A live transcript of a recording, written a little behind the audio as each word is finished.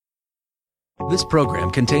This program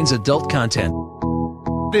contains adult content.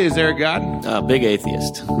 Is there a God? Big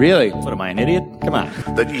atheist. Really? What am I, an idiot? Come on.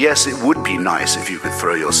 That yes, it would be nice if you could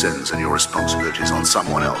throw your sins and your responsibilities on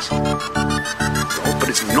someone else. But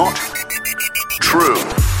it's not true.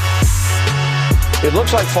 It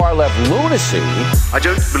looks like far-left lunacy. I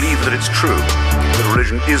don't believe that it's true that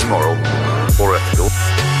religion is moral or ethical.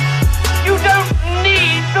 You don't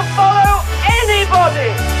need to follow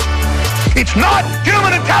anybody! It's not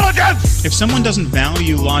human intelligence! If someone doesn't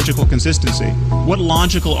value logical consistency, what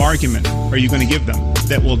logical argument are you going to give them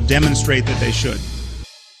that will demonstrate that they should?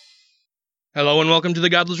 Hello and welcome to the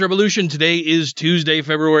Godless Revolution. Today is Tuesday,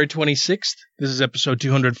 February 26th. This is episode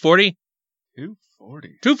 240.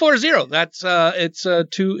 240. That's it's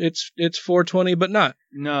 420, but not.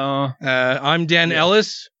 No. I'm Dan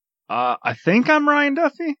Ellis. I think I'm Ryan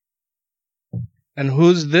Duffy. And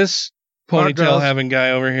who's this ponytail having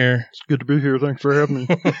guy over here? It's good to be here. Thanks for having me.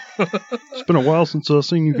 It's been a while since I've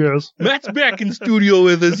seen you guys. Matt's back in studio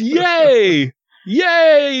with us. Yay!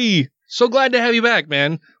 Yay! So glad to have you back,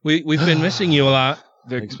 man. We've been missing you a lot.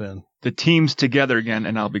 Thanks, man. The team's together again,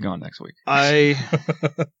 and I'll be gone next week. I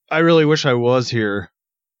really wish I was here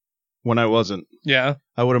when I wasn't. Yeah.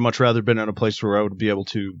 I would have much rather been in a place where I would be able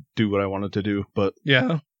to do what I wanted to do, but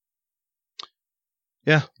yeah,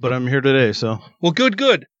 but I'm here today, so. Well,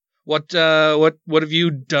 good. What have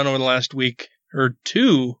you done over the last week or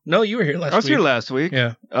two? No, you were here last week. I was here last week.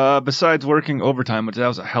 Yeah. Besides working overtime, which that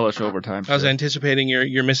was a hellish overtime. I was anticipating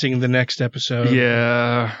you're missing the next episode.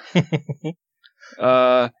 Yeah.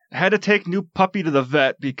 Had to take new puppy to the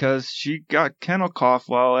vet because she got kennel cough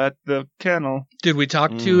while at the kennel. Did we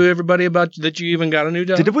talk to everybody about that you even got a new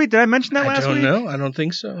dog? Did I mention that last week? I don't know. I don't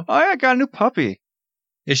think so. Oh, yeah, I got a new puppy.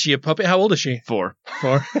 Is she a puppy? How old is she? 4.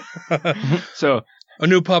 4. So. A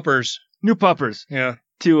new puppers. New puppers. Yeah.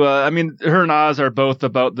 Her and Oz are both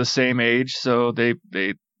about the same age, so they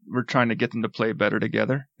were trying to get them to play better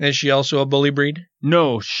together. Is she also a bully breed?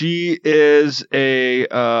 No, she is a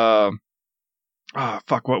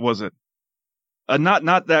what was it?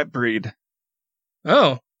 Not that breed.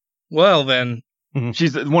 Oh, well then.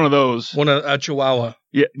 She's one of those. A Chihuahua.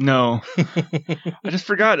 Yeah, no. I just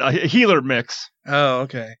forgot a healer mix. Oh,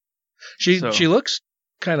 okay. She looks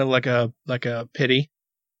kind of like a pitty.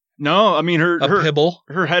 No, I mean her Pibble.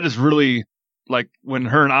 Her head is really like when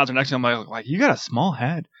her and Oz are next to him. I'm like you got a small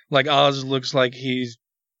head. Like Oz looks like he's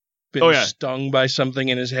been stung by something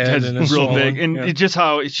in his head and it's real big. And it's just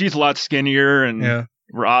how she's a lot skinnier and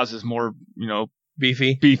where Oz is more,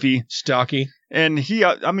 beefy, stocky. And he's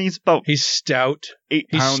stout. 8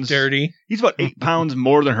 pounds. He's sturdy. He's about 8 pounds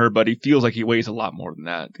more than her, but he feels like he weighs a lot more than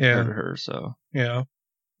that compared to her. So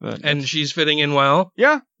and she's fitting in well.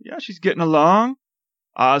 Yeah, she's getting along.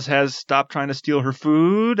 Oz has stopped trying to steal her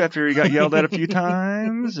food after he got yelled at a few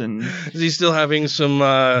times, and is he still having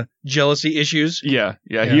some jealousy issues? Yeah.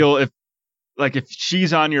 He'll if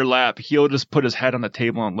she's on your lap, he'll just put his head on the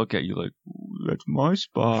table and look at you like, that's my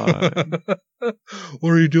spot. What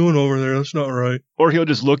are you doing over there? That's not right. Or he'll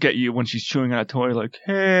just look at you when she's chewing on a toy like,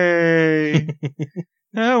 hey,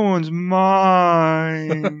 that one's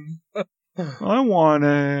mine. I want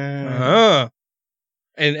it.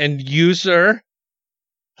 And you, sir?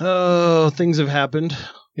 Oh, things have happened.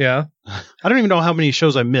 Yeah. I don't even know how many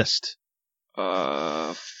shows I missed.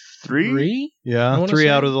 3? 3? Yeah, 3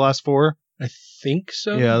 out of the last 4. I think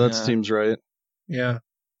so. Yeah, that seems right. Yeah.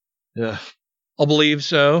 Yeah. I'll believe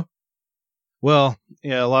so. Well,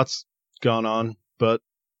 yeah, lots gone on, but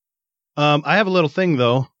I have a little thing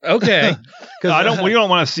though. Okay. We don't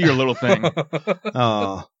want to see your little thing.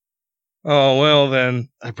 Oh, well then.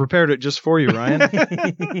 I prepared it just for you, Ryan.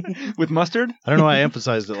 With mustard? I don't know why I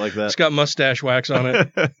emphasized it like that. It's got mustache wax on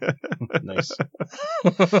it. Nice.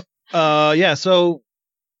 So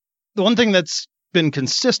the one thing that's been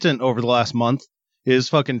consistent over the last month is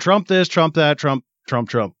fucking Trump this, Trump that, Trump.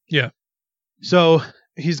 Yeah. So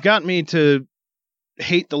he's got me to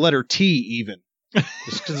hate the letter T even.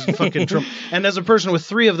 Just because it's fucking Trump. And as a person with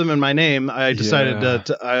 3 of them in my name, I decided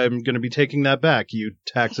that I'm going to be taking that back, you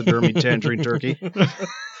taxidermy tangerine turkey. You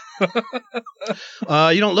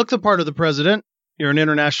don't look the part of the president. You're an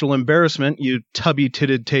international embarrassment, you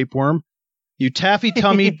tubby-titted tapeworm. You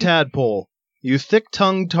taffy-tummied tadpole. You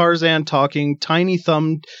thick-tongued Tarzan talking,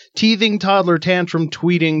 tiny-thumbed, teething toddler tantrum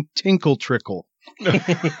tweeting tinkle trickle.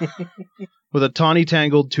 With a tawny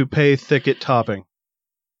tangled toupee thicket topping.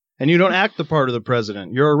 And you don't act the part of the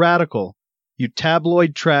president. You're a radical. You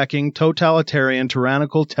tabloid tracking, totalitarian,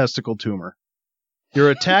 tyrannical testicle tumor.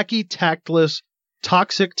 You're a tacky, tactless,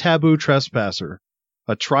 toxic taboo trespasser.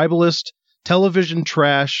 A tribalist, television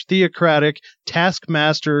trash, theocratic,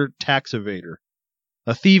 taskmaster, tax evader.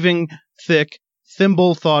 A thieving, thick,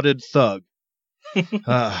 thimble-thoughted thug.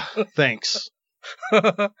 Thanks.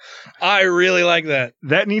 I really like that.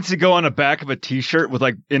 That needs to go on the back of a T-shirt with,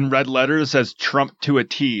 like, in red letters says Trump to a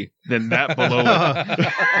T. Then that below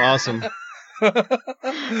it. Awesome.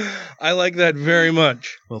 I like that very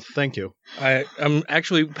much. Well, thank you. I'm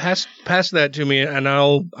actually pass that to me, and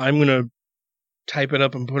I'm gonna type it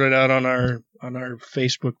up and put it out on our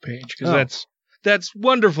Facebook page because that's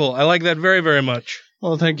wonderful. I like that very, very much.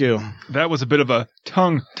 Well, thank you. That was a bit of a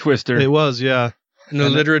tongue twister. It was, yeah. An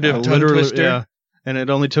alliterative tongue twister. Yeah. And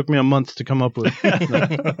it only took me a month to come up with.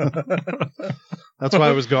 That's why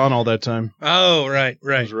I was gone all that time. Oh, right.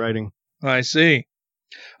 I was writing. I see.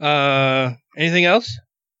 Anything else?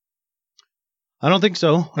 I don't think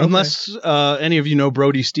so. Okay. Unless any of you know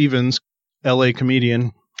Brody Stevens, L.A.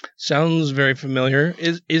 comedian. Sounds very familiar.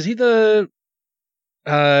 Is he the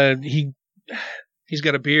he's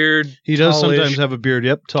got a beard? He does sometimes have a beard.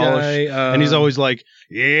 Yep, tallish. Guy, and he's always like,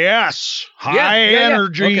 "Yes, high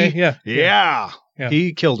energy." Okay, yeah.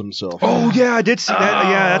 He killed himself. Oh yeah, I did see that.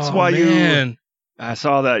 Yeah, that's why man. I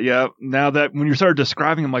saw that. Yeah. Now that when you started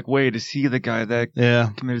describing him, like, wait, is he the guy that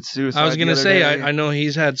committed suicide? I was gonna say I know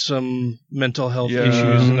he's had some mental health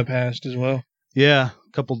issues in the past as well. Yeah,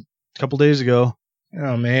 couple days ago.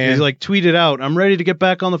 Oh man, he's like tweeted out, "I'm ready to get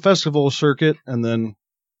back on the festival circuit," and then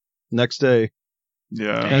next day.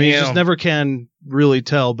 Yeah. I mean, you just never can really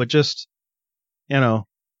tell, but just,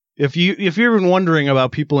 if you're even wondering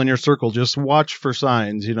about people in your circle, just watch for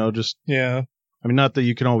signs, just. Yeah. I mean, not that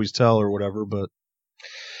you can always tell or whatever, but.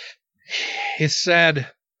 It's sad.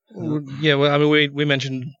 Yeah, well, I mean, we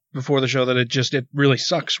mentioned before the show that it really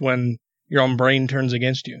sucks when your own brain turns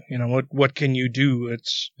against you. What can you do?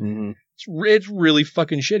 It's really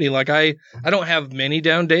fucking shitty. Like, I don't have many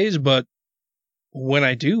down days, but when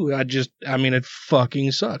I do, it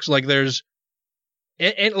fucking sucks. Like there's,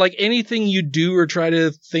 and like anything you do or try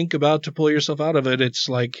to think about to pull yourself out of it, it's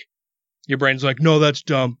like your brain's like, no, that's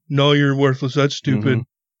dumb. No, you're worthless. That's stupid. Mm-hmm.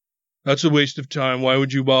 That's a waste of time. Why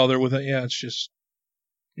would you bother with it? Yeah, it's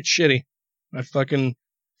shitty. I fucking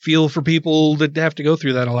feel for people that have to go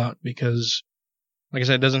through that a lot because, like I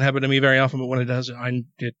said, it doesn't happen to me very often, but when it does,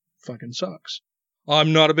 it fucking sucks.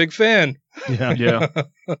 I'm not a big fan. Yeah.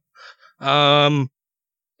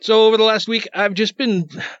 So over the last week, I've just been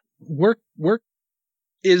work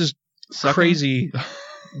is crazy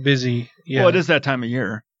busy. Yeah. Well, it is that time of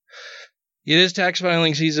year. It is tax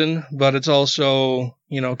filing season, but it's also,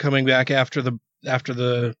 coming back after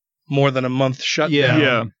the more than a month shutdown.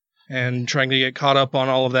 Yeah. And trying to get caught up on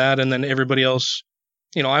all of that. And then everybody else,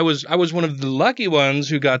 I was one of the lucky ones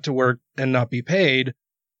who got to work and not be paid.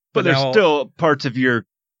 But there's still parts of your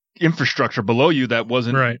infrastructure below you that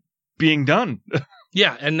wasn't being done.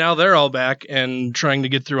 Yeah, and now they're all back and trying to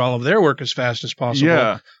get through all of their work as fast as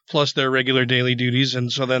possible, plus their regular daily duties,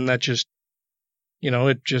 and so then that just,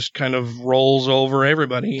 it just kind of rolls over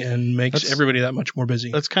everybody and makes everybody that much more busy.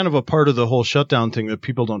 That's kind of a part of the whole shutdown thing that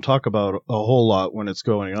people don't talk about a whole lot when it's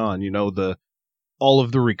going on, all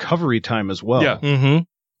of the recovery time as well. Yeah. Mm-hmm.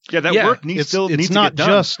 Yeah, that work needs to get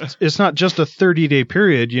done. It's not just a 30-day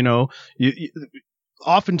period,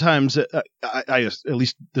 oftentimes, I at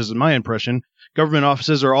least this is my impression, government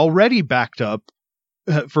offices are already backed up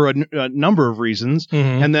for a number of reasons,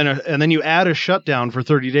 and then you add a shutdown for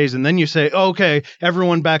 30 days, and then you say, okay,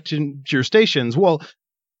 everyone back to your stations. Well,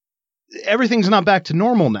 everything's not back to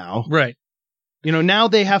normal now. Right. Now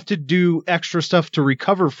they have to do extra stuff to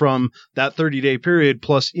recover from that 30-day period.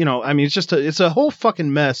 Plus, it's a whole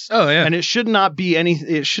fucking mess. Oh yeah, and it should not be on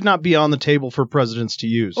the table for presidents to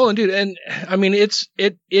use. Oh, dude, and I mean,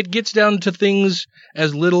 it gets down to things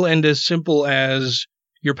as little and as simple as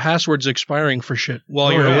your password's expiring for shit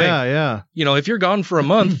while you're away. Yeah. If you're gone for a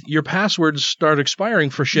month, your passwords start expiring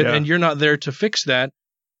for shit, and you're not there to fix that.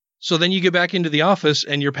 So then you get back into the office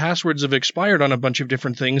and your passwords have expired on a bunch of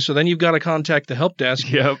different things. So then you've got to contact the help desk.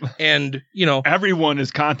 Yep. And, everyone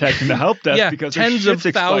is contacting the help desk because tens of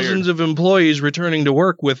thousands of employees returning to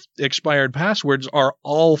work with expired passwords are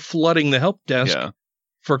all flooding the help desk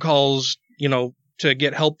for calls, to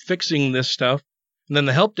get help fixing this stuff. And then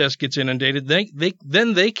the help desk gets inundated.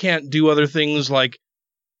 They can't do other things like,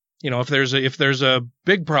 if there's a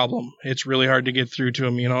big problem, it's really hard to get through to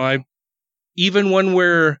them. Even when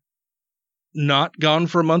we're not gone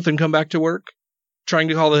for a month and come back to work, trying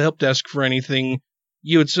to call the help desk for anything,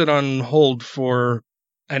 you would sit on hold for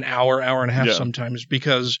an hour and a half sometimes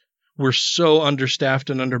because we're so understaffed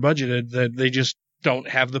and under budgeted that they just don't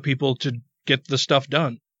have the people to get the stuff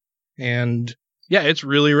done. And yeah, it's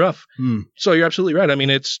really rough. So you're absolutely right. I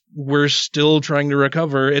mean, we're still trying to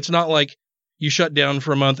recover. It's not like, you shut down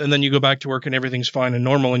for a month and then you go back to work and everything's fine and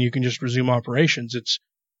normal and you can just resume operations. It's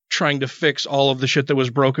trying to fix all of the shit that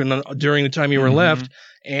was broken during the time you were left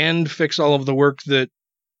and fix all of the work that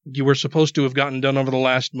you were supposed to have gotten done over the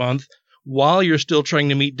last month while you're still trying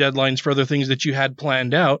to meet deadlines for other things that you had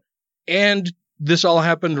planned out. And this all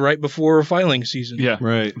happened right before filing season. Yeah.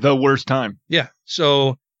 Right. The worst time. Yeah.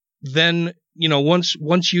 So then,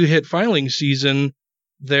 once you hit filing season,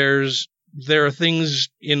 there are things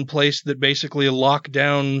in place that basically lock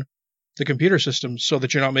down the computer system so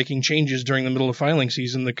that you're not making changes during the middle of filing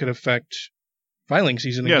season that could affect filing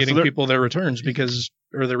season and getting people their returns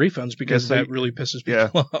or their refunds because that really pisses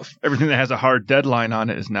people off. Everything that has a hard deadline on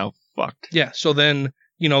it is now fucked. Yeah. So then,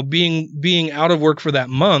 being out of work for that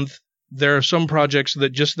month, there are some projects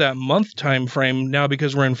that just that month time frame now,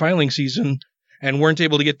 because we're in filing season and weren't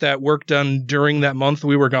able to get that work done during that month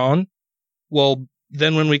we were gone. Well,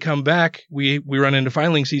 then when we come back, we run into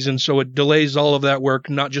filing season. So it delays all of that work,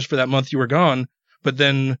 not just for that month you were gone, but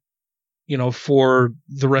then, for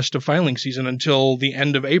the rest of filing season until the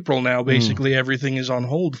end of April now, basically everything is on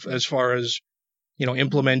hold as far as,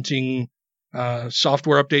 implementing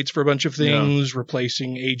software updates for a bunch of things,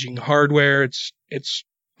 replacing aging hardware. It's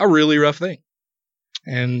a really rough thing.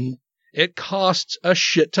 And it costs a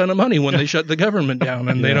shit ton of money when they shut the government down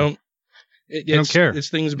and they don't. They don't care. It's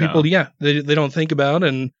things people, they don't think about,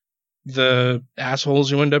 and the assholes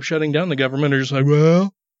who end up shutting down the government are just like,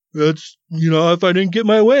 well, that's, if I didn't get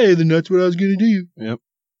my way, then that's what I was going to do. Yep.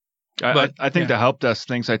 I think the help desk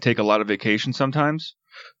thinks I take a lot of vacation sometimes.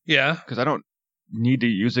 Yeah. Because I don't need to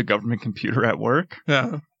use a government computer at work.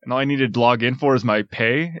 Yeah. And all I needed to log in for is my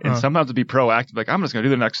pay. And sometimes it'd be proactive. Like, I'm just going to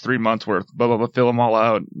do the next 3 months worth, blah, blah, blah, fill them all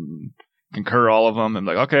out, and concur all of them. And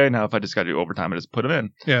like, okay, now if I just got to do overtime, I just put them in.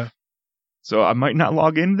 Yeah. So I might not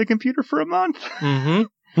log into the computer for a month.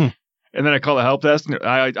 Mm-hmm. And then I call the help desk. And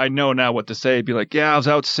I know now what to say. Be like, yeah, I was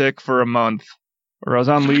out sick for a month. Or I was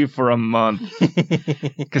on leave for a month.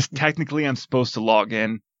 Because technically I'm supposed to log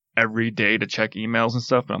in every day to check emails and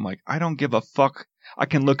stuff. But I'm like, I don't give a fuck. I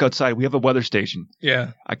can look outside. We have a weather station.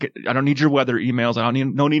 Yeah. I don't need your weather emails. I don't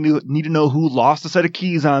need to know who lost a set of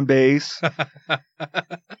keys on base.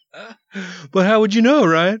 But how would you know,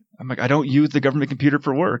 right? I'm like, I don't use the government computer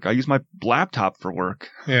for work. I use my laptop for work.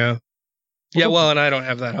 Yeah. Yeah, well, and I don't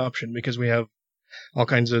have that option because we have all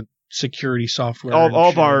kinds of security software. All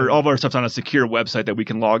of our stuff's on a secure website that we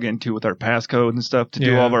can log into with our passcode and stuff to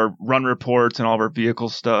do all of our run reports and all of our vehicle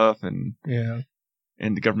stuff. And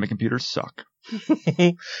the government computers suck.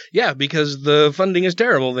 Yeah, because the funding is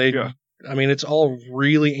terrible. I mean, it's all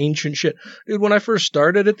really ancient shit. Dude, when I first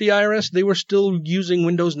started at the IRS, they were still using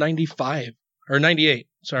Windows 95 or 98.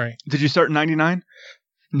 Sorry. Did you start in 99?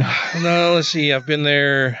 No, let's see. I've been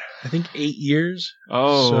there, I think, 8 years.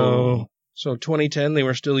 Oh. So 2010, they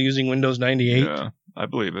were still using Windows 98. Yeah, I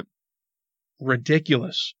believe it.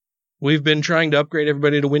 Ridiculous. We've been trying to upgrade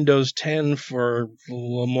everybody to Windows 10 for a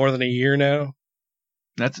little more than a year now.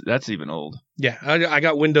 That's even old. Yeah, I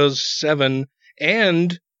got Windows 7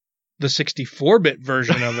 and the 64-bit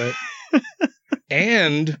version of it.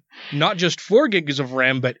 And not just 4 gigs of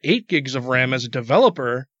RAM, but 8 gigs of RAM as a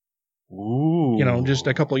developer. Ooh. Just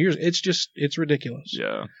a couple of years. It's ridiculous.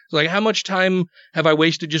 Yeah. It's like, how much time have I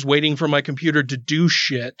wasted just waiting for my computer to do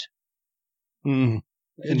shit? It's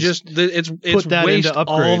waste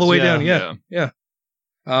all the way down. Yeah.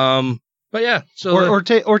 But yeah, so or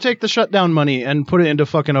take the shutdown money and put it into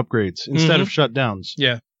fucking upgrades instead of shutdowns.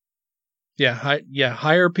 Yeah.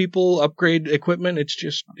 Hire people, upgrade equipment.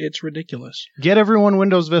 It's ridiculous. Get everyone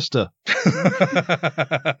Windows Vista.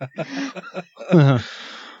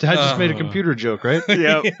 I just made a computer joke, right?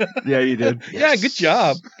 Yeah. Yeah, you did. Yeah, good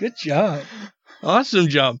job. Awesome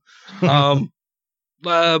job.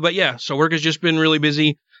 But yeah, so work has just been really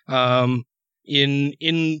busy. In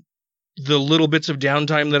the little bits of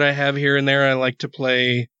downtime that I have here and there, I like to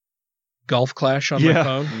play Golf Clash on my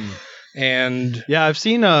phone. And yeah, I've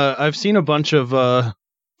seen a bunch of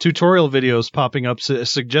tutorial videos popping up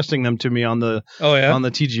suggesting them to me on the on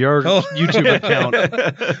the TGR YouTube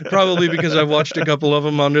account. Probably because I've watched a couple of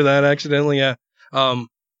them under that accidentally. Yeah.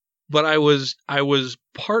 But I was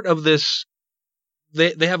part of this.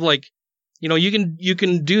 They have like, you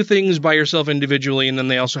can do things by yourself individually, and then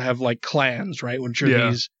they also have like clans, right? Which are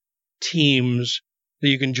these teams that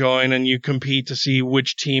you can join, and you compete to see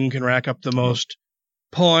which team can rack up the most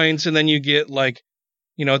points, and then you get like,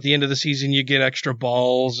 at the end of the season, you get extra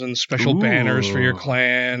balls and special banners for your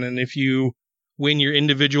clan, and if you win your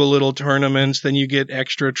individual little tournaments, then you get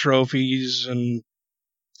extra trophies, and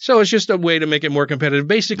So it's just a way to make it more competitive.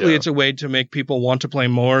 Basically, Yeah. it's a way to make people want to play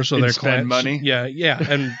more, so And their spend clan money. Yeah,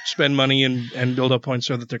 and spend money and build up points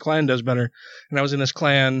so that their clan does better. And I was in this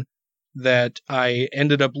clan that I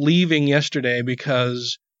ended up leaving yesterday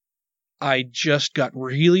because I just got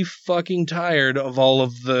really fucking tired of all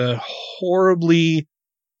of the horribly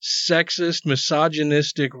sexist,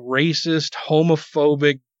 misogynistic, racist,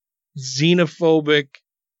 homophobic, xenophobic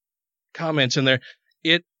comments in there.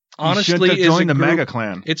 It honestly you shouldn't have is a joined the group, Mega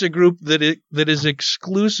Clan. It's a group that is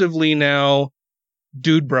exclusively now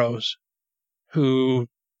dude bros who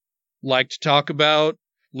like to talk about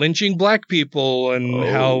lynching black people and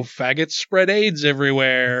how faggots spread AIDS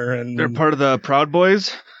everywhere. And They're part of the Proud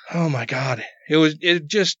Boys. oh my God,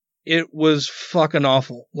 it was fucking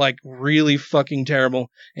awful, like really fucking terrible.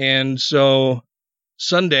 And so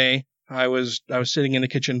Sunday I was sitting in the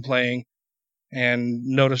kitchen playing and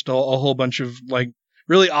noticed a whole bunch of like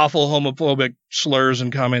really awful homophobic slurs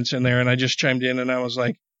and comments in there. And I just chimed in and I was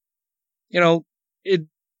like,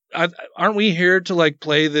 aren't we here to like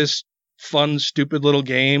play this fun, stupid little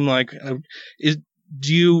game? Like,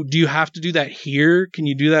 do you have to do that here? Can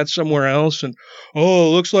you do that somewhere else? And, oh,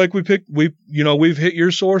 it looks like we've hit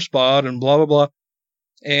your sore spot and blah, blah, blah.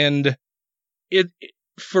 And it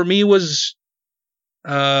for me was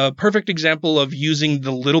a perfect example of using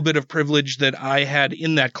the little bit of privilege that I had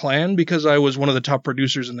in that clan because I was one of the top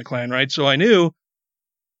producers in the clan, right? So I knew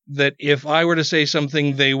that if I were to say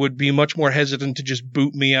something, they would be much more hesitant to just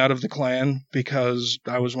boot me out of the clan because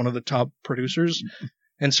I was one of the top producers.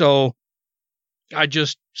 And so I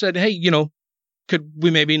just said, hey, could we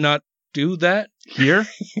maybe not do that here?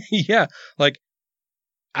 Yeah. Like,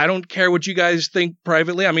 I don't care what you guys think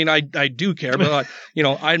privately. I mean, I do care, but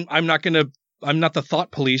I'm not the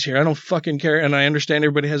thought police here. I don't fucking care. And I understand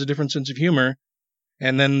everybody has a different sense of humor.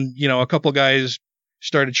 And then, a couple guys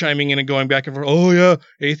started chiming in and going back and forth. Oh yeah,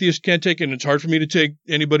 atheists can't take it. And it's hard for me to take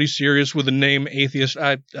anybody serious with the name atheist.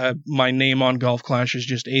 My name on Golf Clash is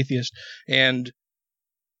just atheist. And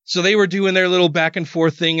so they were doing their little back and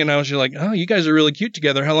forth thing. And I was just like, oh, you guys are really cute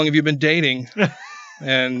together. How long have you been dating?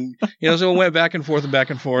 And, so it went back and forth.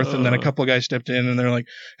 And then a couple of guys stepped in and they're like,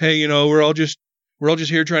 hey, we're all just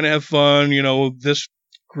here trying to have fun. This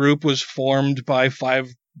group was formed by 5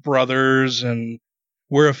 brothers and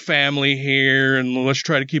we're a family here and let's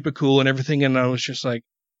try to keep it cool and everything. And I was just like,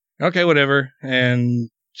 okay, whatever. And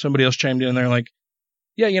somebody else chimed in and they're like,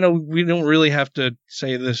 yeah, we don't really have to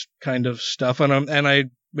say this kind of stuff. And I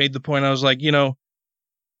made the point. I was like,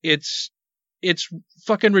 it's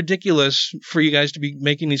fucking ridiculous for you guys to be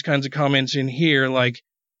making these kinds of comments in here. Like,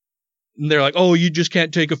 they're like, oh, you just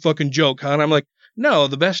can't take a fucking joke, huh? And I'm like, no,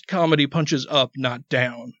 the best comedy punches up, not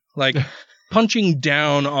down. Like, punching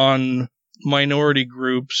down on minority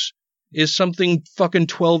groups is something fucking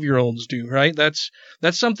 12-year-olds do, right? That's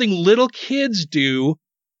something little kids do,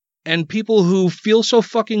 and people who feel so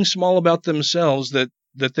fucking small about themselves that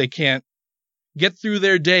they can't get through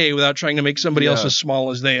their day without trying to make somebody else as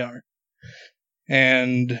small as they are.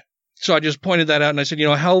 And so I just pointed that out and I said,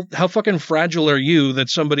 how fucking fragile are you that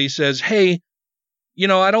somebody says, hey,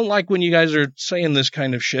 I don't like when you guys are saying this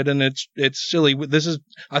kind of shit, and it's silly.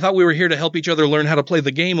 I thought we were here to help each other learn how to play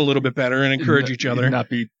the game a little bit better and encourage each other. Not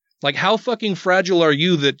be like, how fucking fragile are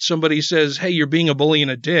you that somebody says, hey, you're being a bully and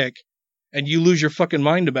a dick, and you lose your fucking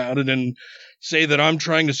mind about it and say that I'm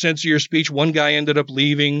trying to censor your speech. One guy ended up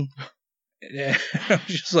leaving. I was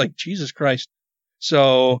just like, Jesus Christ.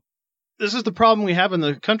 So this is the problem we have in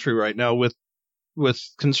the country right now with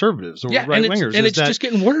conservatives or right wingers, and it's just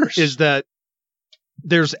getting worse. Is that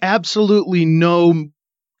there's absolutely no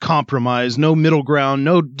compromise, no middle ground,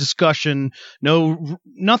 no discussion,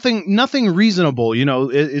 nothing reasonable.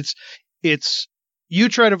 It's you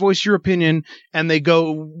try to voice your opinion and they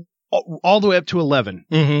go all the way up to 11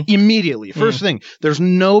 immediately. First thing, there's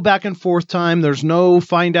no back and forth time. There's no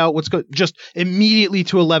find out what's good. Just immediately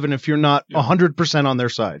to 11 if you're not 100% on their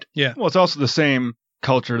side. Yeah. Well, it's also the same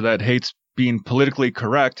culture that hates being politically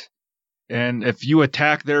correct. And if you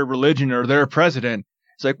attack their religion or their president,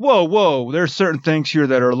 it's like, whoa, there's certain things here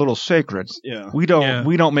that are a little sacred. Yeah. We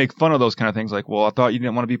don't make fun of those kind of things. Like, well, I thought you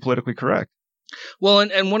didn't want to be politically correct. Well,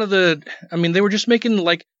 and one of they were just making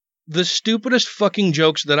like the stupidest fucking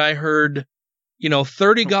jokes that I heard,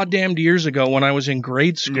 30 goddamn years ago when I was in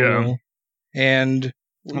grade school. Yeah. And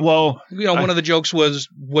well, one of the jokes was,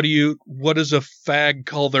 what does a fag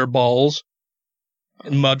call their balls?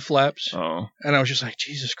 Mud flaps. Oh. And I was just like,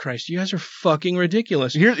 Jesus Christ, you guys are fucking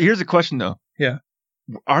ridiculous. Here's a question though. Yeah.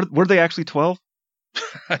 Were they actually 12?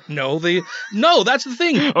 No, that's the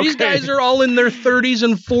thing. Okay. These guys are all in their 30s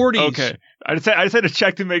and 40s. Okay. I just had to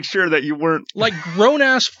check to make sure that you weren't like grown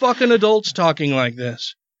ass fucking adults talking like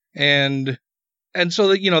this. And so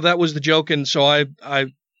that, you know, that was the joke. And so I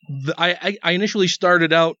initially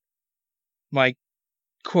started out my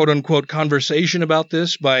quote unquote conversation about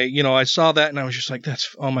this by, you know, I saw that and I was just like,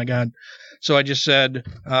 oh my God. So I just said,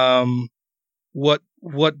 what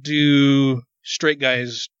do straight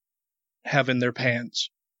guys have in their pants?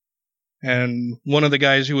 And one of the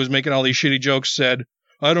guys who was making all these shitty jokes said,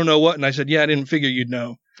 I don't know what. And I said, yeah, I didn't figure you'd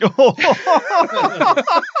know.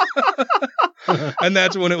 And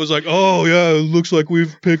that's when it was like, oh yeah, it looks like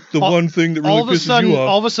we've picked the one thing that really pisses you off.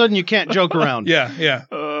 All of a sudden you can't joke around. Yeah.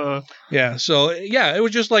 Yeah. So yeah, it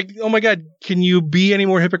was just like, oh my God, can you be any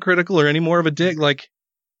more hypocritical or any more of a dick? Like,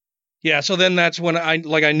 yeah. So then that's when I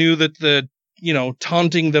knew that the, you know,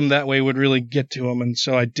 taunting them that way would really get to them. And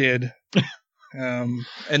so I did. And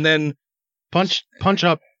then punch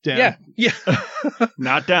up. Dan. Yeah.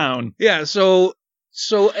 Not down. Yeah. So,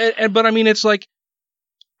 but I mean, it's like,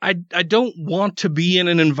 I don't want to be in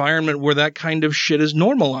an environment where that kind of shit is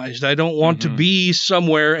normalized. I don't want to be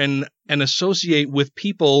somewhere and associate with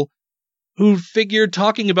people who figured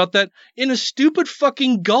talking about that in a stupid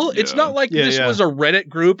fucking golf. Yeah. It's not like this was a Reddit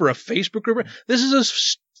group or a Facebook group. This is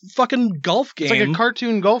a fucking golf game. It's like a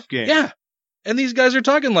cartoon golf game. Yeah. And these guys are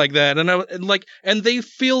talking like that. And they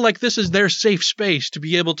feel like this is their safe space to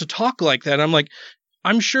be able to talk like that. I'm like,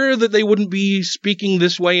 I'm sure that they wouldn't be speaking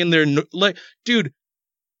this way in their, like, dude,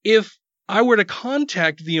 if I were to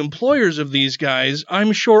contact the employers of these guys,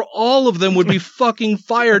 I'm sure all of them would be fucking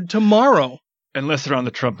fired tomorrow. Unless they're on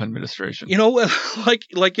the Trump administration. You know,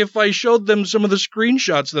 like if I showed them some of the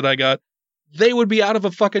screenshots that I got, they would be out of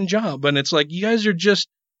a fucking job. And it's like, you guys are just,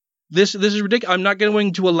 this is ridiculous. I'm not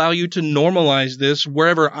going to allow you to normalize this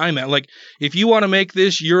wherever I'm at. Like, if you want to make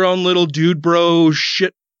this your own little dude bro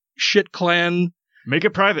shit clan, make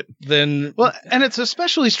it private. Then, well, and it's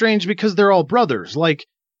especially strange because they're all brothers. Like,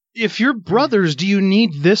 if you're brothers, do you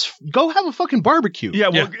need this? Go have a fucking barbecue. Yeah,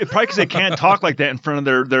 well, probably because they can't talk like that in front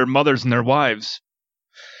of their mothers and their wives.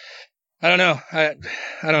 I don't know. I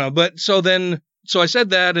don't know. But so I said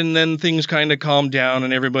that, and then things kind of calmed down,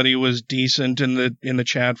 and everybody was decent in the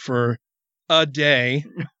chat for a day.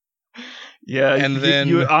 Yeah, and then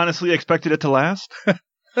you honestly expected it to last.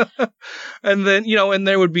 And then, you know, and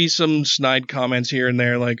there would be some snide comments here and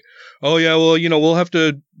there, like, oh yeah, well, you know,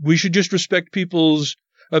 we should just respect people's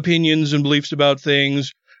opinions and beliefs about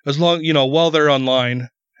things as long, you know, while they're online.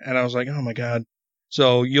 And I was like, oh my God.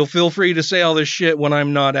 So you'll feel free to say all this shit when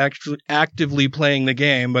I'm not actually actively playing the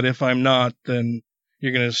game, but if I'm not, then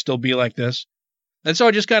you're going to still be like this. And so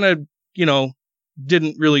I just kind of, you know,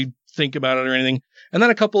 didn't really think about it or anything. And then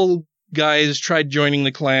a couple guys tried joining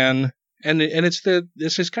the clan, and it's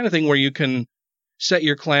this kind of thing where you can set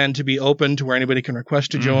your clan to be open to where anybody can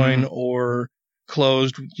request to join, or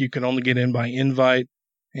closed. You can only get in by invite.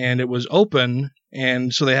 And it was open,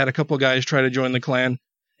 and so they had a couple guys try to join the clan,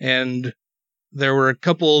 and there were a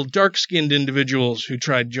couple dark-skinned individuals who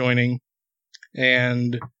tried joining,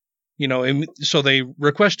 and, you know, so they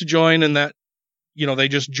request to join, and that, you know, they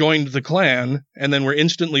just joined the clan, and then were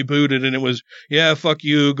instantly booted, and it was, yeah, fuck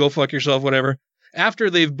you, go fuck yourself, whatever. After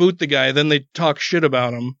they've booted the guy, then they talk shit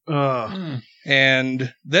about him.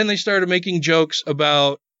 And then they started making jokes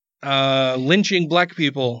about lynching black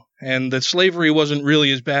people, and that slavery wasn't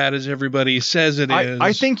really as bad as everybody says it is.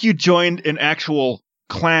 I think you joined an actual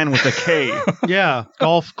clan with a K. Yeah,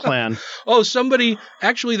 golf clan. Oh,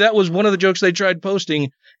 actually, that was one of the jokes they tried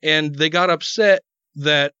posting, and they got upset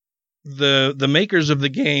that the makers of the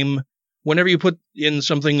game, whenever you put in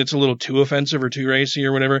something that's a little too offensive or too racy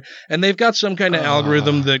or whatever, and they've got some kind of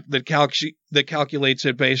algorithm that calculates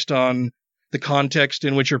it based on the context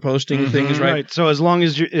in which you're posting things, right? Right. So as long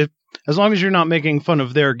as you're not making fun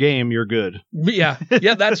of their game, you're good. Yeah,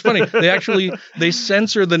 that's funny. They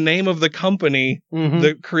censor the name of the company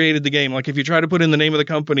that created the game. Like if you try to put in the name of the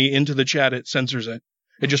company into the chat, it censors it.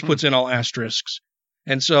 It just puts in all asterisks.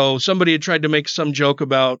 And so somebody had tried to make some joke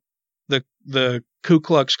about the Ku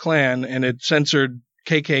Klux Klan, and it censored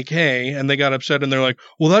KKK, and they got upset, and they're like,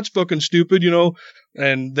 well, that's fucking stupid, you know?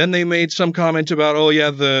 And then they made some comment about, oh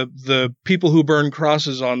yeah, the people who burn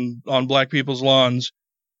crosses on black people's lawns.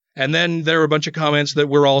 And then there were a bunch of comments that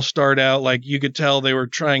were all starred out, like you could tell they were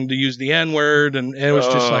trying to use the N-word, and it was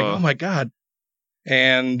just like, oh my God.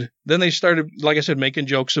 And then they started, like I said, making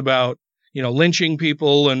jokes about, you know, lynching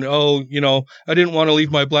people, and, oh, you know, I didn't want to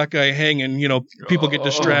leave my black guy hanging, you know, people get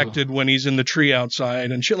distracted when he's in the tree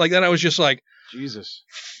outside and shit like that. I was just like, Jesus,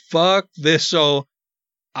 fuck this. So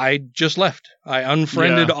I just left. I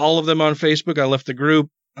unfriended all of them on Facebook. I left the group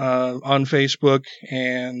on Facebook,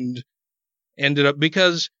 and ended up,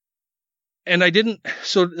 because I didn't.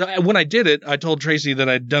 So when I did it, I told Tracy that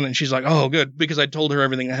I'd done it, and she's like, "Oh, good," because I told her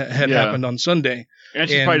everything that had happened on Sunday. And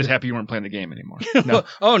she's probably just happy you weren't playing the game anymore. No.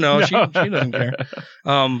 Oh no, she doesn't care.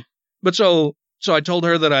 But so I told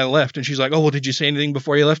her that I left, and she's like, "Oh, well, did you say anything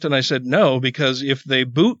before you left?" And I said, "No, because if they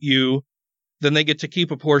boot you, then they get to keep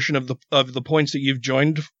a portion of the points that you've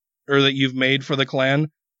joined or that you've made for the clan.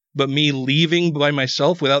 But me leaving by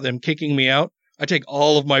myself without them kicking me out, I take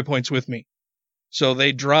all of my points with me." So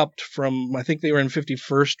they dropped from, I think they were in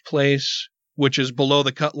 51st place, which is below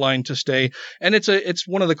the cut line to stay. And it's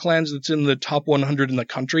one of the clans that's in the top 100 in the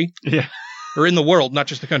country. Yeah. Or in the world, not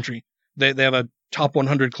just the country. They have a top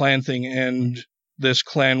 100 clan thing, and this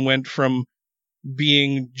clan went from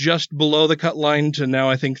being just below the cut line to now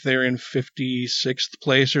I think they're in 56th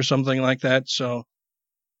place or something like that. So.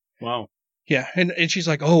 Wow. Yeah, and she's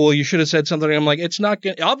like, "Oh, well, you should have said something." I'm like,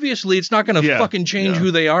 obviously it's not going to fucking change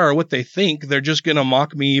who they are or what they think. They're just going to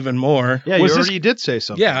mock me even more. Yeah, you already did say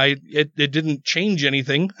something. Yeah, it didn't change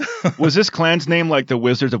anything. Was this clan's name like the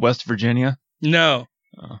Wizards of West Virginia? No.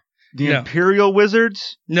 The Imperial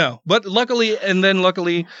Wizards? No, but luckily,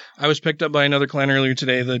 I was picked up by another clan earlier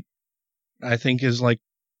today that I think is like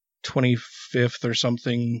 25th or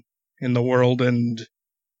something in the world, and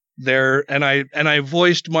I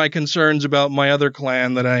voiced my concerns about my other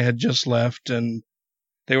clan that I had just left, and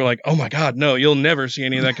they were like, "Oh my God, no, you'll never see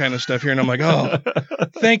any of that kind of stuff here." And I'm like, "Oh,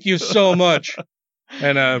 thank you so much."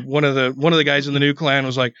 And one of the guys in the new clan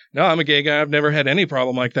was like, "No, I'm a gay guy. I've never had any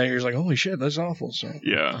problem like that." He was like, "Holy shit, that's awful." So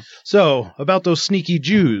yeah. So about those sneaky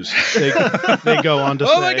Jews, they go on to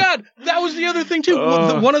say. Oh my God, that was the other thing too.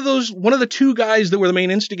 One of the two guys that were the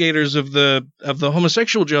main instigators of the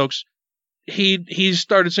homosexual jokes. He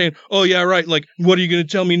started saying, "Oh yeah, right. Like, what are you going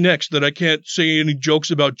to tell me next? That I can't say any jokes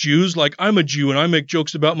about Jews? Like, I'm a Jew and I make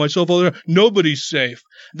jokes about myself all the time. Nobody's safe."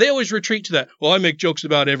 They always retreat to that. "Well, I make jokes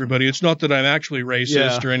about everybody. It's not that I'm actually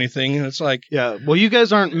racist or anything." And it's like, yeah. Well, you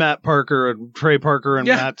guys aren't Matt Parker and Trey Parker and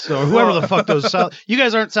Matt, so whoever the fuck those you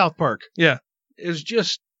guys aren't South Park. Yeah, it's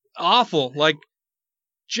just awful. Like,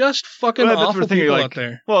 just fucking awful people out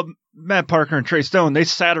there. Well, Matt Parker and Trey Stone, they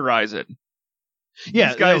satirize it.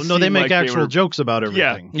 Yeah, they make actual jokes about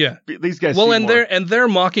everything. Yeah. These guys. Well, they're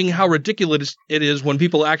mocking how ridiculous it is when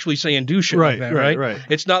people actually say and do shit like that, right?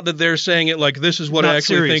 It's not that they're saying it like, "This is what I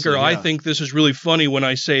actually think," or "I think this is really funny when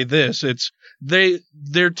I say this." It's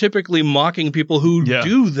they're typically mocking people who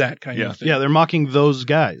do that kind of thing. Yeah, they're mocking those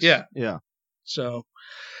guys. Yeah. Yeah. So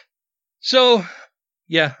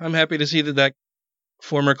yeah, I'm happy to see that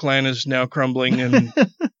former clan is now crumbling, and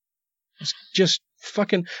it's just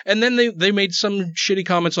fucking. And then they made some shitty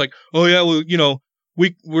comments like, "Oh yeah, well, you know,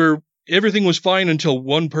 we're everything was fine until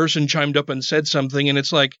one person chimed up and said something," and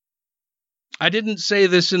it's like, I didn't say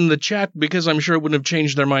this in the chat because I'm sure it wouldn't have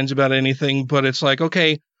changed their minds about anything, but it's like,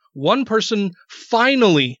 okay, one person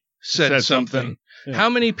finally said something. Yeah. How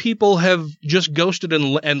many people have just ghosted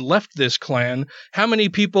and left this clan? How many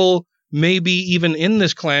people maybe even in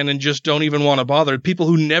this clan and just don't even want to bother? People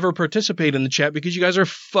who never participate in the chat because you guys are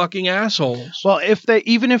fucking assholes. Well,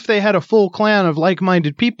 even if they had a full clan of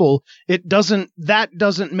like-minded people, that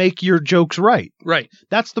doesn't make your jokes right. Right.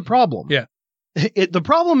 That's the problem. Yeah. The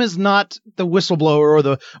problem is not the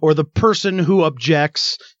whistleblower or the person who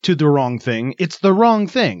objects to the wrong thing. It's the wrong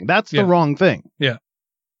thing. That's the wrong thing. Yeah.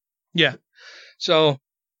 Yeah. So,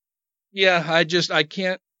 yeah, I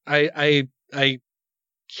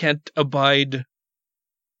can't abide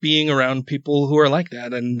being around people who are like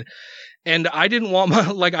that. And I didn't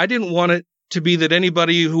want it to be that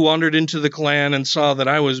anybody who wandered into the clan and saw that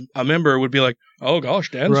I was a member would be like, "Oh gosh,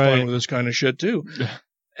 Dan's fine with this kind of shit too."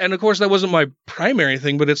 And of course that wasn't my primary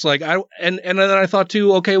thing, but it's like, and then I thought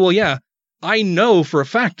too, okay, well, yeah, I know for a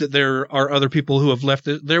fact that there are other people who have left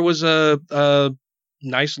it. There was a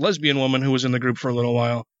nice lesbian woman who was in the group for a little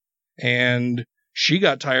while, and she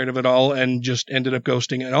got tired of it all and just ended up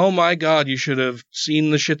ghosting. And oh my God, you should have seen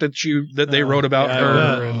the shit that they wrote about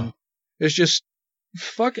her. And it's just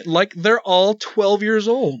fucking like they're all 12 years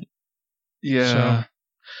old. Yeah.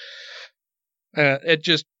 So, it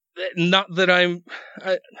just, not that I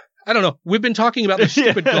don't know. We've been talking about this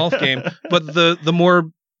stupid golf game, but the more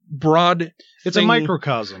broad, it's a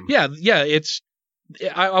microcosm. Yeah.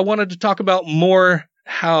 I wanted to talk about more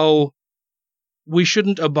how we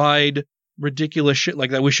shouldn't abide ridiculous shit like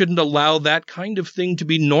that. We shouldn't allow that kind of thing to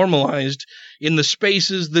be normalized in the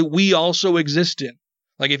spaces that we also exist in.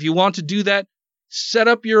 Like, if you want to do that, set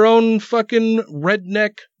up your own fucking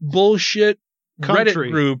redneck bullshit country.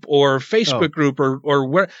 Reddit group or Facebook group or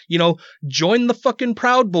where, join the fucking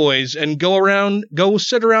Proud Boys and go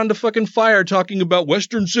sit around a fucking fire talking about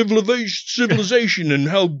Western civilization and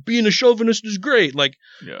how being a chauvinist is great. Like,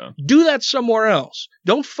 do that somewhere else.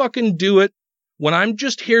 Don't fucking do it when I'm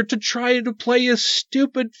just here to try to play a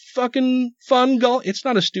stupid fucking fun golf. It's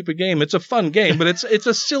not a stupid game. It's a fun game, but it's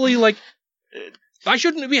a silly, like, I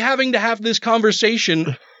shouldn't be having to have this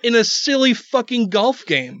conversation in a silly fucking golf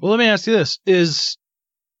game. Well, let me ask you this. Is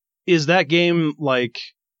that game, like,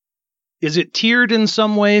 is it tiered in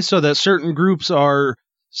some way so that certain groups are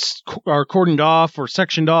cordoned off or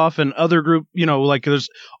sectioned off and other group, like there's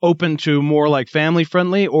open to more like family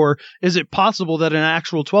friendly? Or is it possible that an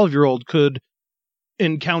actual 12-year-old could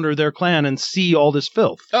encounter their clan and see all this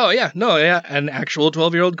filth? Oh, yeah. No, yeah. An actual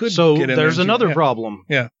 12-year-old could So get in there's there another problem.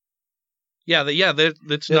 Yeah.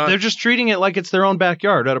 That's not. They're just treating it like it's their own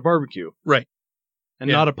backyard at a barbecue. Right. And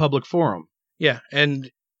not a public forum. Yeah.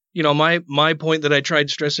 And, my point that I tried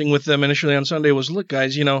stressing with them initially on Sunday was, look,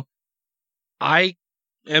 guys, I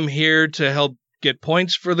am here to help get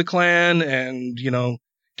points for the clan and,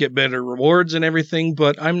 get better rewards and everything,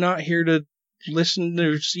 but I'm not here to listen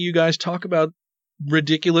to see you guys talk about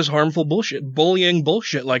ridiculous, harmful bullshit, bullying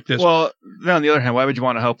bullshit like this. Well, then on the other hand, why would you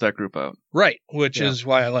want to help that group out? Right. Which is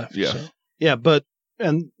why I left. Yeah. So. Yeah, but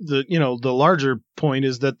and the larger point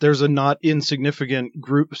is that there's a not insignificant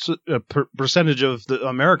group percentage of the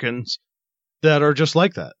Americans that are just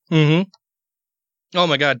like that. Mm-hmm. Oh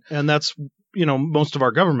my God. And that's most of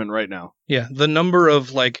our government right now. Yeah, the number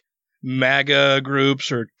of like MAGA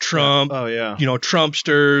groups or Trump,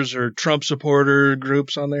 Trumpsters or Trump supporter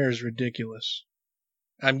groups on there is ridiculous.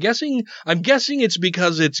 I'm guessing it's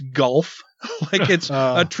because it's golf, like it's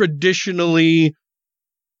a traditionally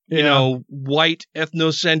white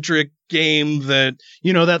ethnocentric game that...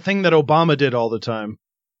 that thing that Obama did all the time.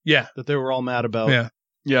 Yeah. That they were all mad about. Yeah.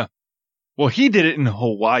 Yeah. Well, he did it in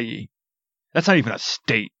Hawaii. That's not even a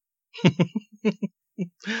state.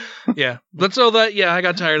 Yeah. But so that, I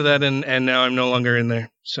got tired of that and now I'm no longer in there.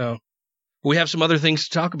 So we have some other things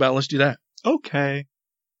to talk about. Let's do that. Okay.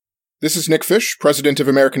 This is Nick Fish, president of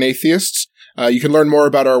American Atheists. You can learn more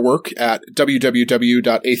about our work at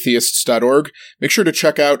www.atheists.org. Make sure to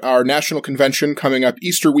check out our national convention coming up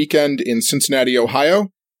Easter weekend in Cincinnati, Ohio.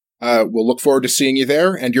 We'll look forward to seeing you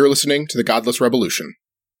there, and you're listening to The Godless Revolution.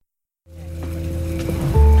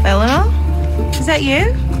 Eleanor? Is that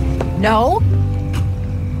you? No.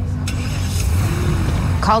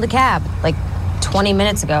 Called a cab like 20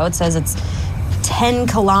 minutes ago. It says it's 10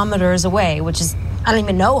 kilometers away, which is, I don't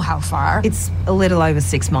even know how far. It's a little over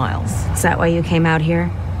 6 miles. Is that why you came out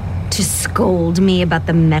here? To scold me about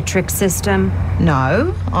the metric system?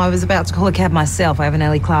 No, I was about to call a cab myself. I have an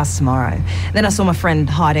early class tomorrow. Then I saw my friend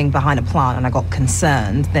hiding behind a plant and I got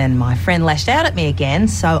concerned. Then my friend lashed out at me again,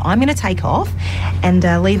 so I'm going to take off and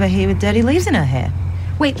leave her here with dirty leaves in her hair.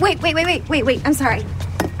 Wait. I'm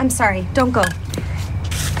sorry. Don't go.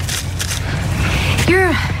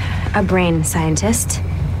 You're a brain scientist.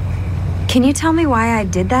 Can you tell me why I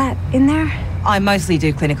did that in there? I mostly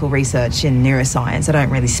do clinical research in neuroscience. I don't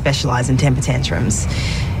really specialise in temper tantrums.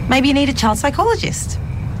 Maybe you need a child psychologist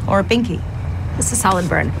or a binky. This is a solid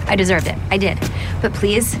burn. I deserved it. I did. But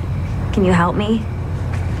please, can you help me?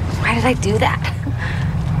 Why did I do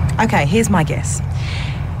that? Okay, here's my guess.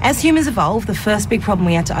 As humans evolved, the first big problem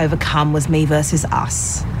we had to overcome was me versus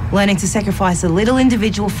us. Learning to sacrifice a little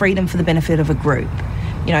individual freedom for the benefit of a group.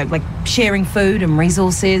 Like sharing food and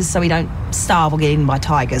resources so we don't starve or get eaten by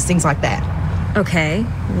tigers, things like that. Okay,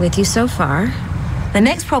 with you so far. The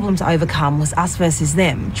next problem to overcome was us versus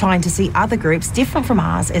them, trying to see other groups different from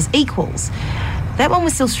ours as equals. That one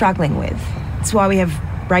we're still struggling with. That's why we have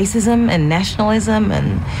racism and nationalism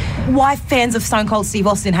and why fans of Stone Cold Steve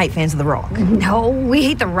Austin hate fans of The Rock. No, we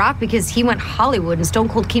hate The Rock because he went Hollywood and Stone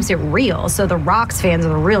Cold keeps it real, so The Rock's fans are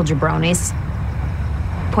the real jabronis.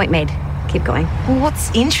 Point made. Keep going. Well,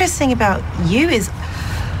 what's interesting about you is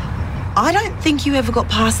I don't think you ever got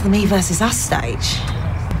past the me versus us stage.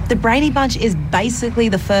 The Brainy Bunch is basically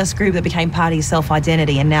the first group that became part of your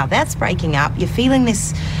self-identity, and now that's breaking up. You're feeling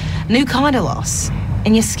this new kind of loss,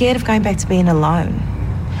 and you're scared of going back to being alone.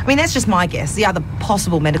 I mean, that's just my guess. The other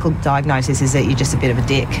possible medical diagnosis is that you're just a bit of a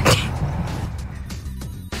dick.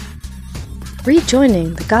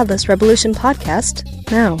 Rejoining the Godless Revolution podcast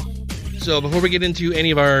now. So before we get into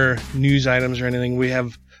any of our news items or anything, we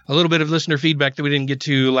have a little bit of listener feedback that we didn't get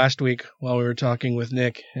to last week while we were talking with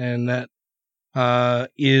Nick, and that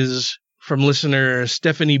is from listener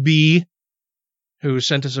Stephanie B., who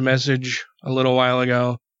sent us a message a little while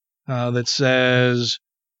ago that says,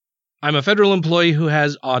 I'm a federal employee who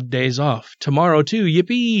has odd days off. Tomorrow, too.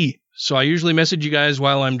 Yippee! So I usually message you guys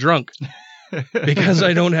while I'm drunk because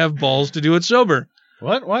I don't have balls to do it sober.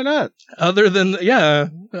 What? Why not? Other than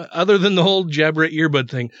the whole Jabra earbud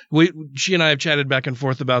thing. She and I have chatted back and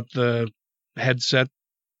forth about the headset,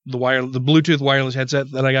 the Bluetooth wireless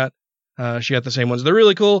headset that I got. She got the same ones. They're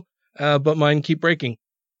really cool, but mine keep breaking.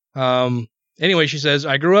 Anyway, she says,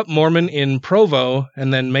 I grew up Mormon in Provo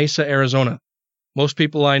and then Mesa, Arizona. Most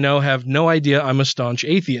people I know have no idea I'm a staunch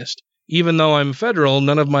atheist. Even though I'm federal,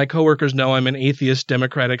 none of my coworkers know I'm an atheist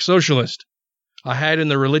democratic socialist. I hide in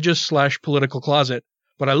the religious/political closet,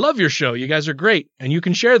 but I love your show. You guys are great, and you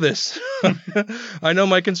can share this. I know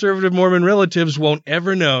my conservative Mormon relatives won't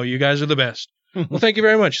ever know. You guys are the best. Well, thank you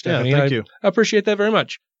very much, Stephanie. Yeah, thank you. I appreciate that very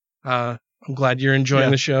much. I'm glad you're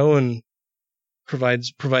enjoying the show and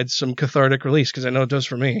provides some cathartic release, because I know it does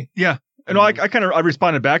for me. Yeah. And I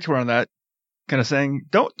responded back to her on that, kind of saying,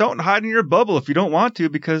 don't hide in your bubble if you don't want to,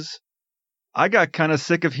 because I got kind of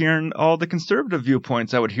sick of hearing all the conservative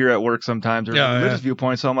viewpoints I would hear at work sometimes, or religious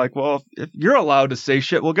viewpoints. So I'm like, well, if you're allowed to say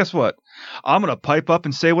shit, well, guess what? I'm going to pipe up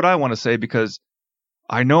and say what I want to say, because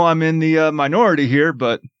I know I'm in the minority here,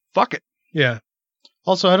 but fuck it. Yeah.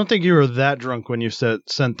 Also, I don't think you were that drunk when you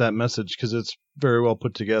sent that message, because it's very well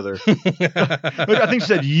put together. I think she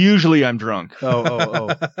said, usually I'm drunk. Oh.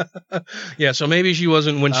 Yeah, so maybe she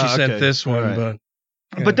wasn't when she sent this one. Right.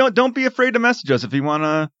 But don't be afraid to message us if you want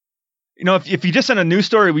to. If you just send a news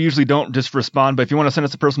story, we usually don't just respond. But if you want to send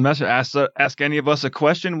us a personal message, ask any of us a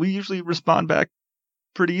question, we usually respond back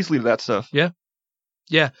pretty easily to that stuff. Yeah.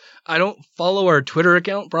 Yeah. I don't follow our Twitter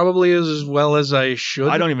account probably as well as I should.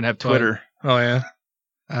 I don't even have Twitter. Oh,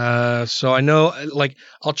 yeah. So I know,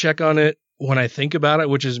 I'll check on it when I think about it,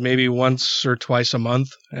 which is maybe once or twice a month.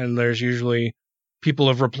 And there's usually people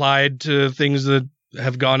have replied to things that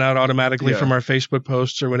have gone out automatically from our Facebook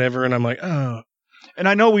posts or whatever. And I'm like, oh. And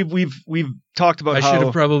I know we've talked about I should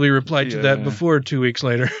have probably replied to that before 2 weeks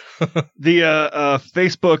later. The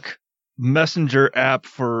Facebook Messenger app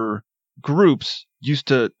for groups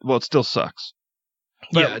it still sucks.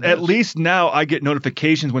 But at least now I get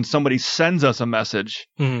notifications when somebody sends us a message,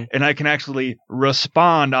 and I can actually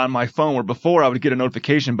respond on my phone, where before I would get a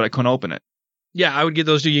notification, but I couldn't open it. Yeah, I would get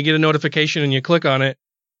those too. You get a notification and you click on it,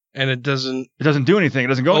 and it doesn't do anything. It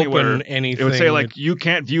doesn't go anywhere. Anything. It would say, you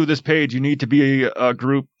can't view this page. You need to be a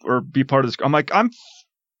group or be part of this. I'm like, I'm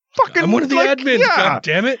one of the admins. Yeah. God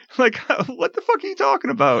damn it. Like, what the fuck are you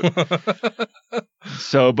talking about?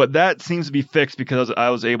 So, but that seems to be fixed because I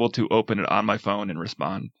was able to open it on my phone and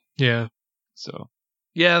respond. Yeah. So.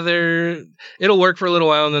 Yeah, it'll work for a little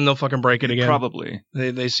while and then they'll fucking break it again. Probably.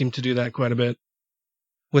 They seem to do that quite a bit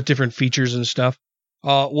with different features and stuff.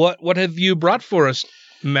 What have you brought for us,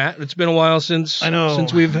 Matt? It's been a while since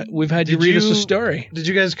we've had you read us a story. Did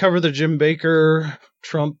you guys cover the Jim Baker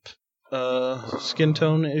Trump skin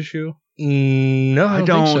tone issue? No, I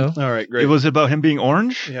don't think so. All right, great. It was about him being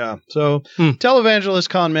orange? Yeah. So, televangelist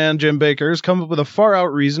con man Jim Baker has come up with a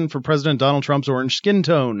far-out reason for President Donald Trump's orange skin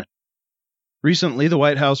tone. Recently, the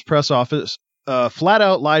White House press office flat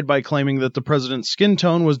out lied by claiming that the president's skin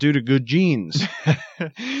tone was due to good genes.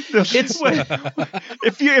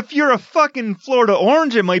 If you're a fucking Florida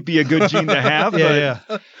orange, it might be a good gene to have. Yeah.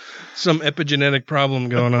 Some epigenetic problem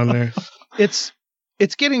going on there.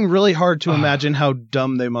 It's getting really hard to imagine how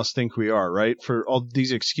dumb they must think we are, right? For all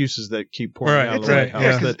these excuses that keep pouring out of the White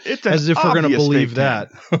House, as if we're going to believe that.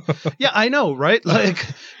 Yeah, I know, right? Like,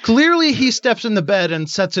 clearly he steps in the bed and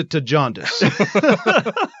sets it to jaundice.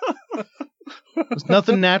 There's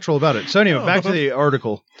nothing natural about it. So anyway, back to the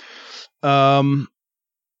article. Jim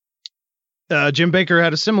Baker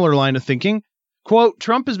had a similar line of thinking. Quote,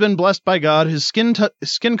 Trump has been blessed by God. His skin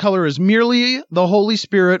color is merely the Holy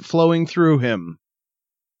Spirit flowing through him,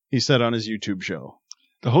 he said on his YouTube show.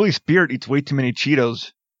 The Holy Spirit eats way too many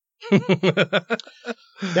Cheetos.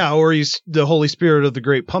 Yeah, or he's the Holy Spirit of the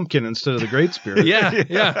Great Pumpkin instead of the Great Spirit.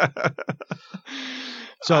 Yeah.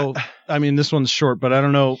 So, I mean, this one's short, but I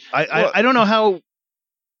don't know. I don't know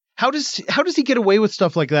how does he get away with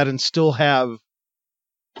stuff like that and still have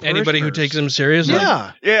anybody who takes him seriously?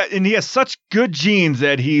 Yeah, and he has such good genes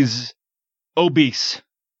that he's obese.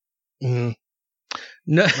 Mm-hmm.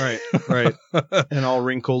 No. Right. And all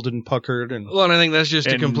wrinkled and puckered and I think that's just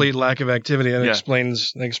a complete lack of activity. That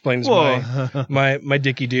explains my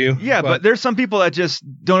dicky do. Yeah, but there's some people that just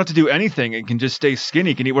don't have to do anything and can just stay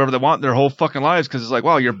skinny, can eat whatever they want their whole fucking lives because it's like,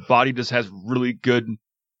 wow, your body just has really good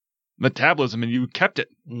metabolism and you kept it.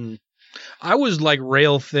 I was like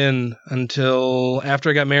rail thin until after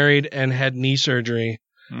I got married and had knee surgery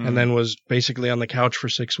and then was basically on the couch for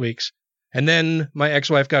 6 weeks. And then my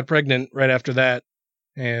ex-wife got pregnant right after that.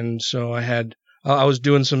 And so I had I was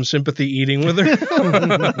doing some sympathy eating with her.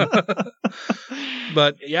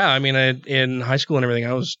 But yeah, I mean, in high school and everything,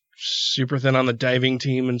 I was super thin on the diving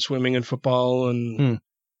team and swimming and football. And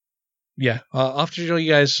yeah, I'll have to show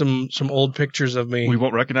you guys some old pictures of me. We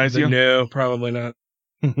won't recognize you? No, probably not.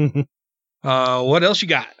 What else you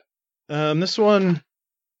got? This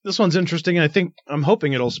one's interesting. And I'm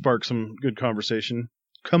hoping it'll spark some good conversation.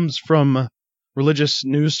 Comes from Religious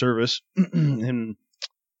News Service in,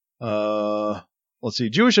 let's see,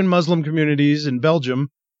 Jewish and Muslim communities in Belgium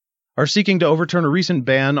are seeking to overturn a recent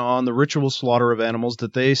ban on the ritual slaughter of animals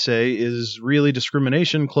that they say is really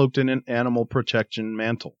discrimination cloaked in an animal protection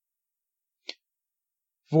mantle.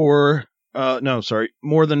 More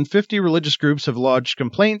than 50 religious groups have lodged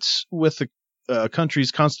complaints with the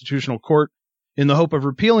country's constitutional court in the hope of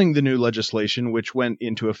repealing the new legislation, which went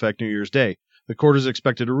into effect New Year's Day. The court is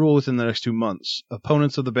expected to rule within the next 2 months.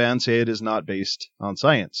 Opponents of the ban say it is not based on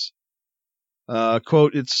science.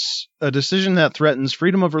 Quote, it's a decision that threatens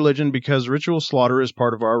freedom of religion because ritual slaughter is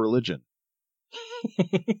part of our religion.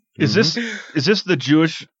 Is this the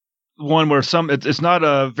Jewish one where it's not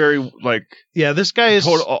a very this guy is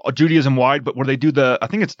total Judaism wide, but where they do I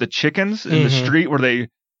think it's the chickens in the street where they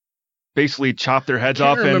basically chop their heads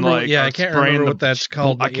off and I can't remember what that's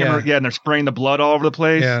called. I can't remember, and they're spraying the blood all over the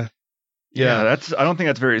place. Yeah, I don't think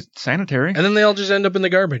that's very sanitary. And then they all just end up in the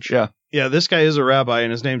garbage. Yeah, this guy is a rabbi,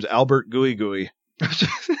 and his name's Albert Gooey Gooey. I'm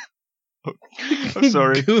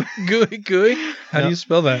sorry. Gooey Gooey? How do you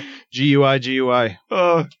spell that? G-U-I-G-U-I.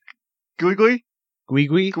 Gooey Gooey? Gooey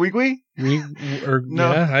Gooey? Gooey Gooey? No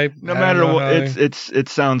matter what, it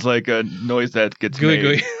sounds like a noise that gets gooey made.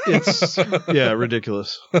 Gooey. It's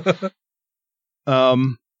ridiculous.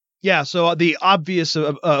 So the obvious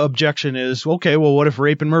objection is, okay, well, what if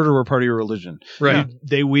rape and murder were part of your religion? Right.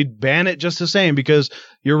 We'd ban it just the same because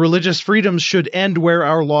your religious freedoms should end where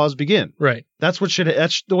our laws begin. Right. That's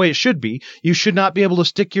the way it should be. You should not be able to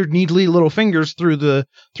stick your needly little fingers through the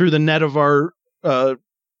net of our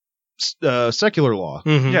secular law.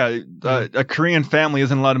 Mm-hmm. A Korean family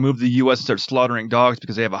isn't allowed to move to the U.S. and start slaughtering dogs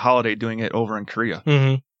because they have a holiday doing it over in Korea.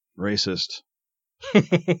 Mm-hmm. Racist.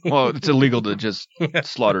 Well, it's illegal to just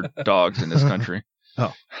slaughter dogs in this country.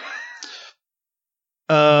 Oh.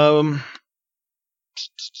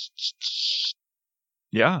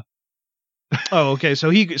 Yeah. Oh, okay.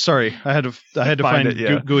 So I had to find it.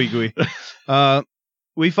 Yeah. Gooey Gooey.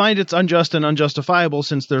 We find it's unjust and unjustifiable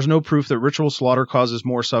since there's no proof that ritual slaughter causes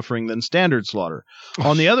more suffering than standard slaughter.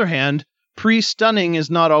 On the other hand, pre-stunning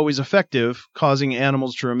is not always effective, causing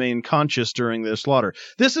animals to remain conscious during their slaughter.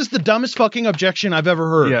 This is the dumbest fucking objection I've ever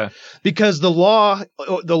heard. Yeah. Because the law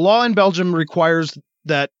in Belgium requires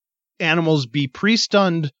that animals be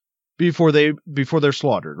pre-stunned before they're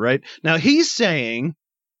slaughtered, right? Now he's saying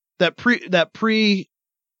that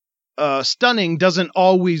stunning doesn't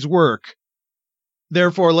always work.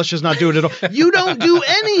 Therefore, let's just not do it at all. You don't do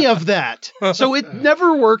any of that, so it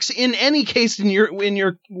never works in any case in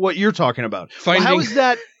your what you're talking about. How is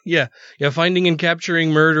that? Yeah. Finding and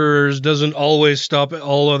capturing murderers doesn't always stop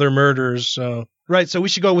all other murders. So right. So we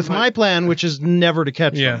should go with my plan, which is never to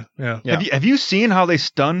catch them. Yeah. Have you seen how they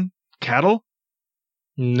stun cattle?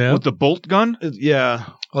 No. With the bolt gun? Yeah.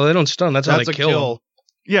 Well, they don't stun. That's how they kill.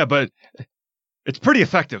 Yeah, but it's pretty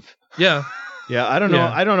effective. Yeah. Yeah, I don't know.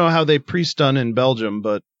 I don't know how they pre-stun in Belgium,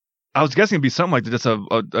 but I was guessing it'd be something like just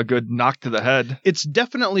a good knock to the head. It's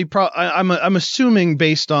definitely I'm assuming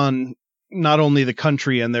based on not only the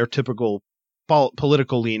country and their typical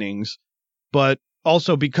political leanings, but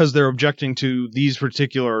also because they're objecting to these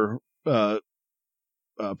particular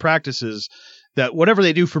practices, that whatever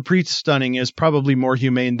they do for pre-stunning is probably more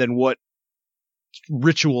humane than what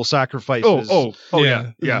ritual sacrifices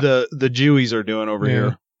yeah. the Jewies are doing over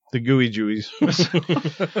here. The gooey Jewies.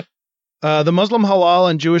 The Muslim halal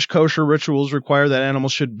and Jewish kosher rituals require that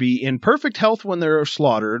animals should be in perfect health when they're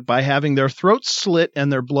slaughtered by having their throats slit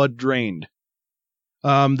and their blood drained.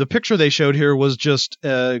 The picture they showed here was just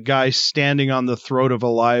a guy standing on the throat of a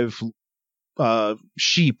live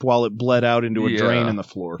sheep while it bled out into a drain in the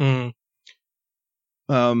floor. Mm.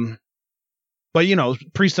 But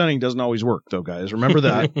pre-stunning doesn't always work, though, guys. Remember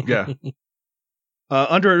that. Yeah.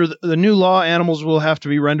 Under the new law, animals will have to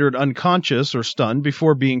be rendered unconscious or stunned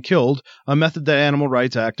before being killed, a method that animal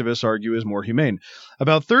rights activists argue is more humane.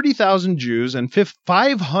 About 30,000 Jews and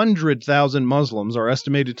 500,000 Muslims are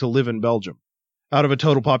estimated to live in Belgium, out of a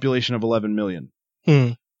total population of 11 million.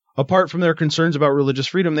 Apart from their concerns about religious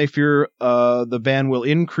freedom, they fear the ban will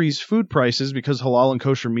increase food prices because halal and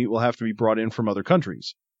kosher meat will have to be brought in from other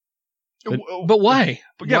countries. But why?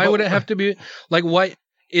 Why would it have to be like why?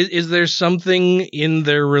 Is there something in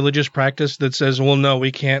their religious practice that says, well, no,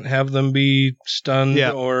 we can't have them be stunned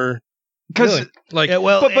or... Because like,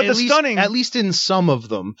 but the stunning, at least in some of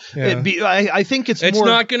them, Yeah. I think it's it's more,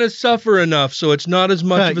 not going to suffer enough, so it's not as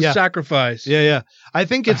much of a sacrifice. Yeah. I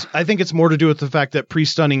think it's more to do with the fact that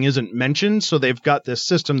pre-stunning isn't mentioned, so they've got this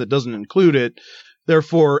system that doesn't include it.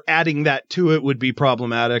 Therefore, adding that to it would be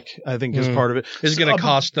problematic. I think is part of it. It's going to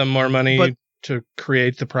cost them more money to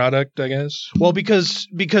create the product, I guess. Well, because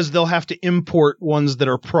they'll have to import ones that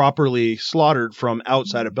are properly slaughtered from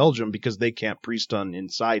outside of Belgium because they can't pre-stun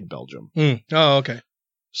inside Belgium. Oh, okay.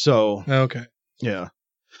 So okay, yeah.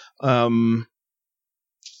 Man,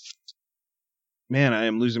 I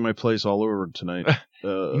am losing my place all over tonight.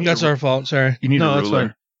 That's our fault. Sorry. You need a that's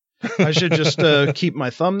ruler. fine. I should just keep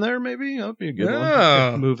my thumb there. Maybe that'd be a good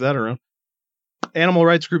one. Move that around. Animal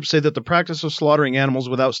rights groups say that the practice of slaughtering animals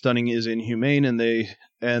without stunning is inhumane, and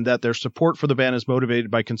that their support for the ban is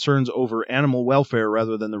motivated by concerns over animal welfare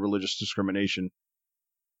rather than the religious discrimination.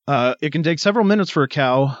 It can take several minutes for a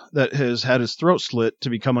cow that has had its throat slit to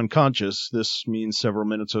become unconscious. This means several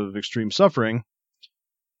minutes of extreme suffering.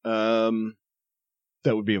 That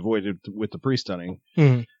would be avoided with the pre-stunning.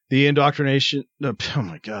 The indoctrination. Oh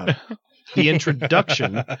my God. The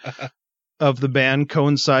introduction of the ban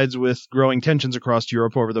coincides with growing tensions across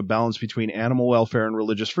Europe over the balance between animal welfare and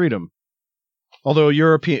religious freedom. Although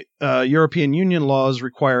European Union laws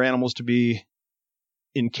require animals to be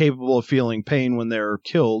incapable of feeling pain when they're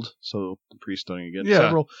killed, so the pre-stunning again.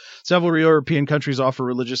 Yeah. Several European countries offer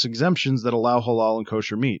religious exemptions that allow halal and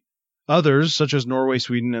kosher meat. Others, such as Norway,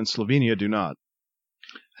 Sweden, and Slovenia, do not.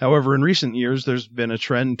 However, in recent years, there's been a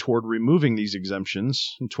trend toward removing these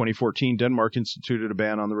exemptions. In 2014, Denmark instituted a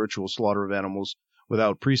ban on the ritual slaughter of animals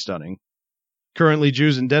without pre-stunning. Currently,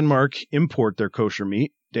 Jews in Denmark import their kosher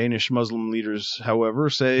meat. Danish Muslim leaders, however,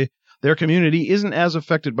 say their community isn't as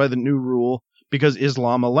affected by the new rule because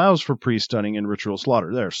Islam allows for pre-stunning and ritual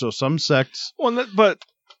slaughter there. So some sects... Well, but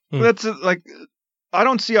that's like... I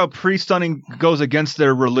don't see how pre-stunning goes against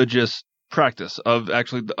their religious practice of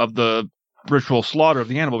the ritual slaughter of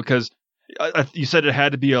the animal, because you said it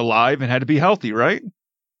had to be alive and had to be healthy, right?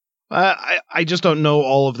 I just don't know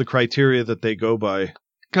all of the criteria that they go by.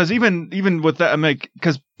 Because even with that, I mean,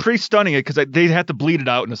 because pre-stunning it, because they have to bleed it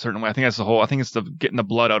out in a certain way. I think that's the whole. I think it's getting the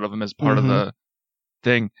blood out of them as part of the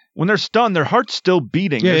thing. When they're stunned, their heart's still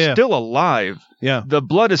beating. They're still alive. Yeah. The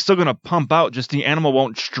blood is still going to pump out. Just the animal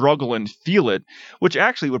won't struggle and feel it, which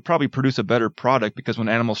actually would probably produce a better product, because when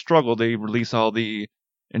animals struggle, they release all the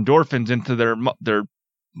endorphins into their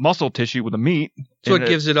muscle tissue with the meat. So it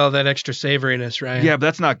gives it all that extra savoriness, right? Yeah, but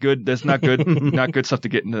that's not good. That's not good. Not good stuff to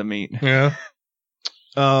get into the meat. Yeah.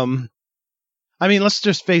 I mean, let's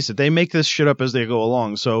just face it. They make this shit up as they go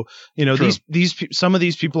along. So, some of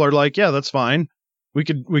these people are like, yeah, that's fine. We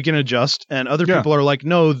can adjust. And other people are like,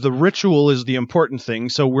 no, the ritual is the important thing,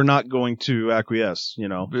 so we're not going to acquiesce, Be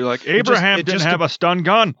like, Abraham didn't have a stun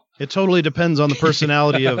gun. It totally depends on the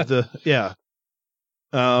personality of the,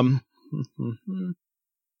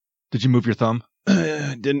 Did you move your thumb?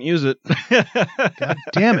 Didn't use it. God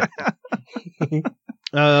damn it.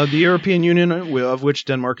 The European Union, of which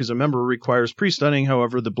Denmark is a member, requires pre-stunning.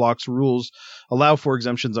 However, the bloc's rules allow for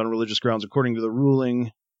exemptions on religious grounds, according to the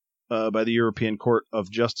ruling by the European Court of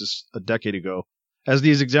Justice a decade ago. As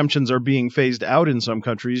these exemptions are being phased out in some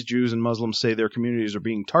countries, Jews and Muslims say their communities are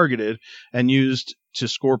being targeted and used to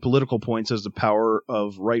score political points as the power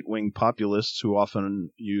of right-wing populists who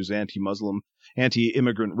often use anti-Muslim,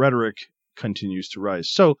 anti-immigrant rhetoric continues to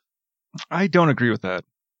rise. So, I don't agree with that.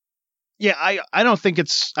 Yeah, I don't think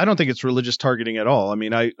it's religious targeting at all. I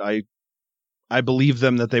mean, I believe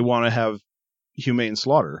them that they want to have humane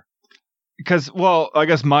slaughter. Because, well, I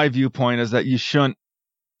guess my viewpoint is that you shouldn't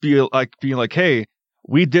be like, hey,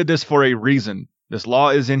 we did this for a reason. This law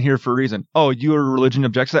is in here for a reason. Oh, your religion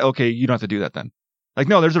objects to that? Okay, you don't have to do that then. Like,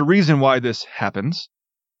 no, there's a reason why this happens.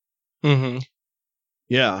 Mm-hmm.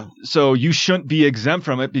 Yeah. So you shouldn't be exempt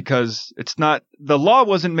from it, because it's not, the law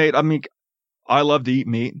wasn't made. I mean, I love to eat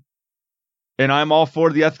meat, and I'm all for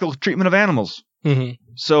the ethical treatment of animals. Mm-hmm.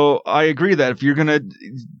 So I agree that if you're going to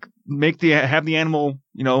have the animal,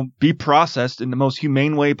 be processed in the most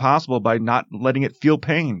humane way possible by not letting it feel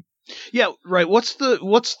pain. Yeah, right. What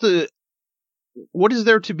is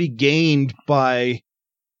there to be gained by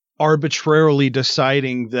arbitrarily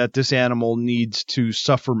deciding that this animal needs to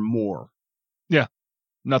suffer more? Yeah,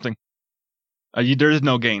 nothing. There is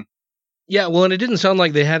no gain. Yeah, well, and it didn't sound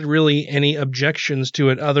like they had really any objections to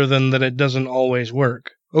it other than that it doesn't always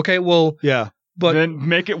work. Okay, well, yeah. But then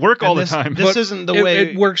make it work all the time. This isn't the way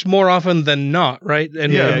it works more often than not, right?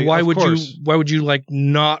 And why would you like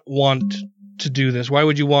not want to do this? Why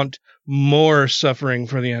would you want more suffering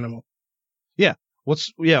for the animal?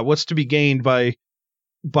 What's to be gained by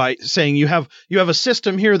saying you have a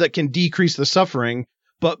system here that can decrease the suffering,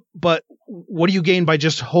 but what do you gain by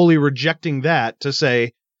just wholly rejecting that to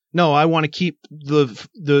say, no, I want to keep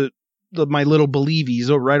the my little believies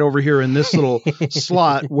right over here in this little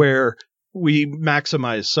slot where we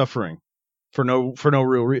maximize suffering for no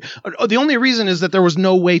real reason. The only reason is that there was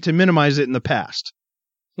no way to minimize it in the past.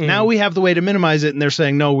 Mm. Now we have the way to minimize it, and they're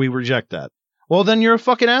saying, no, we reject that. Well, then you're a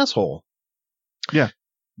fucking asshole. Yeah.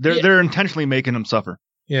 They're intentionally making them suffer.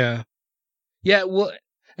 Yeah. Yeah, well,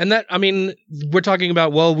 and that, I mean, we're talking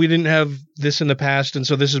about, well, we didn't have this in the past, and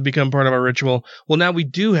so this has become part of our ritual. Well, now we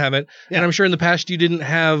do have it, and I'm sure in the past you didn't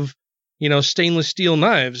have, stainless steel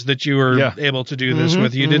knives that you were able to do this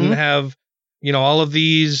with. You didn't have, all of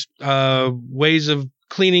these ways of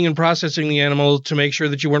cleaning and processing the animal to make sure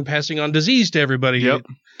that you weren't passing on disease to everybody. Yep.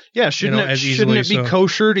 Yeah, shouldn't it be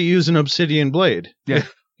kosher to use an obsidian blade? Yeah.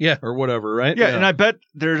 Yeah, or whatever, right? Yeah, and I bet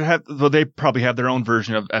they probably have their own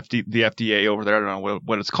version of the FDA over there. I don't know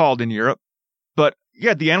what it's called in Europe, but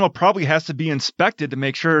yeah, the animal probably has to be inspected to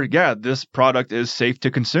make sure, this product is safe to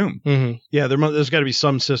consume. Mm-hmm. Yeah, there's got to be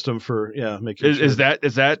some system for making sure. Is that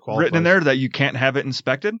written in there that you can't have it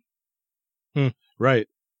inspected? Right.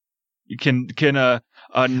 You can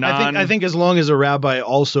I think as long as a rabbi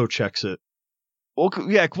also checks it. Well,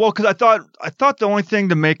 because I thought the only thing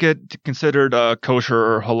to make it considered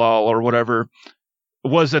kosher or halal or whatever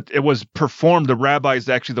was that it was performed. The rabbi is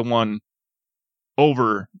actually the one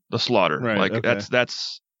over the slaughter. Right, like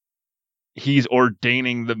that's he's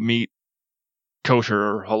ordaining the meat kosher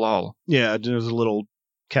or halal. Yeah, there's a little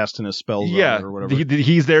casting a spell on it or whatever.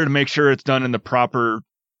 He's there to make sure it's done in the proper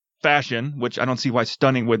fashion, which I don't see why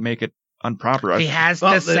stunning would make it improper. He has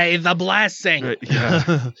to say the blessing.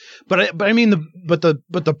 Yeah. but I mean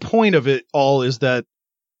the point of it all is that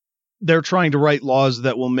they're trying to write laws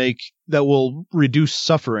that will reduce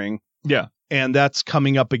suffering. Yeah. And that's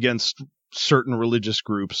coming up against certain religious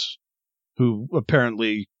groups who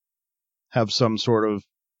apparently have some sort of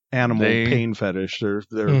animal pain fetish.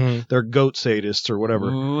 They're goat sadists or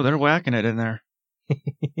whatever. Ooh, they're whacking it in there.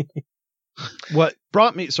 What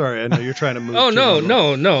brought me? Sorry, I know you're trying to move. Oh,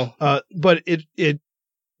 no. But it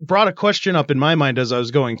brought a question up in my mind as I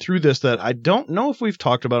was going through this that I don't know if we've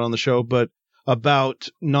talked about on the show, but about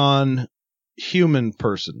non-human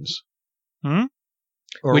persons.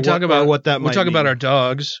 Or we talk about what that. We talk mean. about our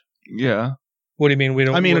dogs. Yeah. What do you mean? We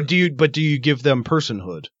don't. I mean, do you give them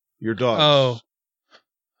personhood? Your dogs. Oh,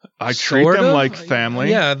 I treat them like family.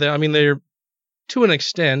 Yeah, they're to an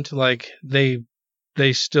extent like they're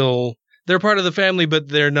part of the family, but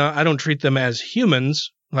they're not. I don't treat them as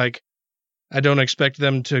humans. Like, I don't expect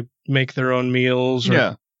them to make their own meals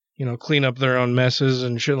or, clean up their own messes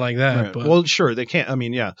and shit like that. Right. But, well, sure, they can't. I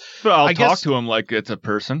mean, yeah. But I'll talk to them like it's a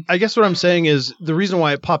person. I guess what I'm saying is the reason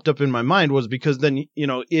why it popped up in my mind was because then,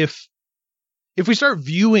 if we start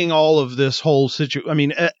viewing all of this whole situation, I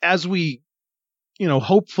mean, as we,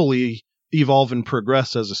 hopefully evolve and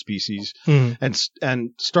progress as a species and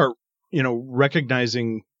start,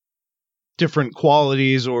 recognizing different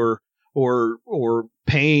qualities or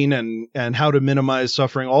pain and how to minimize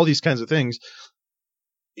suffering, all these kinds of things,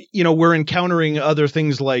 we're encountering other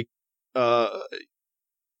things like that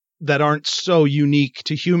aren't so unique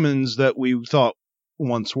to humans that we thought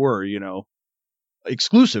once were,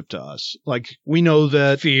 exclusive to us. Like, we know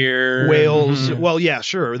that fear, whales, well, yeah,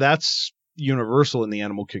 sure, that's universal in the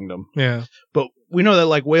animal kingdom. Yeah. But we know that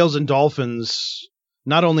like whales and dolphins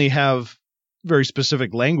not only have very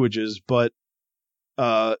specific languages, but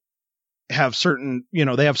have certain,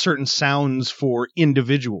 they have certain sounds for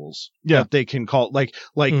individuals that they can call like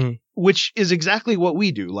which is exactly what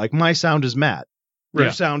we do. Like, my sound is Matt.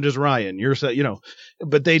 Your sound is Ryan. Your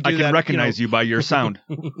but they do I can that, recognize you by your sound.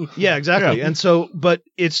 Yeah, exactly. Yeah. And so, but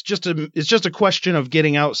it's just a question of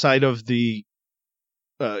getting outside of the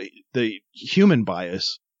human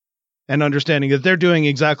bias and understanding that they're doing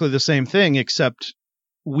exactly the same thing, except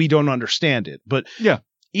we don't understand it. But yeah,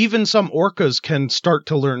 even some orcas can start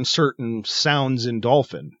to learn certain sounds in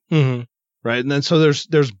dolphin, right? And then so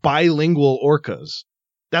there's bilingual orcas.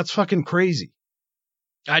 That's fucking crazy.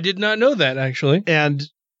 I did not know that, actually. And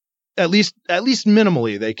at least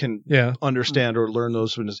minimally they can understand or learn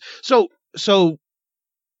those things. So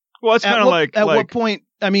well, it's kind of like at what point?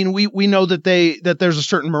 I mean, we know that there's a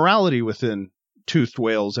certain morality within toothed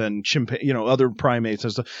whales and other primates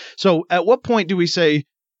and stuff. So at what point do we say,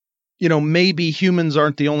 maybe humans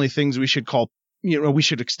aren't the only things we should call, we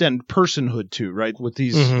should extend personhood to, right? With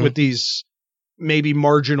these maybe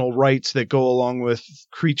marginal rights that go along with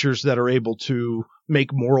creatures that are able to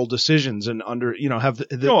make moral decisions and have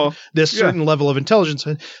this certain level of intelligence.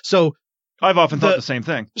 So I've often thought the same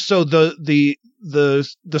thing. So the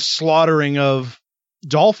slaughtering of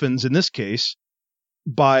dolphins in this case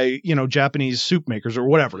by Japanese soup makers or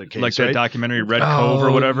whatever the case, like that right? documentary Red Cove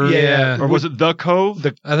or whatever. Yeah, or was it The Cove?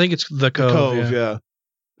 I think it's The Cove. Yeah.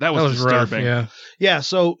 That was disturbing. Rough, yeah.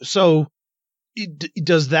 So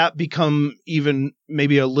does that become even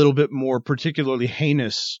maybe a little bit more particularly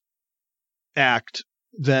heinous act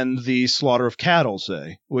than the slaughter of cattle,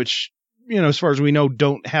 say, which, as far as we know,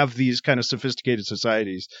 don't have these kind of sophisticated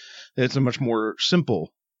societies. It's a much more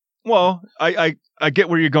simple. Well, I get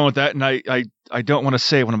where you're going with that, and I don't want to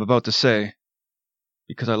say what I'm about to say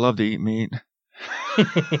because I love to eat meat.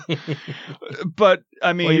 But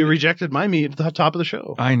I mean, you rejected my meat at the top of the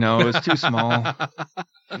show. I know, it's too small.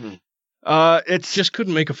 It's just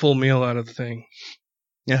couldn't make a full meal out of the thing.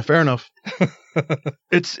 Yeah, fair enough.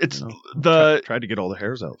 It's tried to get all the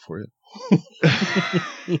hairs out for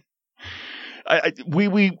you.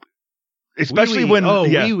 We especially when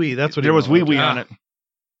that's what there was wee on it.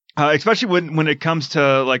 Especially when it comes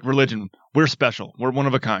to like religion, we're special. We're one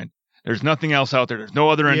of a kind. There's nothing else out there. There's no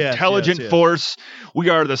other intelligent force. We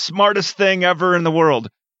are the smartest thing ever in the world.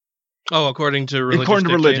 Oh, according to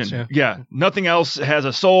religion. Yeah. Nothing else has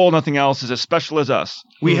a soul. Nothing else is as special as us.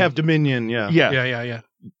 We have dominion. Yeah.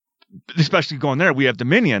 Especially going there, we have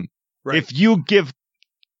dominion. Right. If you give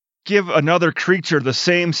another creature the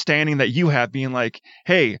same standing that you have, being like,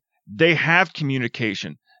 hey, they have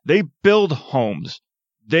communication. They build homes.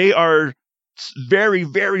 They are very,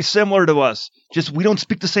 very similar to us. Just we don't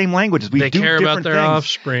speak the same languages. They care about their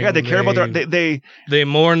offspring. Yeah, they care about their they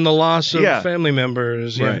mourn the loss of family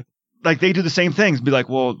members. Right. Yeah. Like they do the same things. Be like,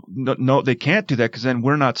 well, no, they can't do that because then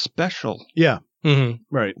we're not special. Yeah.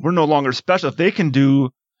 Mm-hmm. Right. We're no longer special. If they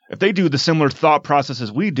do the similar thought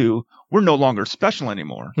processes we do, we're no longer special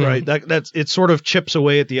anymore. Right. It sort of chips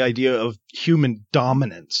away at the idea of human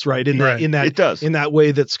dominance, right? It does. In that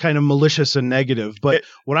way that's kind of malicious and negative. But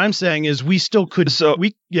what I'm saying is we still could go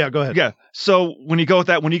ahead. Yeah. So when you go with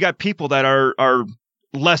that, when you got people that are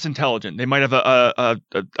less intelligent, they might have a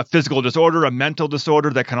physical disorder, a mental disorder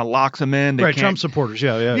that kind of locks them in. They Trump supporters.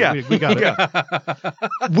 Yeah. We got it. Yeah.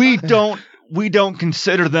 We don't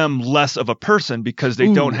consider them less of a person because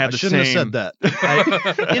they don't have the same. I shouldn't have said that.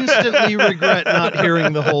 I instantly regret not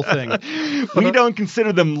hearing the whole thing. We don't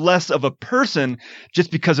consider them less of a person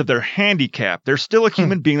just because of their handicap. They're still a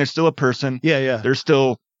human being. They're still a person. Yeah. They're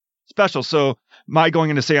still special. So my going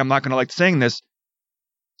in to say I'm not going to like saying this.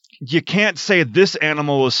 You can't say this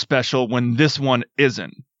animal is special when this one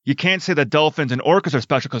isn't. You can't say that dolphins and orcas are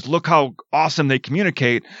special because look how awesome they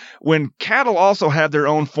communicate. When cattle also have their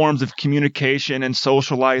own forms of communication and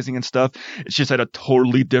socializing and stuff, it's just at a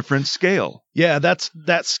totally different scale. Yeah,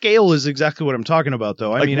 that scale is exactly what I'm talking about,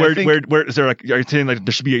 though. I mean, where is there? Are you saying like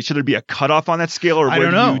should there be a cutoff on that scale, or I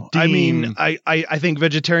don't know. I mean, I think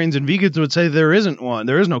vegetarians and vegans would say there isn't one.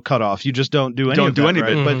 There is no cutoff. You just don't do any of it.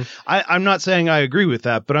 Mm-hmm. But I'm not saying I agree with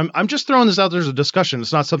that. But I'm just throwing this out there as a discussion.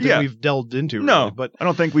 It's not something we've delved into. No, really, but I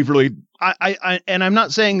don't think we've really. And I'm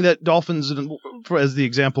not saying that dolphins, as the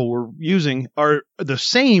example we're using, are the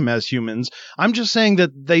same as humans. I'm just saying that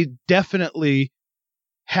they definitely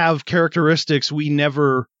have characteristics we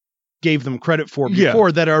never gave them credit for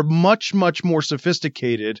before that are much, much more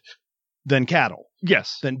sophisticated than cattle.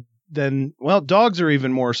 Yes. Well, dogs are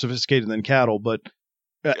even more sophisticated than cattle, but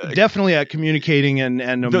definitely at communicating and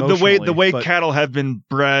emotionally. The way cattle have been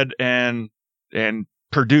bred and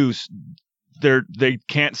produced, they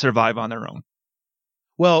can't survive on their own.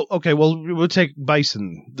 Well, okay. Well, we'll take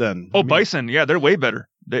bison then. Oh, bison. Yeah, they're way better.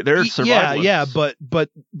 They're survivalists. Yeah.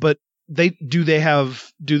 But do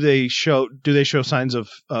they show signs of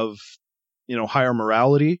higher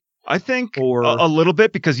morality? I think a little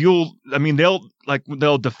bit because they'll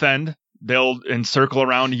defend. They'll encircle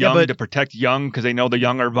around young to protect young because they know the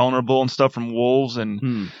young are vulnerable and stuff from wolves,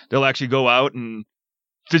 and they'll actually go out and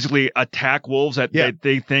physically attack wolves that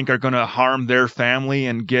they think are going to harm their family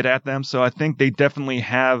and get at them. So I think they definitely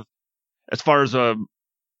have, as far as a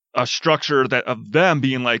structure that of them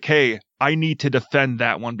being like, hey, I need to defend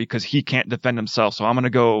that one because he can't defend himself. So I'm going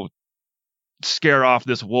to go scare off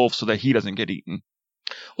this wolf so that he doesn't get eaten.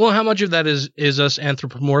 Well, how much of that is us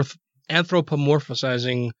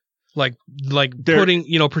anthropomorphizing, like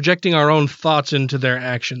putting, projecting our own thoughts into their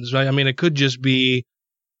actions, right? I mean, it could just be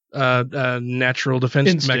a natural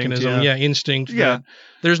defense mechanism. Yeah, instinct. Yeah.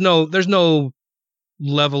 There's no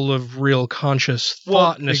level of real conscious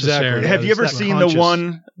thought necessarily. exactly. Have you ever It's seen conscious. the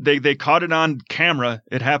one they caught it on camera,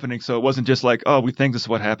 it happening, so it wasn't just like, oh, we think this is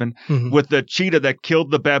what happened, with the cheetah that killed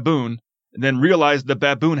the baboon and then realized the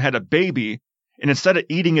baboon had a baby, and instead of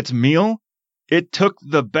eating its meal, it took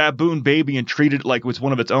the baboon baby and treated it like it was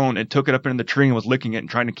one of its own and took it up in the tree and was licking it and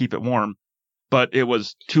trying to keep it warm. But it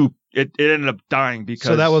was it ended up dying because...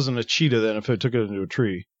 So that wasn't a cheetah then if it took it into a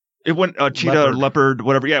tree. It went a cheetah or leopard,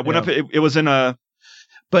 whatever. Yeah, it went up. It was in a...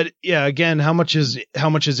 But yeah, again, how much is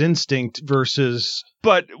instinct versus?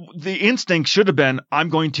 But the instinct should have been, I'm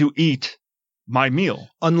going to eat my meal.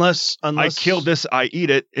 Unless I kill this, I eat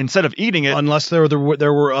it instead of eating it. Unless there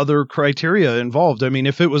were other criteria involved. I mean,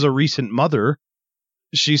 if it was a recent mother,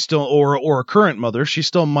 she still or a current mother, she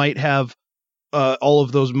still might have all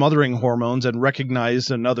of those mothering hormones and recognize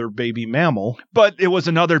another baby mammal. But it was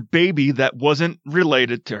another baby that wasn't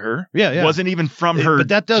related to her. Yeah. Wasn't even from her. But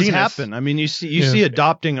that does genus. happen. I mean, you see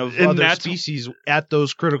adopting of And other that's- species at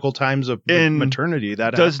those critical times of And maternity.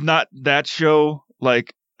 That does happens. not that show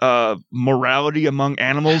like morality among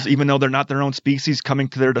animals, even though they're not their own species, coming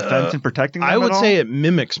to their defense and protecting them? I would at all? say it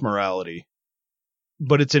mimics morality,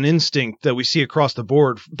 but it's an instinct that we see across the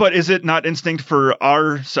board. But is it not instinct for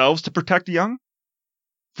ourselves to protect the young?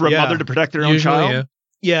 For a mother to protect their own child?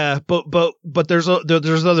 Yeah, but there's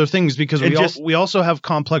other things because we also have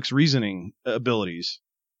complex reasoning abilities.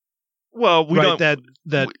 Well, we right, don't.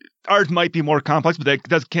 that ours might be more complex, but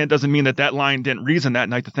that doesn't mean that lion didn't reason that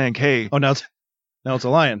night to think, hey. Oh, now it's a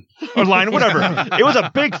lion. Or lion, whatever. It was a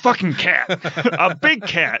big fucking cat. A big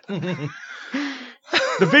cat.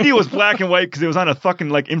 The video was black and white because it was on a fucking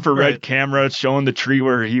like infrared camera showing the tree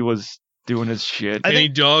where he was doing his shit. Any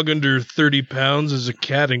dog under 30 pounds is a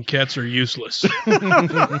cat, and cats are useless.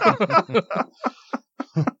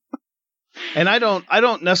 And I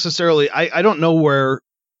don't necessarily, I don't know where,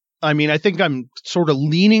 I mean, I think I'm sort of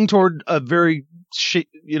leaning toward a very,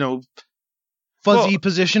 fuzzy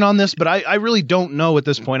position on this, but I really don't know at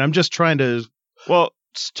this point. I'm just trying to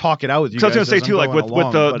talk it out with you guys. I was going to say too, like with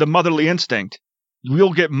the motherly instinct,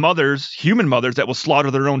 we'll get human mothers that will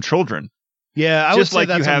slaughter their own children. Yeah, I would say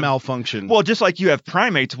that's a malfunction. Well, just like you have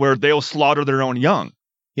primates where they'll slaughter their own young.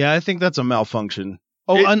 Yeah, I think that's a malfunction.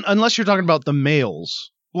 Oh, unless you're talking about the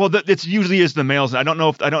males. Well, it usually is the males. I don't know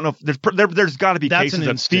if there's got to be cases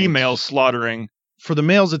of females slaughtering. For the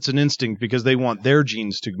males, it's an instinct because they want their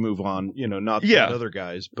genes to move on, not the other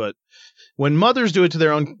guys. But when mothers do it to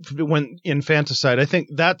their own, when infanticide, I think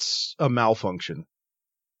that's a malfunction.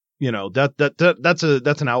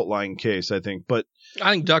 That's an outlying case, I think. But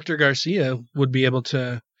I think Dr. Garcia would be able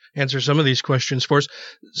to answer some of these questions for us.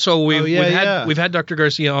 So we've had Dr.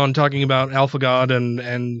 Garcia on talking about AlphaGod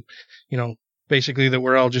and basically that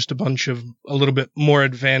we're all just a bunch of a little bit more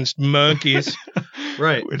advanced monkeys.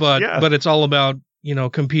 Right. But it's all about,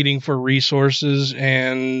 competing for resources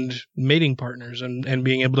and mating partners and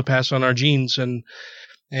being able to pass on our genes. And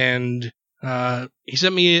he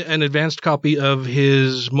sent me an advanced copy of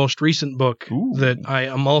his most recent book that I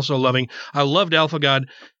am also loving. I loved AlphaGod,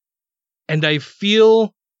 and I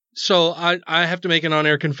feel so I have to make an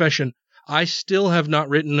on-air confession. I still have not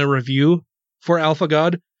written a review for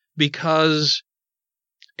AlphaGod because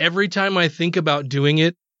every time I think about doing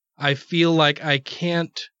it, I feel like I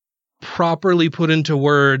can't properly put into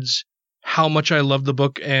words how much I love the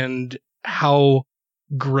book and how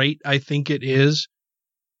great I think it is.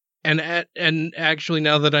 And actually,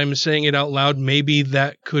 now that I'm saying it out loud, maybe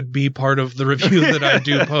that could be part of the review that I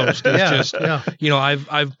do post. It's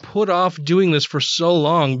I've put off doing this for so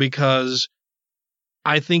long because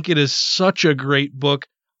I think it is such a great book.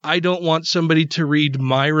 I don't want somebody to read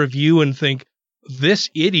my review and think, this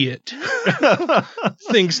idiot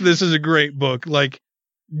thinks this is a great book. Like,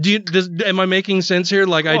 am I making sense here?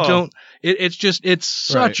 Like, I don't. It's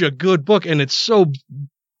such a good book, and it's so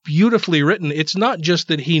beautifully written. It's not just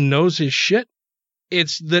that he knows his shit.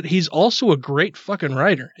 It's that he's also a great fucking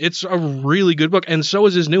writer. It's a really good book, and so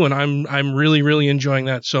is his new one. I'm really, really enjoying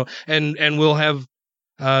that. So, and we'll have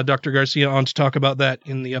Dr. Garcia on to talk about that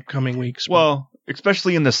in the upcoming weeks. Well,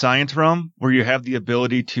 especially in the science realm, where you have the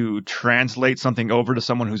ability to translate something over to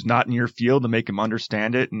someone who's not in your field to make them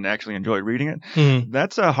understand it and actually enjoy reading it.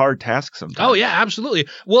 That's a hard task sometimes. Oh yeah, absolutely.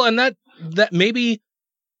 Well, and that maybe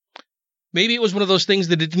it was one of those things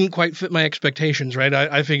that it didn't quite fit my expectations, right?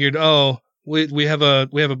 I figured, we have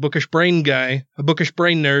a bookish brain guy, a bookish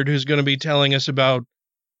brain nerd who's going to be telling us about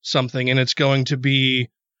something, and it's going to be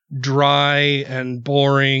dry and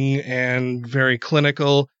boring and very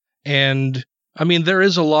clinical. And I mean, there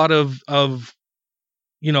is a lot of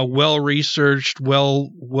well-researched,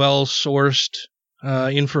 well-sourced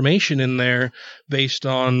information in there based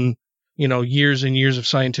on, years and years of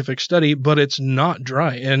scientific study, but it's not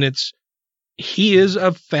dry. And he is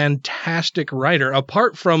a fantastic writer,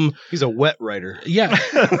 apart from... He's a wet writer. Yeah.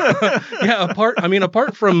 Yeah,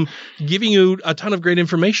 apart from giving you a ton of great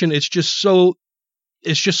information, it's just so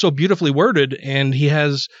beautifully worded, and he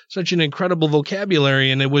has such an incredible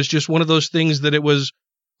vocabulary, and it was just one of those things that it was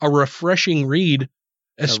a refreshing read,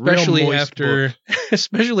 especially after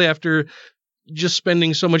just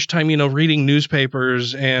spending so much time, reading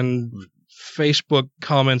newspapers and Facebook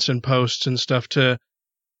comments and posts and stuff to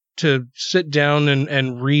sit down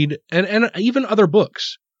and read and even other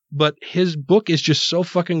books. But his book is just so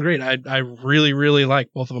fucking great. I really, really like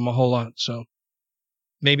both of them a whole lot. So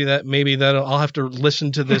maybe that I'll have to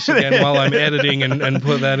listen to this again while I'm editing and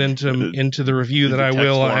put that into the review that I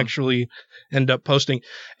will actually end up posting.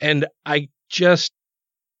 And I've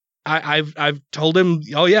told him,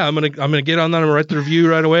 oh yeah, I'm gonna get on that. I'm gonna write the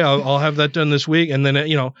review right away. I'll have that done this week. And then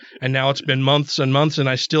and now it's been months and months, and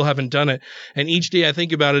I still haven't done it. And each day I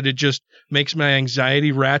think about it, it just makes my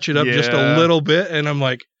anxiety ratchet up just a little bit. And I'm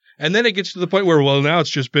like, and then it gets to the point where, well, now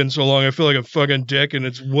it's just been so long, I feel like a fucking dick, and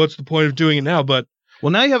what's the point of doing it now? But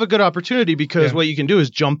well, now you have a good opportunity, because what you can do is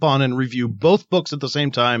jump on and review both books at the same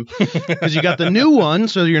time, because you got the new one,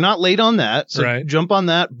 so you're not late on that. So jump on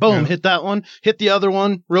that, boom, hit that one, hit the other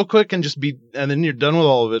one real quick, and and then you're done with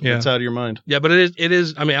all of it. Yeah. It's out of your mind. Yeah, but it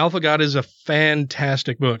is. I mean, Alpha God is a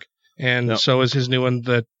fantastic book, and so is his new one.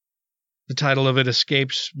 That the title of it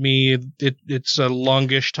escapes me. It's a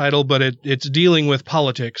longish title, but it's dealing with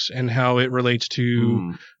politics and how it relates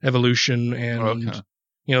to evolution and.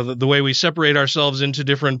 The way we separate ourselves into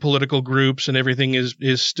different political groups and everything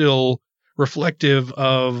is still reflective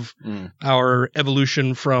of our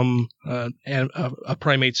evolution from a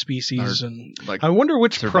primate species. I wonder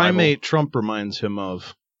which primate Trump reminds him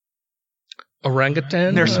of.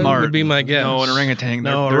 Orangutan? They're smart. Would be my guess. No, an orangutan.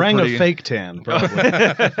 No, orangutan, probably.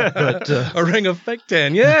 But,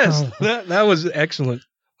 orangutan, yes. That was excellent.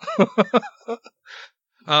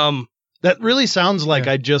 That really sounds like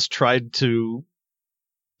I just tried to...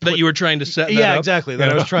 That you were trying to set that up? Yeah, exactly. That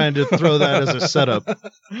I was trying to throw that as a setup.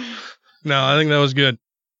 No, I think that was good.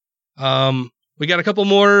 We got a couple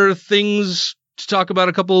more things to talk about,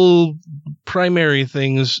 a couple primary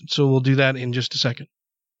things, so we'll do that in just a second.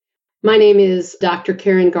 My name is Dr.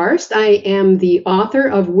 Karen Garst. I am the author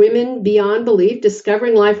of Women Beyond Belief,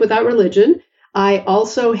 Discovering Life Without Religion. I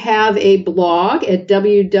also have a blog at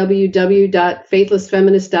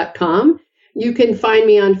www.faithlessfeminist.com. You can find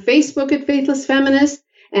me on Facebook at Faithless Feminist.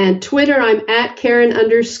 And Twitter, I'm at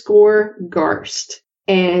Karen_Garst.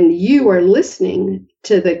 And you are listening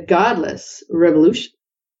to The Godless Revolution.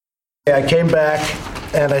 I came back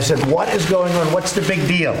and I said, what is going on? What's the big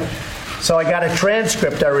deal? So I got a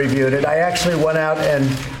transcript. I reviewed it. I actually went out and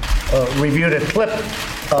reviewed a clip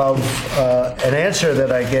of an answer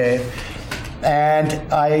that I gave. And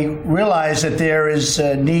I realized that there is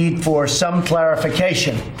a need for some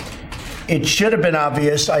clarification. It should have been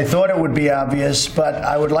obvious. I thought it would be obvious, but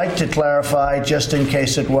I would like to clarify just in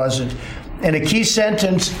case it wasn't. In a key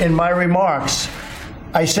sentence in my remarks,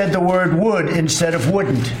 I said the word would instead of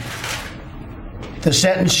wouldn't. The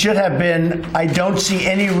sentence should have been, I don't see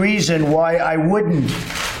any reason why I wouldn't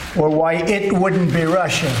or why it wouldn't be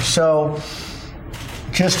Russia. So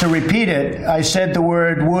just to repeat it, I said the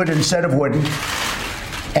word would instead of wouldn't.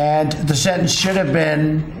 And the sentence should have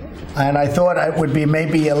been, and I thought it would be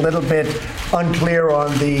maybe a little bit unclear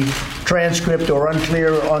on the transcript or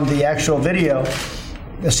unclear on the actual video.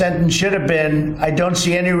 The sentence should have been, I don't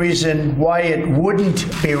see any reason why it wouldn't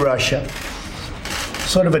be Russia.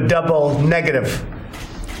 Sort of a double negative.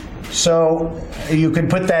 So you can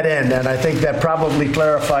put that in, and I think that probably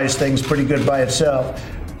clarifies things pretty good by itself.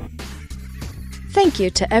 Thank you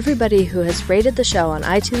to everybody who has rated the show on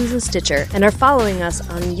iTunes and Stitcher and are following us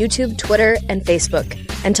on YouTube, Twitter, and Facebook.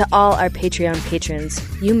 And to all our Patreon patrons,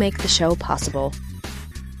 you make the show possible.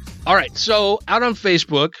 All right, so out on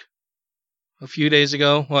Facebook a few days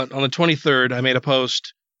ago, on the 23rd, I made a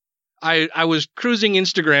post. I was cruising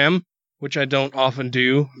Instagram, which I don't often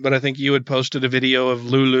do, but I think you had posted a video of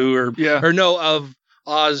Lulu of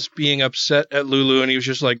Oz being upset at Lulu, and he was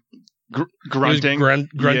just like grunting and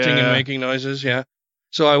making noises. Yeah.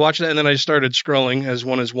 So I watched that, and then I started scrolling, as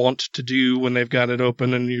one is wont to do when they've got it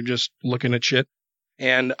open and you're just looking at shit.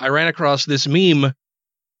 And I ran across this meme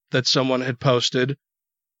that someone had posted.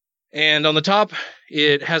 And on the top,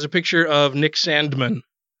 it has a picture of Nick Sandman,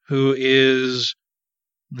 who is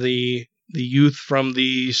the youth from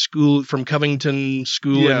the school, from Covington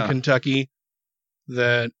School in Kentucky,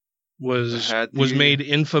 that was made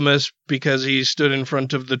infamous because he stood in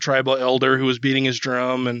front of the tribal elder who was beating his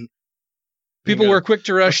drum, and People were quick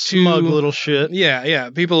to rush to smug little shit. Yeah.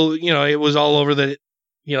 People, it was all over that,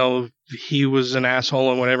 he was an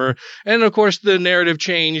asshole and whatever. And of course, the narrative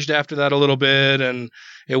changed after that a little bit, and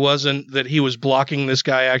it wasn't that he was blocking this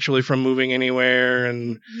guy actually from moving anywhere.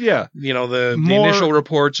 And yeah, the initial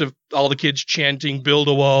reports of all the kids chanting, "Build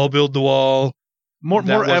a wall, build the wall." More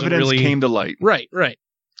evidence came to light. Right.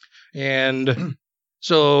 And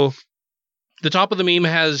so the top of the meme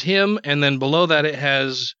has him, and then below that it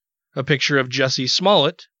has a picture of Jussie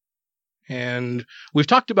Smollett. And we've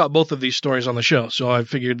talked about both of these stories on the show, so I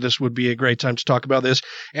figured this would be a great time to talk about this.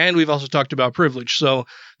 And we've also talked about privilege. So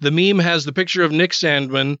the meme has the picture of Nick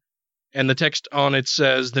Sandmann, and the text on it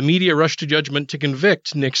says, "The media rushed to judgment to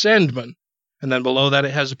convict Nick Sandmann." And then below that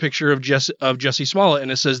it has a picture of Jussie Smollett,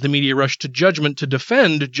 and it says, "The media rushed to judgment to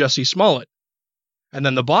defend Jussie Smollett." And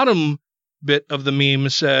then the bottom bit of the meme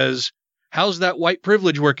says, "How's that white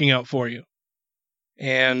privilege working out for you?"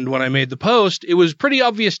 And when I made the post, it was pretty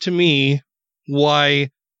obvious to me why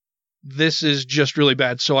this is just really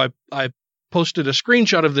bad. So I posted a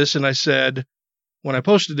screenshot of this, and I said, when I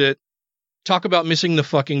posted it, talk about missing the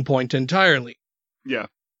fucking point entirely. Yeah.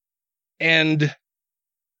 And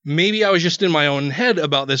maybe I was just in my own head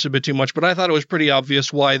about this a bit too much, but I thought it was pretty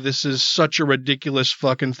obvious why this is such a ridiculous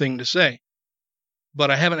fucking thing to say. But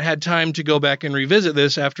I haven't had time to go back and revisit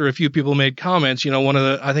this after a few people made comments.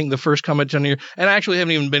 I think the first comment on here, and I actually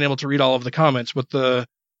haven't even been able to read all of the comments, but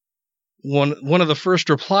one of the first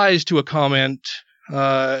replies to a comment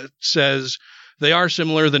says, "They are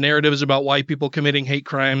similar. The narrative is about white people committing hate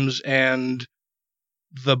crimes, and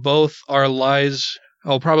the both are lies.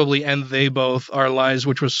 Oh, probably, and they both are lies,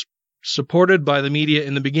 which was supported by the media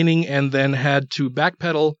in the beginning and then had to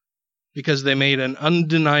backpedal because they made an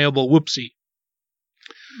undeniable whoopsie."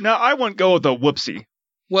 Now, I wouldn't go with a whoopsie.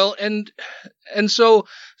 Well, and so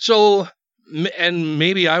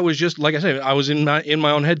maybe I was just, like I said, I was in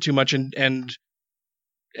my own head too much and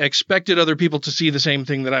expected other people to see the same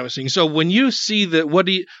thing that I was seeing. So when you see that,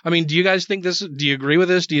 do you guys think this, do you agree with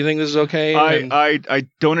this? Do you think this is okay? I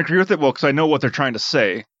don't agree with it. Well, because I know what they're trying to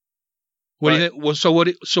say. What do you think? Well, so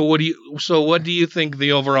what do you think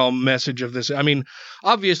the overall message of this? I mean,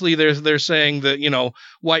 obviously they're saying that,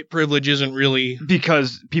 white privilege isn't really,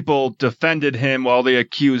 because people defended him while they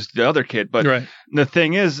accused the other kid. But right. The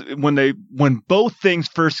thing is, when both things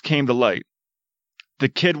first came to light, the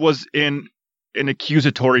kid was in an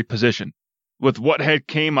accusatory position with what had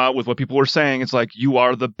came out, with what people were saying. It's like, you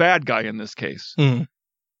are the bad guy in this case. Mm.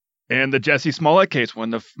 And the Jussie Smollett case,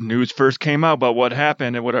 when the news first came out about what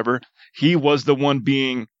happened and whatever, he was the one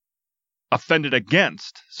being offended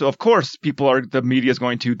against. So, of course, the media is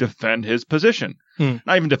going to defend his position.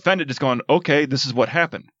 Not even defend it, just going, okay, this is what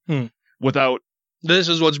happened. Without... This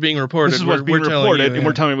is what's being reported. This is what's being reported, and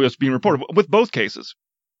we're telling you what's being reported. With both cases,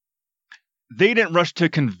 they didn't rush to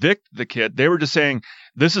convict the kid. They were just saying,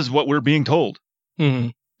 this is what we're being told.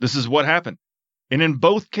 Mm-hmm. This is what happened. And in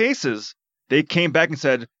both cases, they came back and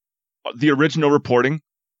said, the original reporting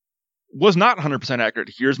was not 100% accurate.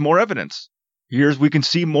 Here's more evidence. We can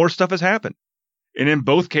see more stuff has happened. And in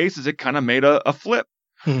both cases, it kind of made a flip.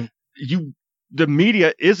 The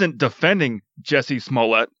media isn't defending Jussie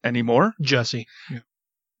Smollett anymore. Jussie. Yeah.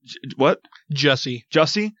 What? Jussie.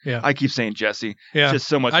 Jussie? Yeah. I keep saying Jussie. Yeah. It's just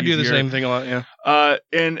so much I easier. do the same thing a lot, yeah.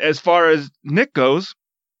 And as far as Nick goes,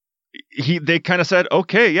 they kind of said,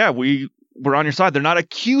 okay, yeah, we're on your side. They're not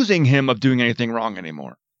accusing him of doing anything wrong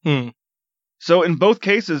anymore. So in both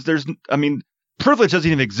cases, privilege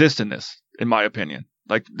doesn't even exist in this, in my opinion.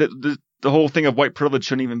 Like the whole thing of white privilege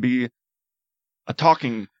shouldn't even be a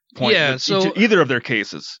talking point. Yeah, so either of their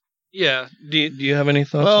cases. Yeah. Do you have any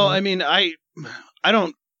thoughts? Well, on that? I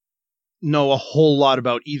don't know a whole lot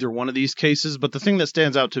about either one of these cases, but the thing that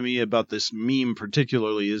stands out to me about this meme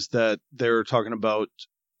particularly is that they're talking about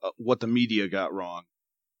what the media got wrong.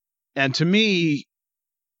 And to me,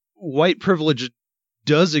 white privilege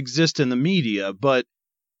does exist in the media, but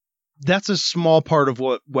that's a small part of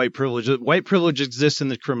what white privilege is. White privilege exists in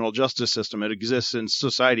the criminal justice system. It exists in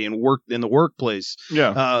society and in the workplace.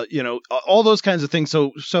 Yeah. All those kinds of things.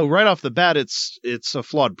 So right off the bat, it's a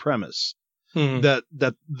flawed premise that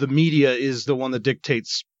the media is the one that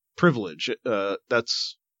dictates privilege.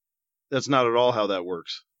 That's not at all how that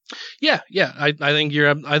works. Yeah. I think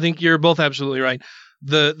you're both absolutely right.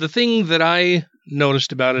 The thing that I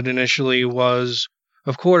noticed about it initially was,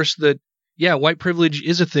 of course, that, yeah, white privilege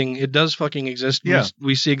is a thing. It does fucking exist. Yeah.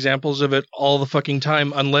 We see examples of it all the fucking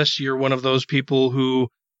time, unless you're one of those people who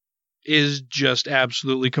is just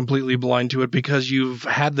absolutely completely blind to it because you've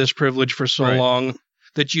had this privilege for so long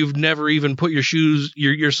that you've never even put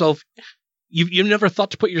yourself, you've never thought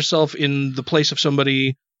to put yourself in the place of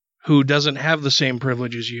somebody who doesn't have the same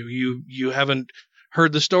privilege as you. You haven't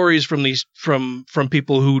heard the stories from these from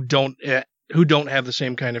people who don't have the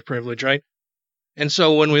same kind of privilege, right? And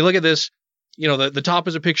so when we look at this, the top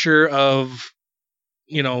is a picture of,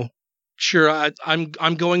 sure,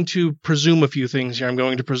 I'm going to presume a few things here. I'm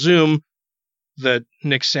going to presume that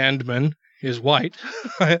Nick Sandmann is white.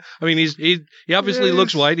 I mean, he obviously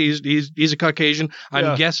looks white. He's a Caucasian.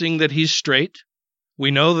 I'm guessing that he's straight. We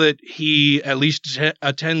know that he at least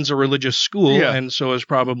attends a religious school, and so is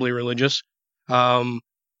probably religious. I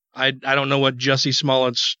don't know what Jussie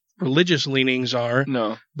Smollett's religious leanings are.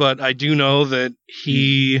 No, but I do know that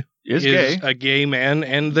he is a gay man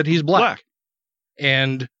and that he's black.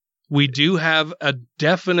 And we do have a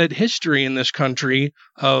definite history in this country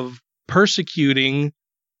of persecuting,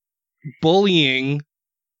 bullying,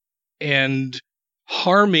 and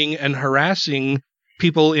harming and harassing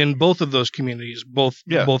people in both of those communities, both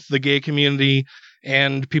the gay community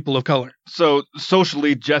and people of color. So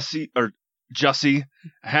socially, Jussie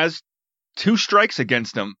has 2 strikes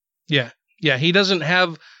against him. Yeah, he doesn't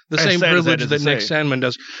have the same privilege that Nick Sandmann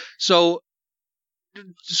does. So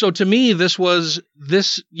to me, this, a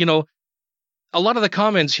lot of the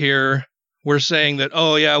comments here were saying that,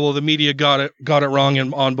 oh yeah, well the media got it wrong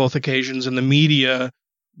on both occasions, and the media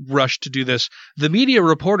rushed to do this. The media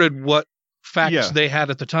reported what facts they had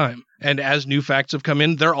at the time, and as new facts have come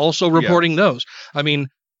in, they're also reporting those. I mean,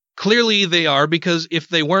 clearly they are, because if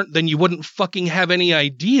they weren't, then you wouldn't fucking have any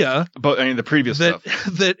idea about any of the previous stuff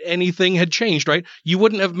that anything had changed, right? You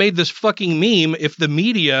wouldn't have made this fucking meme if the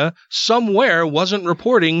media somewhere wasn't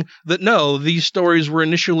reporting that no, these stories were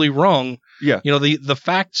initially wrong. Yeah, the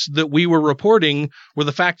facts that we were reporting were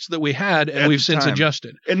the facts that we had, and we've since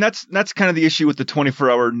adjusted. And that's kind of the issue with the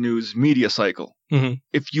 24-hour news media cycle. Mm-hmm.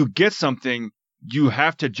 If you get something, you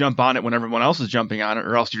have to jump on it when everyone else is jumping on it,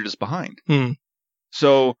 or else you're just behind. Mm-hmm.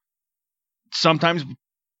 So sometimes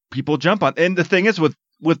people jump on. And the thing is, with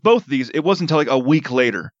both of these, it wasn't until like a week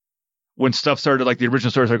later when stuff started, like the original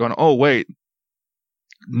stories started going, oh, wait,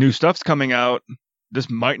 new stuff's coming out. This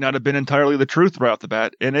might not have been entirely the truth right off the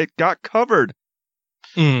bat. And it got covered.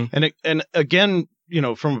 Mm. And again,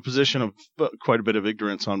 from a position of quite a bit of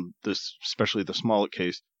ignorance on this, especially the Smollett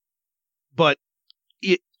case. But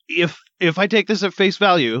if I take this at face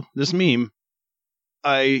value, this meme,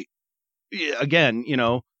 I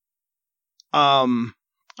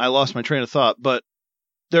lost my train of thought, but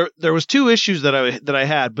there was 2 issues that I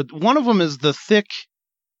had, but one of them is the thick,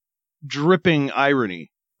 dripping irony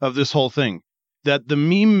of this whole thing, that the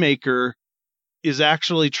meme maker is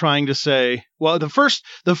actually trying to say, well, the first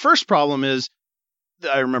problem is,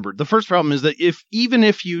 I remembered, the first problem is that even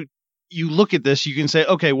if you look at this, you can say,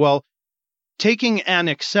 okay, well, taking an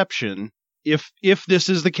exception, if this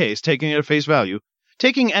is the case, taking it at face value,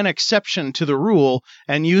 taking an exception to the rule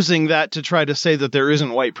and using that to try to say that there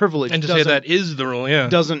isn't white privilege, and to say that is the rule,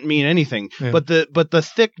 doesn't mean anything. Yeah. But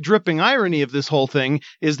the thick, dripping irony of this whole thing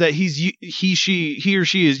is that he or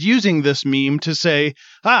she is using this meme to say,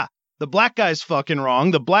 the black guy's fucking wrong,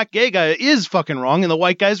 the black gay guy is fucking wrong, and the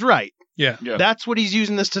white guy's right. Yeah. That's what he's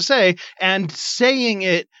using this to say, and saying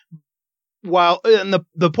it and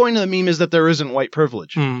the point of the meme is that there isn't white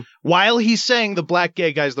privilege, while he's saying the black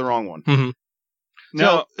gay guy's the wrong one. Mm-hmm.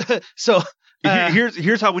 Now, so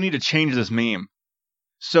here's how we need to change this meme.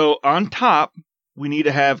 So on top, we need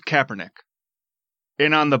to have Kaepernick,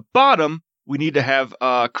 and on the bottom, we need to have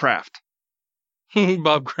Kraft.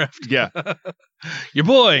 Bob Kraft. Yeah. Your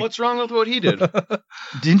boy. What's wrong with what he did?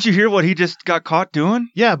 Didn't you hear what he just got caught doing?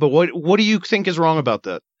 Yeah, but what do you think is wrong about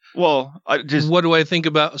that? Well, what do I think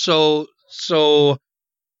about? So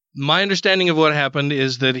my understanding of what happened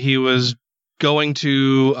is that he was going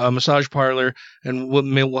to a massage parlor, and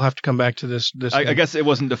we'll have to come back to this. I guess it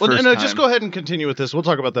wasn't the first time. No, just go ahead and continue with this. We'll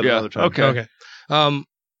talk about that another time. Okay.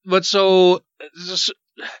 But so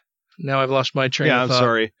now I've lost my train of thought. I'm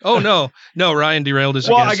sorry. Oh, no, Ryan derailed us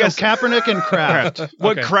again. Well, I guess Kaepernick and Kraft.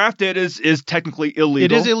 What Kraft did is technically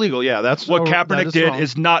illegal. It is illegal, yeah. That's what Kaepernick did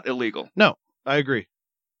is not illegal. No, I agree.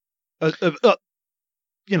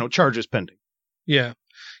 Charges pending. Yeah,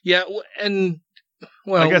 and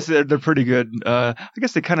well, I guess they're pretty good. I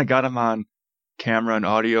guess they kind of got him on camera and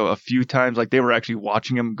audio a few times, like they were actually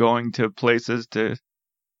watching him going to places to.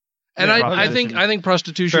 And I think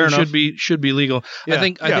prostitution should be legal. Yeah. I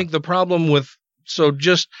think the problem with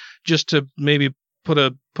just to maybe put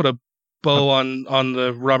a bow on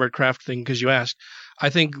the Robert Kraft thing, because you asked, I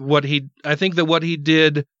think that what he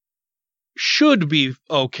did should be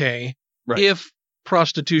okay if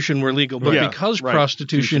prostitution were legal, but because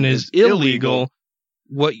prostitution is illegal,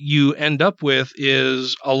 what you end up with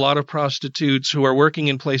is a lot of prostitutes who are working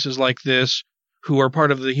in places like this who are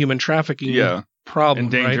part of the human trafficking problem,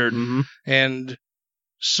 endangered. Right? Mm-hmm. And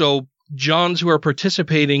so Johns who are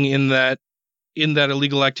participating in that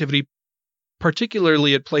illegal activity,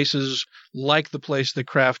 particularly at places like the place that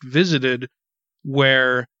Kraft visited,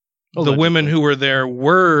 where the women who were there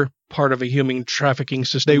were part of a human trafficking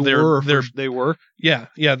system. They were. Yeah.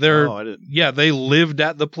 They lived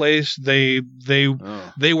at the place. They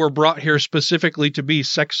were brought here specifically to be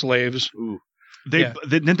sex slaves. Ooh.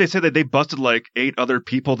 Didn't they say that they busted like 8 other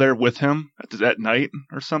people there with him at night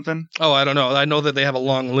or something? Oh, I don't know. I know that they have a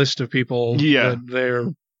long list of people that they're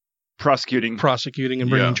prosecuting and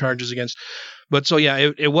bringing charges against. But so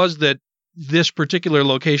it was that this particular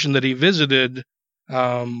location that he visited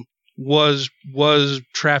was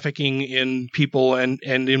trafficking in people and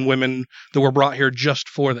in women that were brought here just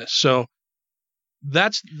for this. So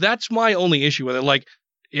that's my only issue with it. Like,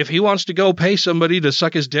 if he wants to go pay somebody to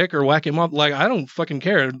suck his dick or whack him up, like, I don't fucking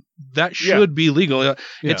care. That should be legal.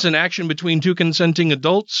 It's an action between 2 consenting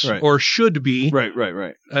adults, or should be. Right.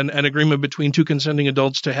 An agreement between 2 consenting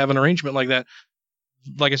adults to have an arrangement like that.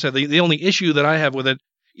 Like I said, the only issue that I have with it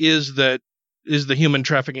is the human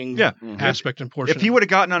trafficking aspect and portion. If he would have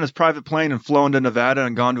gotten on his private plane and flown to Nevada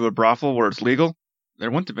and gone to a brothel where it's legal, there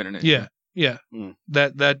wouldn't have been an issue. Yeah.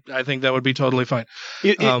 That I think that would be totally fine.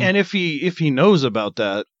 And if he knows about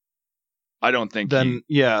that, I don't think then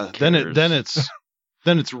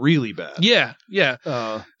it's really bad. Yeah.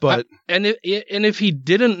 But if he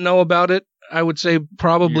didn't know about it, I would say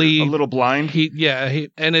probably you're a little blind.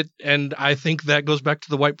 And I think that goes back to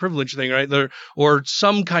the white privilege thing, right? Or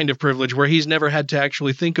some kind of privilege where he's never had to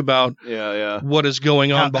actually think about what is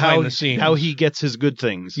going on behind the scenes, how he gets his good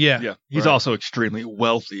things. Yeah. He's also extremely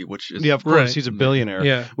wealthy, which is of course he's a billionaire.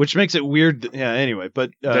 Yeah, which makes it weird. Yeah. Anyway,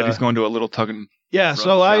 but that he's going to a little tugging. Yeah.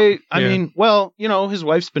 So I mean, well, his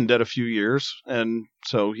wife's been dead a few years, and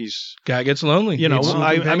so guy gets lonely.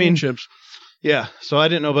 I mean. Yeah, so I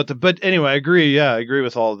didn't know about but anyway, I agree. Yeah, I agree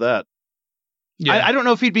with all of that. Yeah. I don't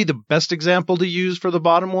know if he'd be the best example to use for the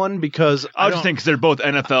bottom one, because I just think they're both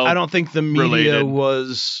NFL. I don't think the media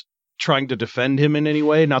was trying to defend him in any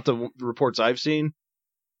way. Not the reports I've seen.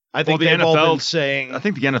 I think the they've NFL all been saying. I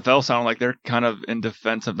think the NFL sound like they're kind of in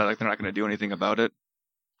defense of that, like they're not going to do anything about it.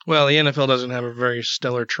 Well, the NFL doesn't have a very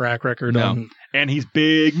stellar track record on, and he's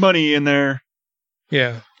big money in there.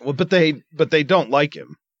 Yeah. Well, but they don't like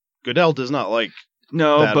him. Goodell does not like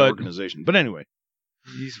that organization. But anyway.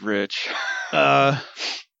 He's rich. Okay.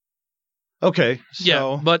 So.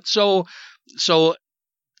 Yeah, but so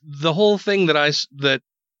the whole thing that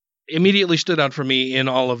immediately stood out for me in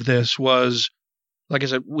all of this was, like I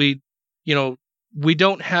said, we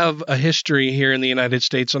don't have a history here in the United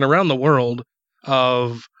States and around the world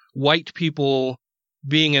of white people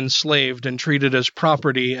being enslaved and treated as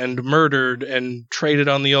property and murdered and traded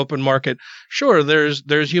on the open market. Sure,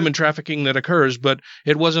 there's human trafficking that occurs, but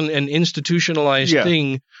it wasn't an institutionalized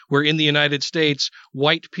thing where in the United States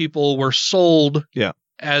white people were sold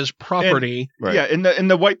as property. And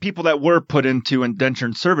the white people that were put into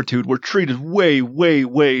indentured servitude were treated way, way,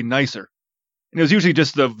 way nicer. And it was usually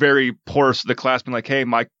just the very poorest of the class being like, hey,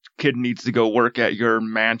 my kid needs to go work at your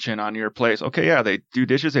mansion on your place. Okay, yeah, they do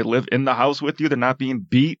dishes. They live in the house with you. They're not being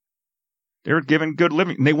beat. They were given good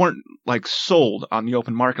living. And they weren't like sold on the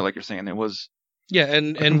open market like you're saying. It was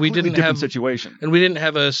and we didn't have situation. And we didn't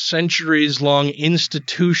have a centuries-long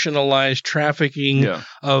institutionalized trafficking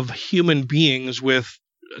of human beings with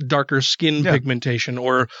darker skin pigmentation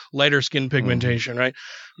or lighter skin pigmentation, right?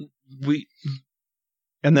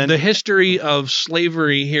 And then the history of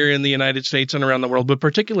slavery here in the United States and around the world, but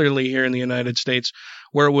particularly here in the United States,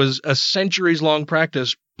 where it was a centuries-long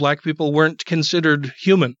practice, black people weren't considered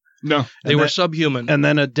human. No. They were subhuman. And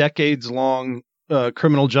then a decades-long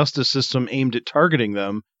criminal justice system aimed at targeting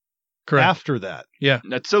them. Correct. After that. Yeah.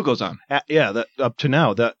 That still goes on. That up to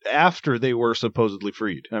now, that after they were supposedly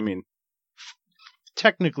freed. I mean,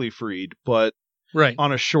 technically freed, but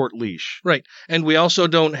on a short leash. Right. And we also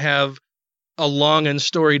don't have a long and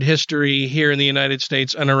storied history here in the United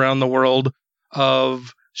States and around the world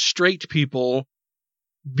of straight people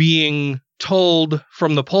being told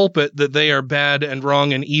from the pulpit that they are bad and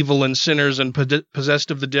wrong and evil and sinners and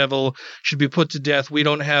possessed of the devil, should be put to death. We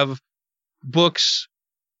don't have books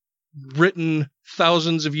written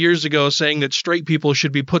thousands of years ago saying that straight people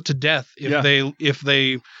should be put to death if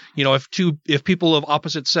people of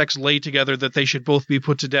opposite sex lay together, that they should both be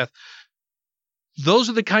put to death. Those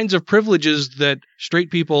are the kinds of privileges that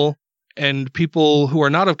straight people and people who are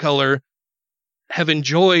not of color have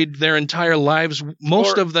enjoyed their entire lives,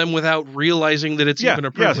 most of them without realizing that it's even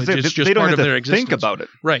a privilege. It's just part of their existence. Think about it.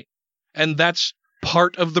 Right. And that's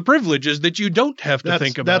part of the privilege is that you don't have to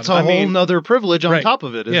think about that's it. a whole nother privilege on right. top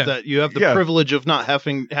of it, is that you have the privilege of not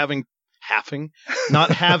having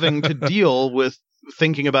to deal with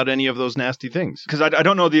thinking about any of those nasty things. Because I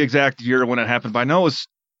don't know the exact year when it happened, but I know it was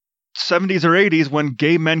 70s or 80s when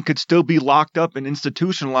gay men could still be locked up and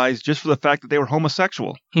institutionalized just for the fact that they were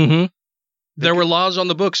homosexual. Mm-hmm. There were laws on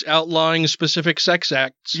the books outlawing specific sex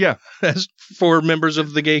acts as for members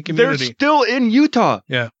of the gay community. They're still in Utah.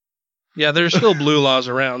 Yeah. Yeah, there's still blue laws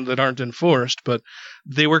around that aren't enforced, but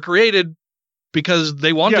they were created because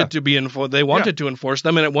they wanted to be enforced. They wanted to enforce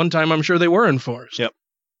them, and at one time I'm sure they were enforced. Yep.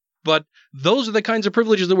 But those are the kinds of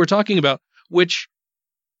privileges that we're talking about, which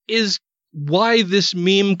is why this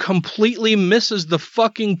meme completely misses the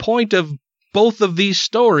fucking point of both of these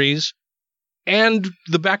stories and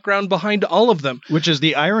the background behind all of them. Which is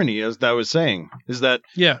the irony, as I was saying, is that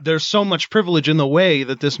there's so much privilege in the way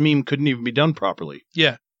that this meme couldn't even be done properly.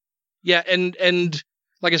 Yeah. Yeah, and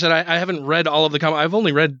like I said, I haven't read all of the comments. I've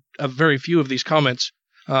only read a very few of these comments.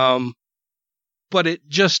 But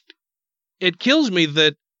it kills me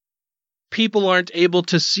that people aren't able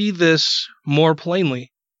to see this more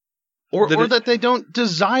plainly. Or that they don't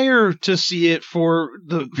desire to see it for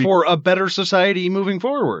a better society moving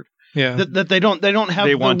forward. Yeah. That they don't have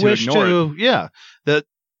the wish to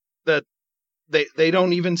that they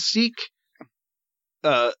don't even seek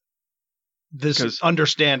this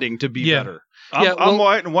understanding to be better. I'm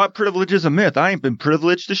white, and white privilege is a myth. I ain't been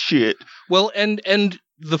privileged to shit. Well, and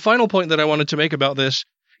the final point that I wanted to make about this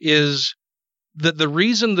is that the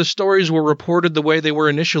reason the stories were reported the way they were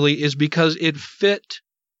initially is because it fit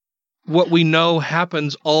what we know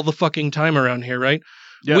happens all the fucking time around here, right?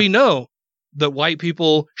 Yeah. We know that white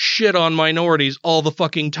people shit on minorities all the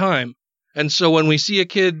fucking time. And so when we see a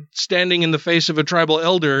kid standing in the face of a tribal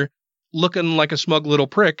elder looking like a smug little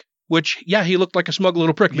prick, which, he looked like a smug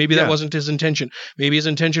little prick. Maybe that wasn't his intention. Maybe his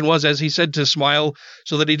intention was, as he said, to smile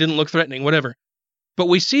so that he didn't look threatening, whatever. But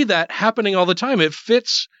we see that happening all the time. It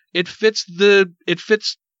fits the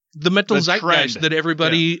mental zeitgeist that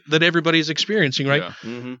everybody's experiencing, right? Yeah.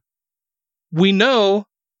 Mm-hmm. We know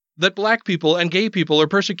that black people and gay people are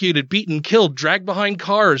persecuted, beaten, killed, dragged behind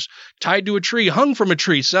cars, tied to a tree, hung from a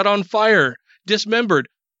tree, set on fire, dismembered,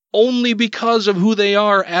 only because of who they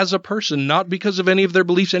are as a person, not because of any of their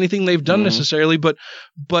beliefs, anything they've done necessarily, but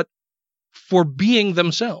for being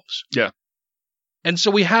themselves. Yeah. And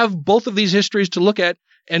so we have both of these histories to look at,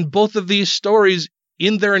 and both of these stories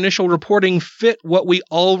in their initial reporting fit what we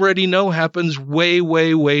already know happens way,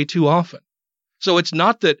 way, way too often. So it's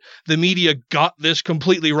not that the media got this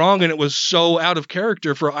completely wrong and it was so out of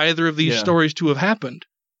character for either of these stories to have happened.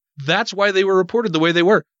 That's why they were reported the way they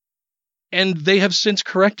were. And they have since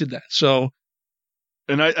corrected that. So,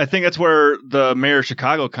 and I think that's where the mayor of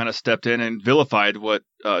Chicago kind of stepped in and vilified what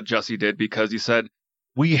Jussie did, because he said,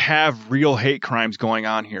 we have real hate crimes going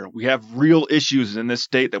on here. We have real issues in this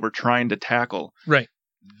state that we're trying to tackle. Right.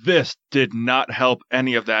 This did not help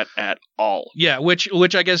any of that at all. Yeah, which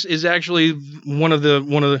I guess is actually one of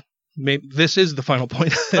the maybe this is the final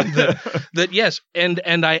point that yes, and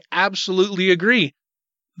I absolutely agree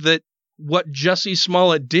that what Jussie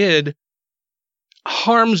Smollett did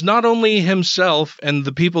harms not only himself and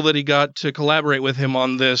the people that he got to collaborate with him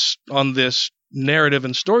on this narrative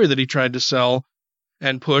and story that he tried to sell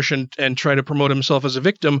and push and try to promote himself as a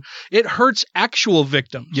victim, it hurts actual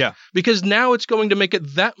victims. Yeah. Because now it's going to make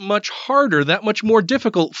it that much harder, that much more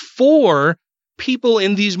difficult for people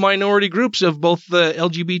in these minority groups of both the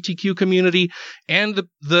LGBTQ community and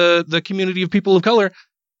the community of people of color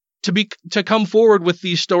to come forward with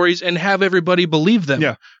these stories and have everybody believe them.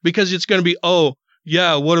 Yeah. Because it's going to be,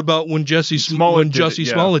 what about when Jussie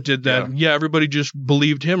Smollett did that? Yeah, everybody just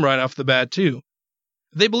believed him right off the bat too.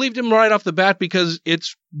 They believed him right off the bat because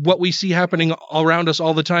it's what we see happening around us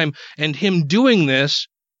all the time. And him doing this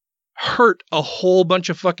hurt a whole bunch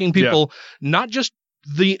of fucking people, not just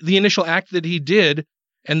the initial act that he did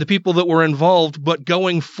and the people that were involved, but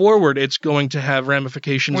going forward, it's going to have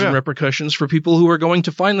ramifications and repercussions for people who are going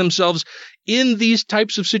to find themselves in these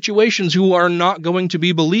types of situations who are not going to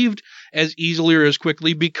be believed as easily or as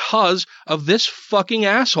quickly because of this fucking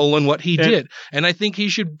asshole and what he did. And I think he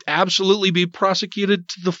should absolutely be prosecuted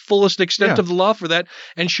to the fullest extent of the law for that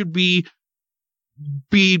and should be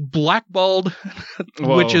blackballed,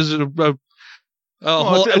 which is a term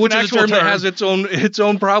that has its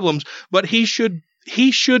own problems, but he should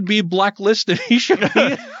be blacklisted. He should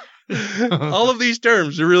be. All of these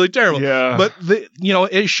terms are really terrible. Yeah. But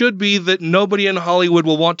it should be that nobody in Hollywood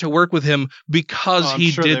will want to work with him because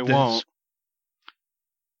he did this. Won't.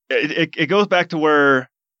 It goes back to where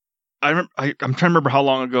I'm trying to remember how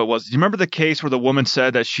long ago it was. Do you remember the case where the woman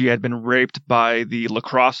said that she had been raped by the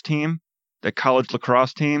lacrosse team, the college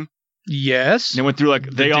lacrosse team? Yes. And they went through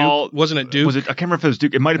wasn't it Duke? I can't remember if it was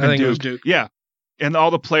Duke. It might have been Duke. It was Duke. Yeah. And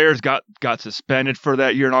all the players got suspended for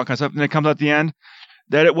that year and all kinds of stuff. And it comes out at the end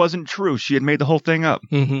that it wasn't true. She had made the whole thing up.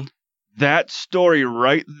 Mm-hmm. That story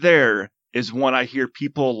right there is one I hear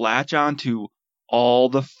people latch onto all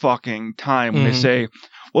the fucking time when they say,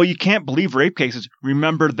 well, you can't believe rape cases.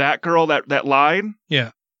 Remember that girl that lied?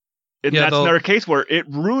 Yeah. And that's another case where it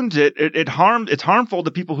ruins it. It's harmful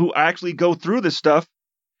to people who actually go through this stuff,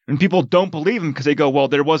 and people don't believe them because they go, well,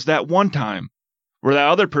 there was that one time where that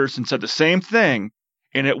other person said the same thing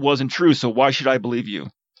and it wasn't true, so why should I believe you?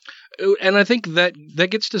 And I think that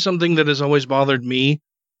gets to something that has always bothered me.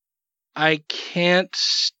 I can't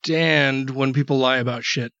stand when people lie about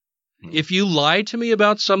shit. If you lie to me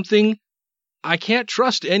about something, I can't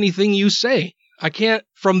trust anything you say. I can't,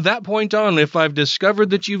 from that point on, if I've discovered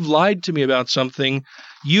that you've lied to me about something,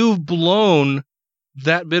 you've blown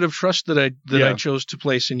that bit of trust that I chose to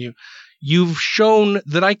place in you. You've shown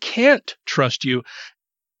that I can't trust you.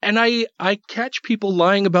 And I catch people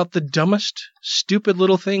lying about the dumbest, stupid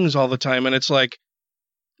little things all the time. And it's like,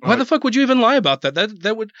 why the fuck would you even lie about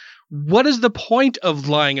that? What is the point of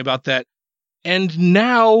lying about that? And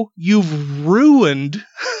now you've ruined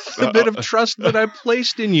the bit of trust that I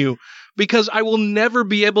placed in you, because I will never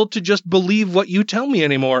be able to just believe what you tell me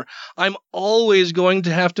anymore. I'm always going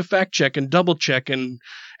to have to fact check and double check and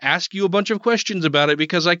ask you a bunch of questions about it,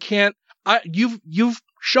 because I can't. You've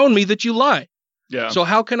shown me that you lie. Yeah. So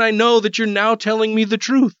how can I know that you're now telling me the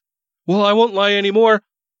truth? Well, I won't lie anymore.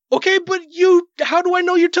 Okay, but how do I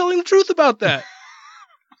know you're telling the truth about that?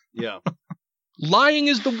 Yeah. Lying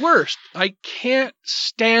is the worst. I can't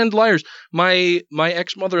stand liars. My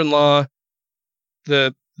ex-mother-in-law,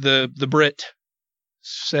 the Brit,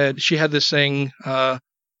 said she had this saying,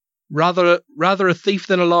 rather a thief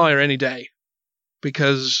than a liar any day.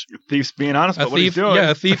 Because a thief's being honest about what he's doing.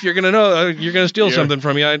 Yeah, a thief, you're going to know, you're going to steal something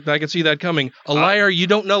from you. I can see that coming. A liar, you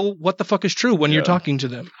don't know what the fuck is true when you're talking to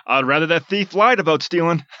them. I'd rather that thief lied about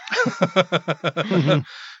stealing.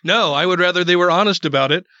 No, I would rather they were honest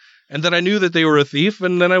about it, and that I knew that they were a thief,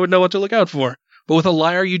 and then I would know what to look out for. But with a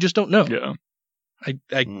liar, you just don't know. Yeah.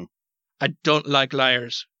 I don't like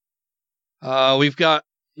liars. We've got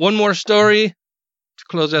one more story to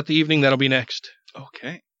close out the evening. That'll be next.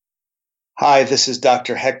 Okay. Hi, this is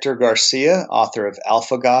Dr. Hector Garcia, author of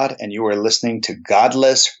Alpha God, and you are listening to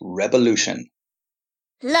Godless Revolution.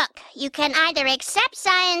 Look, you can either accept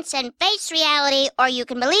science and face reality, or you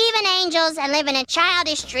can believe in angels and live in a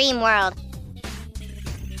childish dream world.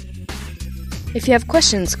 If you have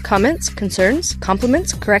questions, comments, concerns,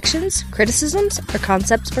 compliments, corrections, criticisms, or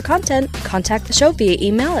concepts for content, contact the show via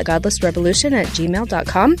email at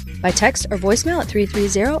godlessrevolution@gmail.com, by text or voicemail at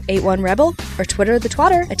 330-81-REBEL, or Twitter the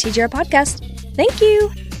twatter at TGR Podcast. Thank you!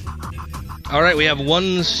 All right, we have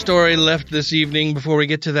one story left this evening. Before we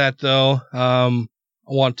get to that, though, I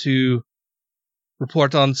want to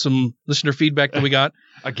report on some listener feedback that we got.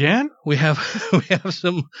 Again? We got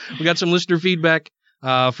some listener feedback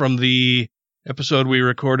from the episode we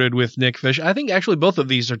recorded with Nick Fish. I think actually both of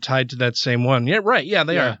these are tied to that same one. Yeah, right. Yeah,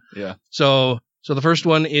 they are. Yeah. So the first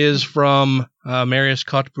one is from Marius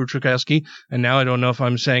Kotbuchakowski, and now I don't know if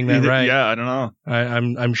I'm saying that right. Yeah, I don't know.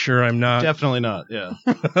 I'm sure I'm not. Definitely not. Yeah.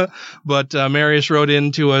 But Marius wrote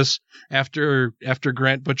in to us after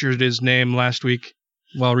Grant butchered his name last week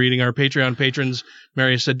while reading our Patreon patrons.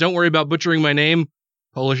 Marius said, "Don't worry about butchering my name.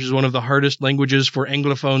 Polish is one of the hardest languages for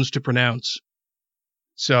Anglophones to pronounce."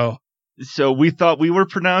 So we thought we were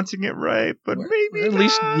pronouncing it right, but maybe at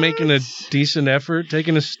least making a decent effort,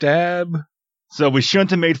 taking a stab. So we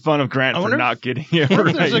shouldn't have made fun of Grant for not getting it right.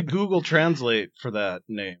 If there's a Google Translate for that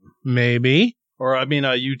name. Maybe. Or, I mean, a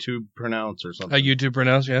YouTube pronounce or something. A YouTube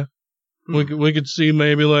pronounce, yeah. We could see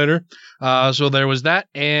maybe later. So there was that,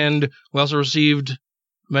 and we also received a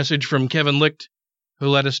message from Kevin Licht, who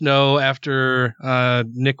let us know after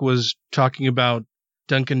Nick was talking about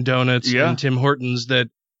Dunkin' Donuts and Tim Hortons that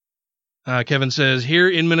Kevin says, here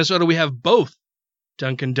in Minnesota we have both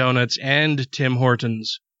Dunkin' Donuts and Tim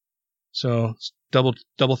Hortons. So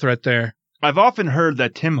double threat there. I've often heard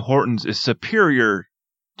that Tim Hortons is superior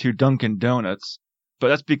to Dunkin' Donuts, but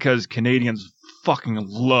that's because Canadians fucking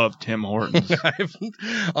love Tim Hortons.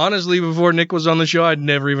 Honestly, before Nick was on the show, I'd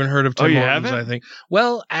never even heard of Tim Hortons, haven't? I think.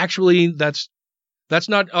 Well, actually, that's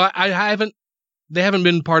not, they haven't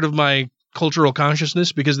been part of my cultural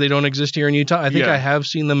consciousness because they don't exist here in Utah. I think I have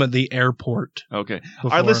seen them at the airport. Okay.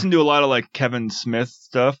 Before. I listen to a lot of like Kevin Smith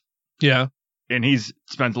stuff. Yeah. And he's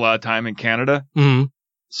spent a lot of time in Canada. Mm-hmm.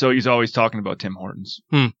 So he's always talking about Tim Hortons.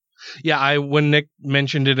 Yeah, when Nick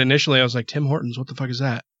mentioned it initially, I was like, Tim Hortons, what the fuck is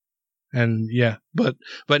that? And yeah, but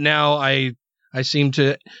now I seem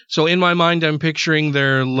to. So in my mind, I'm picturing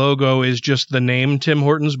their logo is just the name Tim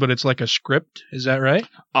Hortons, but it's like a script. Is that right?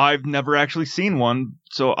 I've never actually seen one,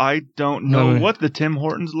 so I don't know what the Tim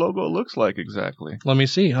Hortons logo looks like exactly. Let me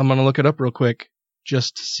see. I'm gonna look it up real quick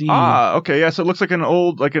just to see. Okay, yeah. So it looks like an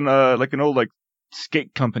old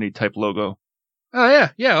skate company type logo. Oh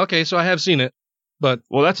yeah. Okay, so I have seen it, but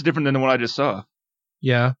that's different than the one I just saw.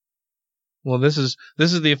 Yeah. Well, this is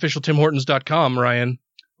the official TimHortons.com, Ryan.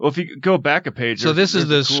 Well, if you go back a page, so this is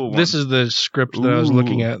the script that I was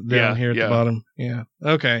looking at down here at the bottom. Yeah.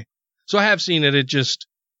 Okay. So I have seen it. It just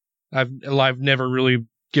I've never really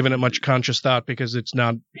given it much conscious thought because it's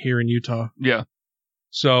not here in Utah. Yeah.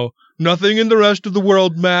 So nothing in the rest of the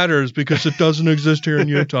world matters because it doesn't exist here in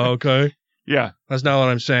Utah. Okay. Yeah. That's not what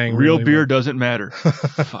I'm saying. Real beer doesn't matter.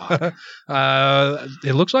 Fuck.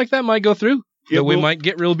 It looks like that might go through. Yeah, we might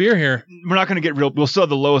get real beer here. We're not going to get real. We'll still have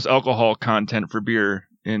the lowest alcohol content for beer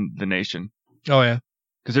in the nation. Oh yeah,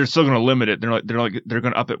 because they're still going to limit it. They're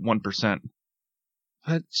going to up it 1%.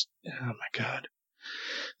 That's oh my god.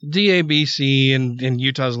 DABC and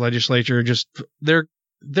Utah's legislature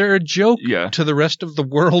they're a joke to the rest of the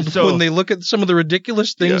world when they look at some of the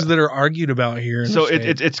ridiculous things that are argued about here. So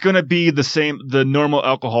it's going to be the normal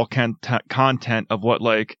alcohol content of what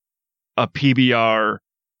like a PBR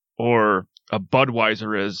or a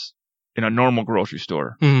Budweiser is in a normal grocery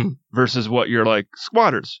store versus what you're like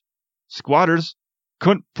Squatters. Squatters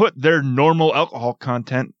couldn't put their normal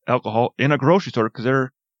alcohol in a grocery store because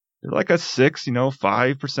they're like a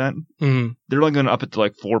 5%. They're only going to up it to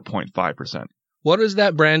like 4.5%. What is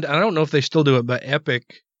that brand? I don't know if they still do it, but Epic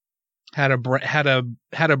had a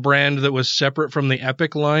brand that was separate from the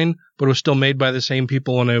Epic line, but it was still made by the same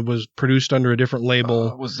people, and it was produced under a different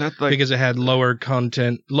label. Was that like because it had lower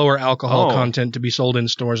alcohol content to be sold in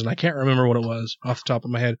stores, and I can't remember what it was off the top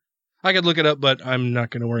of my head. I could look it up, but I'm not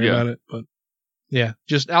going to worry about it. But yeah,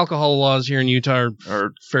 just alcohol laws here in Utah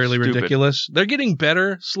are fairly ridiculous. They're getting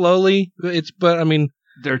better slowly. But I mean,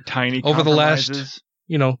 they're tiny over the last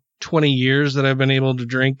 20 years that I've been able to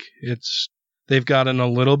drink. They've gotten a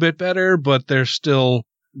little bit better, but they're still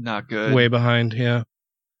not good. Way behind, yeah.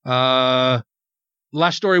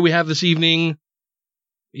 Last story we have this evening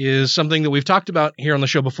is something that we've talked about here on the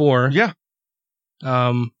show before. Yeah.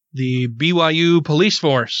 The BYU police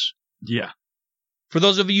force. Yeah. For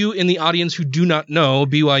those of you in the audience who do not know,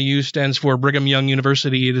 BYU stands for Brigham Young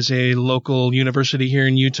University. It is a local university here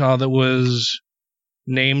in Utah that was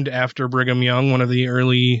named after Brigham Young, one of the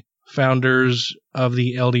early founders of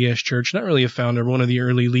the LDS Church. Not really a founder, but one of the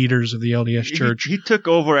early leaders of the LDS Church. He took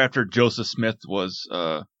over after Joseph Smith was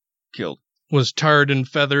killed. Was tarred and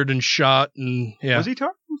feathered and shot, and yeah. Was he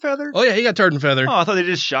tarred and feathered? Oh yeah, he got tarred and feathered. Oh, I thought they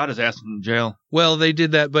just shot his ass in jail. Well, they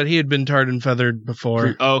did that, but he had been tarred and feathered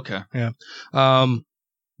before. Oh, okay. Yeah.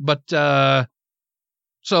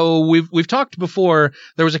 So we've talked before.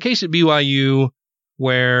 There was a case at BYU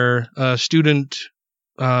where a student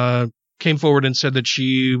came forward and said that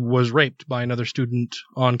she was raped by another student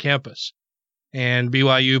on campus. And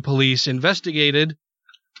BYU police investigated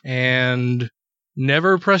and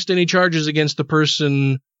never pressed any charges against the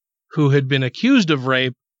person who had been accused of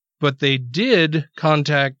rape, but they did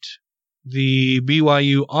contact the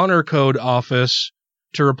BYU Honor Code office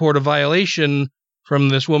to report a violation from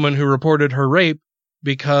this woman who reported her rape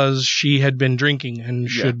because she had been drinking and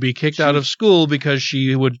should be kicked out of school because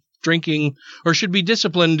she would drinking, or should be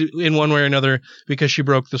disciplined in one way or another because she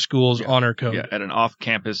broke the school's honor code. Yeah, at an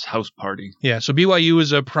off-campus house party. Yeah, so BYU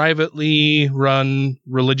is a privately run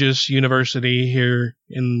religious university here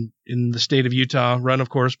in the state of Utah, run, of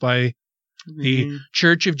course, by the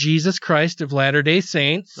Church of Jesus Christ of Latter-day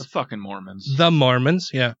Saints. The fucking Mormons. The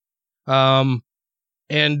Mormons, yeah. And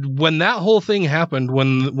when that whole thing happened,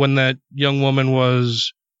 when that young woman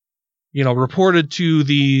was reported to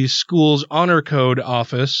the school's honor code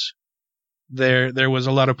office, there was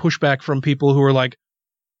a lot of pushback from people who were like,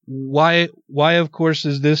 why of course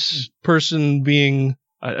is this person being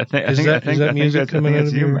I think that music coming out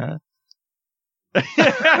of you, man.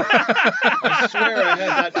 I swear I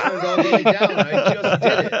had that turned all the way down.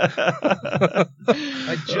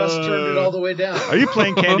 I just turned it all the way down. Are you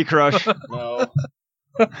playing Candy Crush? No.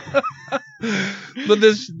 But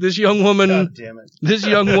this young woman, God damn it. This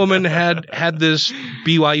young woman had this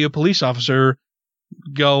BYU police officer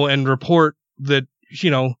go and report that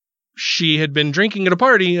she had been drinking at a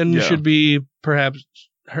party and should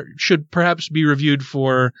perhaps be reviewed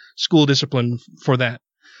for school discipline for that.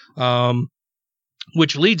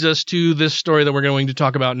 Which leads us to this story that we're going to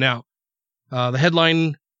talk about now. The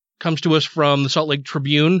headline comes to us from the Salt Lake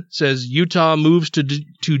Tribune. It says Utah moves to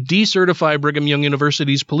decertify Brigham Young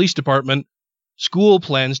University's police department. School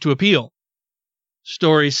plans to appeal.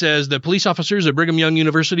 Story says that police officers at Brigham Young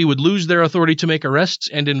University would lose their authority to make arrests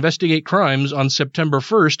and investigate crimes on September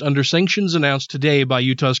 1st under sanctions announced today by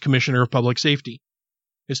Utah's Commissioner of Public Safety.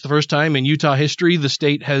 It's the first time in Utah history the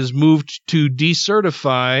state has moved to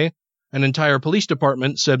decertify an entire police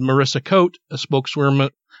department, said Marissa Coate, a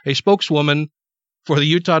spokeswoman for the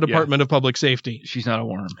Utah Department of Public Safety. She's not a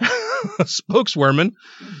worm. A spokeswoman.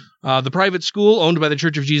 The private school owned by the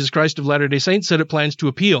Church of Jesus Christ of Latter-day Saints said it plans to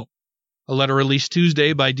appeal. A letter released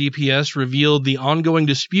Tuesday by DPS revealed the ongoing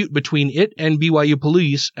dispute between it and BYU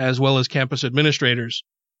police, as well as campus administrators.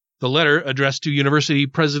 The letter, addressed to University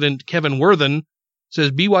President Kevin Worthen,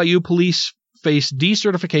 says BYU police face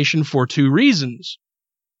decertification for 2 reasons.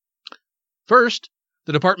 First,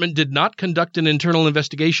 the department did not conduct an internal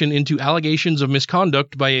investigation into allegations of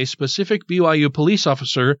misconduct by a specific BYU police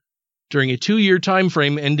officer during a 2-year time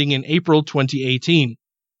frame ending in April 2018.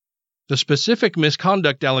 The specific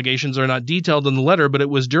misconduct allegations are not detailed in the letter, but it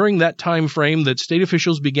was during that time frame that state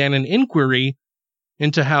officials began an inquiry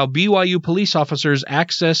into how BYU police officers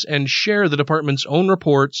access and share the department's own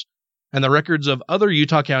reports and the records of other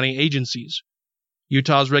Utah County agencies.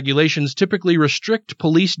 Utah's regulations typically restrict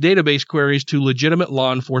police database queries to legitimate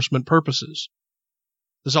law enforcement purposes.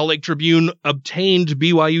 The Salt Lake Tribune obtained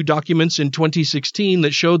BYU documents in 2016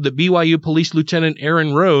 that showed that BYU Police Lieutenant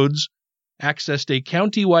Aaron Rhodes accessed a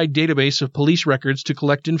county-wide database of police records to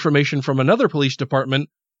collect information from another police department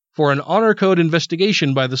for an honor code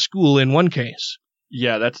investigation by the school in one case.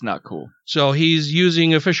 Yeah, that's not cool. So he's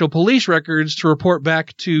using official police records to report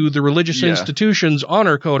back to the religious institution's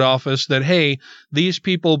honor code office that, hey, these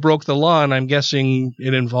people broke the law, and I'm guessing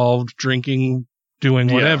it involved drinking,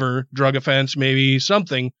 doing whatever, drug offense, maybe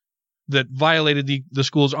something that violated the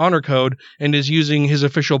school's honor code, and is using his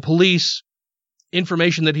official police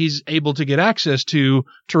information that he's able to get access to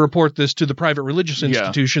report this to the private religious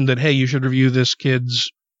institution that, hey, you should review this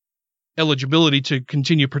kid's eligibility to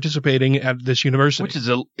continue participating at this university. Which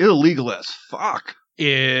is illegal as fuck.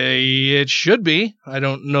 It should be. I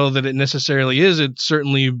don't know that it necessarily is. It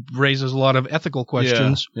certainly raises a lot of ethical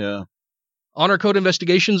questions. Yeah. Honor code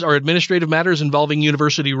investigations are administrative matters involving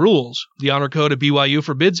university rules. The honor code at BYU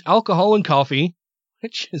forbids alcohol and coffee,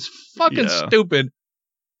 which is fucking stupid.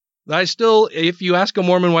 If you ask a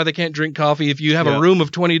Mormon why they can't drink coffee, if you have a room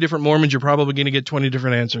of 20 different Mormons, you're probably going to get 20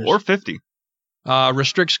 different answers. Or 50.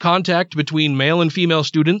 Restricts contact between male and female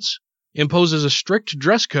students, imposes a strict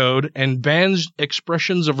dress code, and bans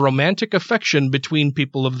expressions of romantic affection between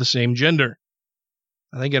people of the same gender.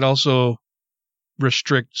 I think it also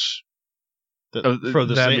restricts for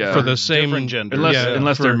the same different gender.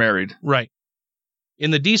 Unless they're married. Right.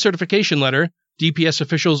 In the decertification letter, DPS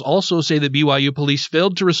officials also say that BYU police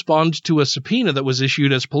failed to respond to a subpoena that was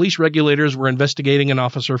issued as police regulators were investigating an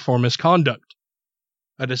officer for misconduct.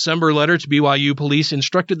 A December letter to BYU police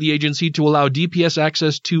instructed the agency to allow DPS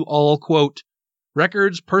access to all, quote,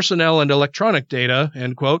 records, personnel, and electronic data,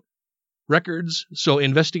 end quote, records so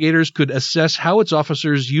investigators could assess how its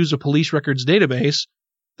officers use a police records database,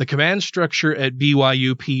 the command structure at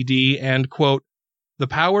BYU PD, and, quote, the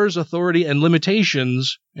powers, authority, and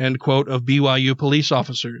limitations, end quote, of BYU police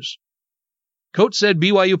officers. Coate said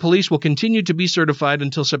BYU police will continue to be certified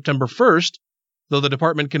until September 1st, though the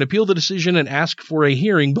department can appeal the decision and ask for a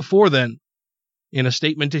hearing before then. In a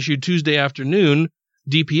statement issued Tuesday afternoon,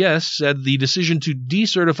 DPS said the decision to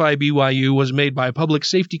decertify BYU was made by Public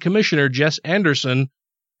Safety Commissioner Jess Anderson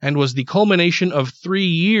and was the culmination of 3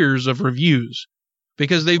 years of reviews.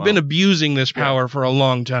 Because they've been abusing this power for a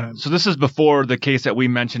long time. So this is before the case that we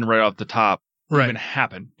mentioned right off the top even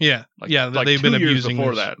happened. Yeah. Like they've been 2 years abusing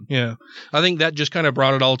before this. that. Yeah. I think that just kind of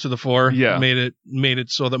brought it all to the fore. Yeah. Made it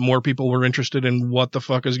so that more people were interested in what the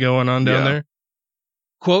fuck is going on down there.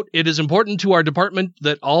 Quote, it is important to our department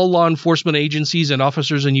that all law enforcement agencies and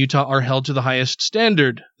officers in Utah are held to the highest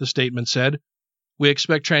standard, the statement said. We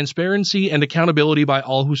expect transparency and accountability by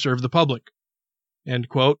all who serve the public. End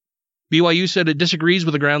quote. BYU said it disagrees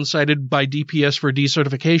with the grounds cited by DPS for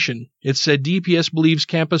decertification. It said DPS believes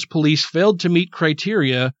campus police failed to meet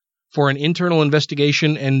criteria for an internal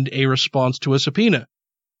investigation and a response to a subpoena.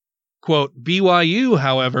 Quote, BYU,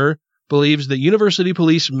 however, believes that university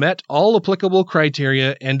police met all applicable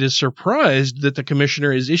criteria and is surprised that the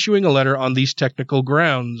commissioner is issuing a letter on these technical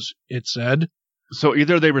grounds, it said. So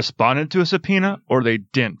either they responded to a subpoena or they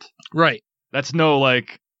didn't. Right. That's no,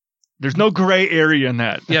 There's no gray area in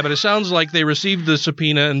that. Yeah, but it sounds like they received the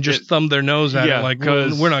subpoena and just thumbed their nose at it like,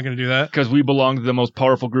 we're not going to do that. Because we belong to the most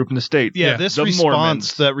powerful group in the state. Yeah, this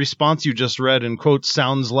response, that response you just read in quotes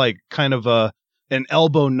sounds like kind of an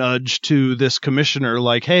elbow nudge to this commissioner,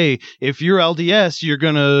 like, hey, if you're LDS, you're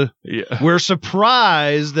gonna. Yeah. We're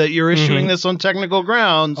surprised that you're issuing this on technical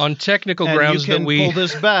grounds. On technical grounds you can that we pull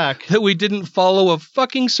this back. That we didn't follow a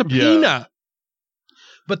fucking subpoena. Yeah.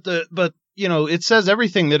 But it says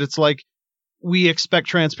everything that it's like we expect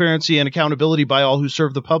transparency and accountability by all who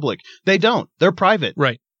serve the public. They don't. They're private.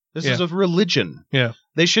 Right. This is a religion. Yeah.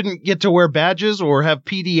 They shouldn't get to wear badges or have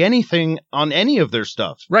PD anything on any of their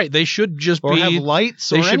stuff. Right. They should just or have lights.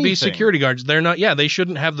 They or should anything. be security guards. They're not. Yeah. They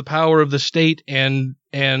shouldn't have the power of the state and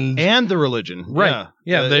the religion. Right.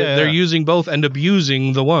 Yeah. They're using both and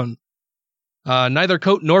abusing the one. Neither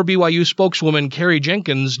Coate nor BYU spokeswoman Carrie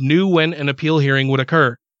Jenkins knew when an appeal hearing would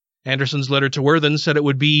occur. Anderson's letter to Worthen said it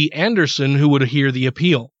would be Anderson who would hear the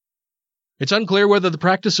appeal. It's unclear whether the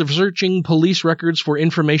practice of searching police records for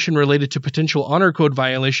information related to potential honor code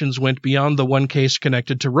violations went beyond the one case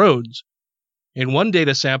connected to Rhodes. In one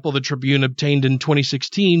data sample the Tribune obtained in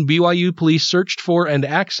 2016, BYU police searched for and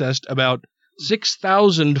accessed about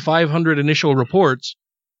 6,500 initial reports,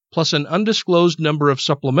 plus an undisclosed number of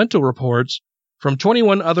supplemental reports from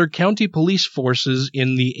 21 other county police forces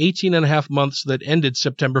in the 18.5 months that ended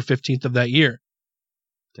September 15th of that year.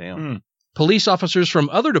 Damn. Police officers from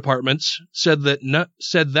other departments said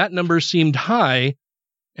that number seemed high,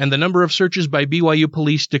 and the number of searches by BYU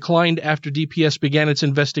police declined after DPS began its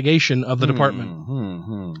investigation of the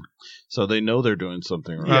department. So they know they're doing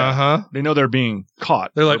something right. Yeah. They know they're being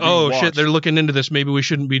caught. They're like, watched. Shit, they're looking into this. Maybe we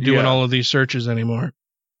shouldn't be doing all of these searches anymore.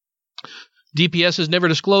 DPS has never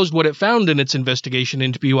disclosed what it found in its investigation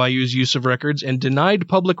into BYU's use of records and denied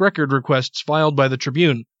public record requests filed by the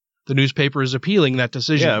Tribune. The newspaper is appealing that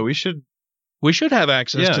decision. Yeah, we should have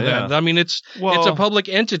access to that. I mean, it's a public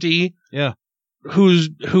entity. Yeah. Who's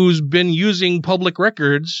been using public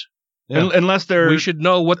records. Yeah. Unless we should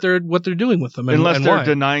know what they're doing with them. Unless and they're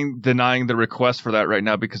why. denying the request for that right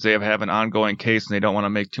now because they have an ongoing case and they don't want to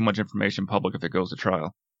make too much information public if it goes to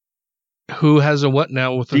trial. Who has a what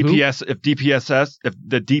now with the DPS? If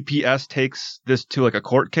the DPS takes this to like a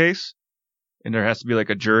court case, and there has to be like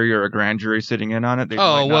a jury or a grand jury sitting in on it, they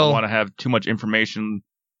might not want to have too much information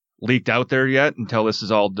leaked out there yet until this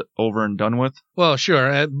is all over and done with. Well, sure.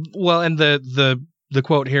 And the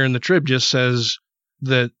quote here in the Trib just says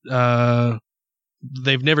that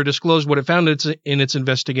they've never disclosed what it found in its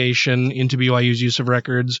investigation into BYU's use of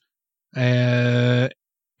records,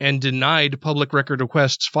 and denied public record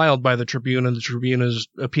requests filed by the Tribune, and the Tribune is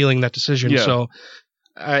appealing that decision. Yeah. So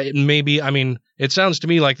it sounds to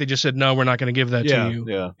me like they just said, no, we're not going to give that to you.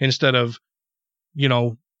 Yeah. Instead of,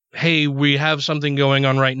 hey, we have something going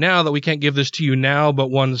on right now that we can't give this to you now, but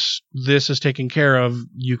once this is taken care of,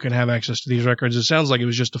 you can have access to these records. It sounds like it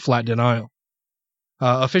was just a flat denial.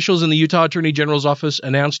 Officials in the Utah Attorney General's office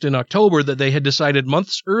announced in October that they had decided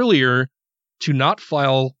months earlier to not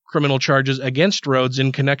file criminal charges against Rhodes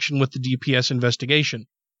in connection with the DPS investigation.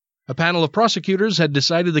 A panel of prosecutors had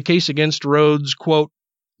decided the case against Rhodes, quote,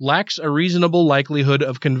 lacks a reasonable likelihood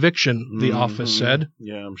of conviction, the office said.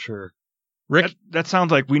 Yeah, I'm sure. Rick, that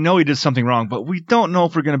sounds like we know he did something wrong, but we don't know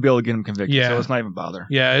if we're going to be able to get him convicted, so let's not even bother.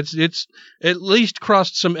 Yeah, it's at least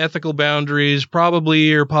crossed some ethical boundaries,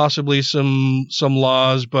 probably or possibly some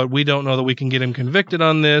laws, but we don't know that we can get him convicted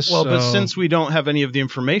on this. Well, but since we don't have any of the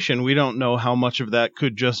information, we don't know how much of that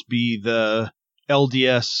could just be the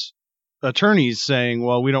LDS attorneys saying,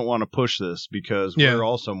 well, we don't want to push this because we're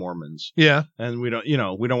also Mormons. Yeah. And we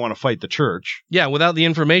don't want to fight the church. Yeah, without the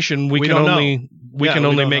information, we can only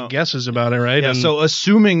make guesses about it, right? Yeah, so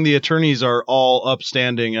assuming the attorneys are all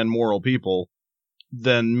upstanding and moral people,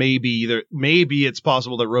 then maybe it's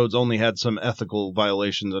possible that Rhodes only had some ethical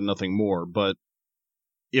violations and nothing more. But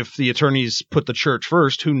if the attorneys put the church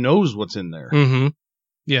first, who knows what's in there? Mm-hmm.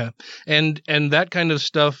 Yeah. And that kind of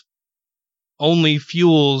stuff only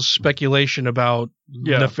fuels speculation about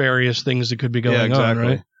nefarious things that could be going on,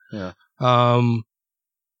 right? Yeah.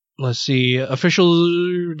 Let's see.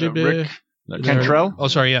 Official Rick Cantrell? Oh,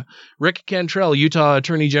 sorry, yeah. Rick Cantrell, Utah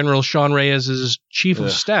Attorney General Sean Reyes' chief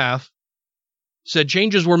of staff, said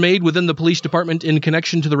changes were made within the police department in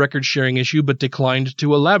connection to the record sharing issue, but declined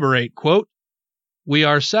to elaborate. Quote, we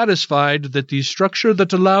are satisfied that the structure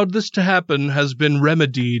that allowed this to happen has been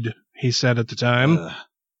remedied, he said at the time.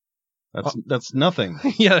 That's nothing.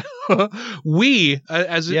 Yeah.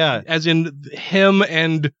 As in him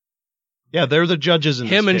and... Yeah, they're the judges in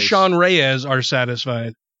him this and case. Sean Reyes are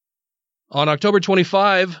satisfied. On October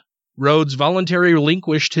 25, Rhodes voluntarily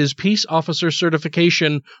relinquished his peace officer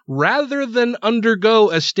certification rather than undergo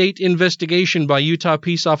a state investigation by Utah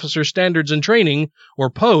Peace Officer Standards and Training, or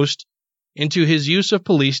POST, into his use of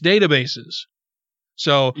police databases.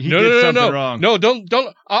 So, He did something wrong. No, don't,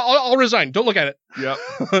 I'll resign. Don't look at it.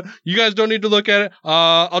 Yep. You guys don't need to look at it.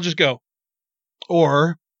 I'll just go.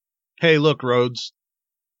 Or, hey, look, Rhodes,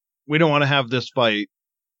 we don't want to have this fight,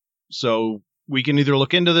 so we can either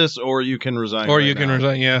look into this or you can resign. Or right you can now.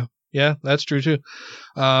 resign, yeah. Yeah, that's true, too.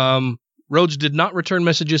 Rhodes did not return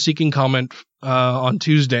messages seeking comment on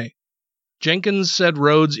Tuesday. Jenkins said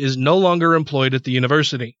Rhodes is no longer employed at the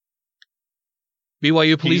university.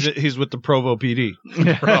 BYU police... He's with the Provo PD.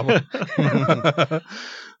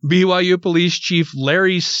 BYU Police Chief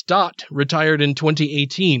Larry Stott retired in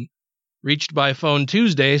 2018. Reached by phone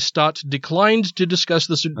Tuesday, Stott declined to discuss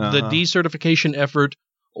the decertification effort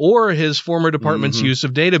or his former department's use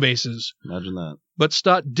of databases. Imagine that. But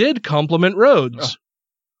Stott did compliment Rhodes.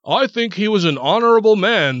 I think he was an honorable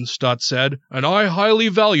man, Stott said, and I highly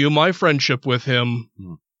value my friendship with him.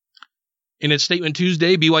 In its statement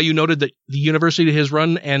Tuesday, BYU noted that the university has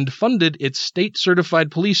run and funded its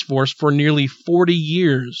state-certified police force for nearly 40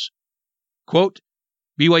 years. Quote,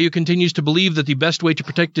 BYU continues to believe that the best way to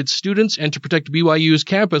protect its students and to protect BYU's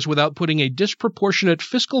campus without putting a disproportionate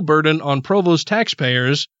fiscal burden on Provo's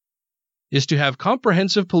taxpayers is to have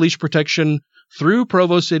comprehensive police protection through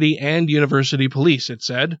Provo City and University Police, it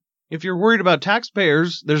said. If you're worried about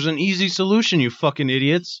taxpayers, there's an easy solution, you fucking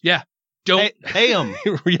idiots. Yeah. Don't pay them.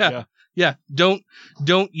 Yeah. Don't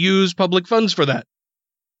use public funds for that.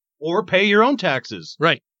 Or pay your own taxes.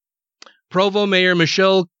 Right. Provo Mayor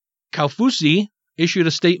Michelle Kaufusi issued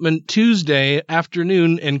a statement Tuesday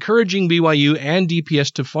afternoon encouraging BYU and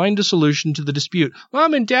DPS to find a solution to the dispute.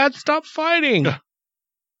 Mom and Dad, stop fighting.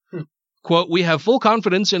 Quote, we have full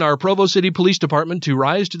confidence in our Provo City Police Department to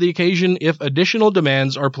rise to the occasion if additional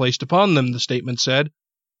demands are placed upon them, the statement said.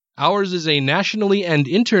 Ours is a nationally and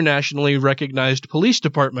internationally recognized police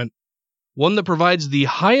department, one that provides the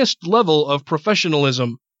highest level of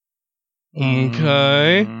professionalism.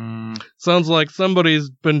 Okay. Sounds like somebody's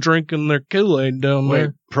been drinking their Kool-Aid down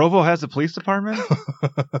there. Provo has a police department?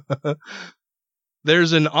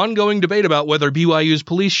 There's an ongoing debate about whether BYU's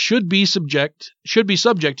police should be subject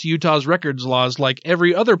to Utah's records laws like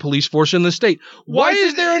every other police force in the state. Why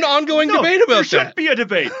is there an ongoing debate about there that? shouldn't be a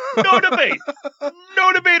debate. No debate.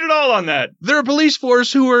 No debate at all on that. They're a police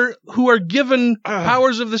force who are given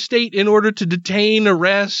powers of the state in order to detain,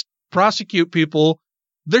 arrest, prosecute people.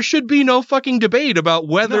 There should be no fucking debate about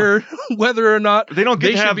whether or not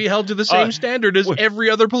they should be held to the same standard as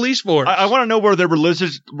every other police force. I want to know where they're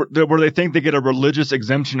religious, where they think they get a religious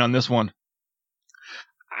exemption on this one.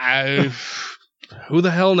 Who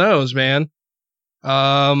the hell knows, man?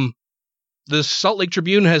 The Salt Lake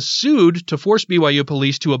Tribune has sued to force BYU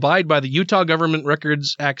police to abide by the Utah Government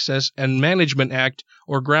Records Access and Management Act,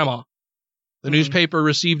 or GRAMA. The newspaper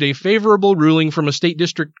received a favorable ruling from a state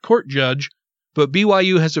district court judge, but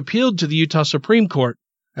BYU has appealed to the Utah Supreme Court.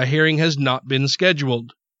 A hearing has not been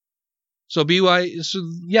scheduled. So they're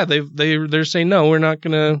saying no, we're not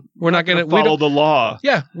gonna follow the law.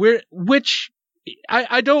 Yeah,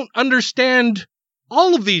 I don't understand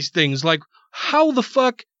all of these things. Like, how the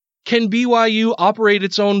fuck can BYU operate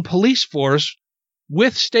its own police force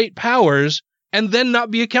with state powers and then not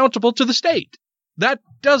be accountable to the state? That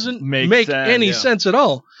doesn't make any sense at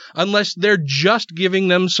all, unless they're just giving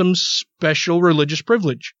them some special religious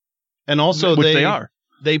privilege. And also,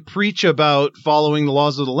 they preach about following the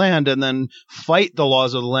laws of the land and then fight the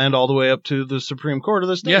laws of the land all the way up to the Supreme Court of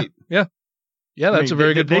the state. Yeah. That's a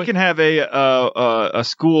very good point. They can have a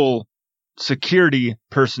school security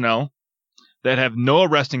personnel that have no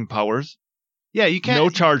arresting powers. Yeah, you can't. No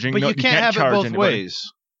charging. But you can't have it both anybody.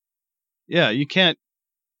 ways. Yeah, you can't.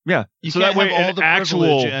 Yeah, you so can't that way have all the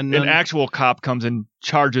privilege an actual cop comes and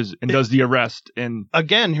charges and does the arrest. And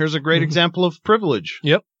again, here's a great example of privilege.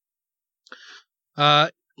 Yep.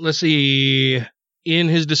 Let's see. In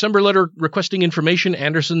his December letter requesting information,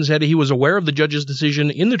 Anderson said he was aware of the judge's decision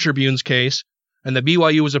in the Tribune's case and that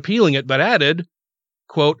BYU was appealing it, but added,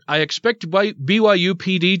 quote, I expect BYU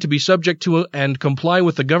PD to be subject to and comply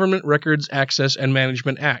with the Government Records Access and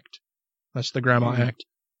Management Act. That's the GRAMA Act.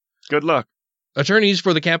 Good luck. Attorneys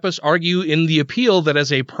for the campus argue in the appeal that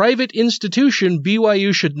as a private institution,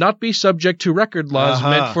 BYU should not be subject to record laws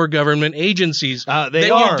meant for government agencies. They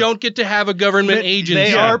You are. don't get to have a government agency.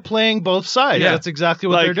 They are playing both sides. Yeah. That's exactly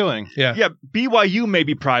what they're doing. Yeah, BYU may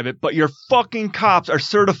be private, but your fucking cops are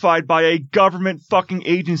certified by a government fucking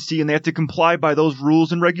agency, and they have to comply by those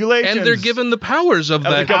rules and regulations. And they're given the powers of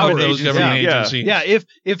those government agencies. Yeah,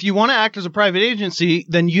 if you want to act as a private agency,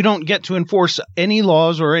 then you don't get to enforce any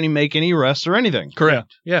laws or make any arrests or anything.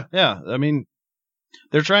 Correct. Yeah. I mean,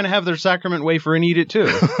 they're trying to have their sacrament wafer and eat it too.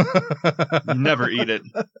 Never eat it.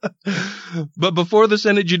 But before the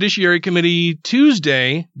Senate Judiciary Committee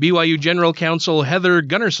Tuesday, BYU General Counsel Heather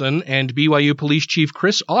Gunnarsson and BYU Police Chief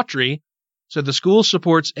Chris Autry said the school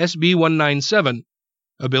supports SB 197,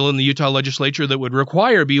 a bill in the Utah legislature that would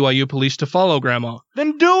require BYU police to follow Grandma.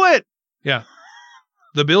 Then do it! Yeah.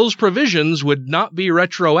 The bill's provisions would not be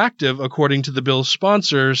retroactive, according to the bill's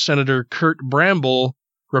sponsor, Senator Kurt Bramble,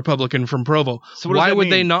 Republican from Provo. So what does Why that would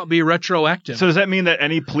mean? they not be retroactive? So does that mean that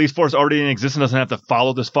any police force already in existence doesn't have to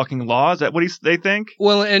follow this fucking law? Is that what they think?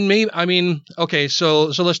 Well, and maybe, I mean, okay, so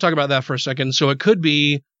let's talk about that for a second. So it could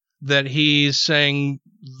be that he's saying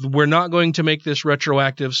we're not going to make this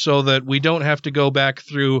retroactive so that we don't have to go back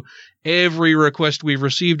through every request we've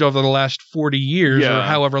received over the last 40 years or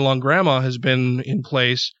however long Grandma has been in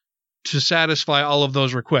place to satisfy all of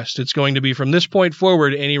those requests. It's going to be from this point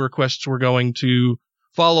forward, any requests we're going to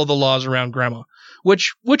follow the laws around Grandma,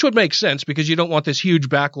 which would make sense because you don't want this huge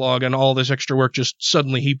backlog and all this extra work just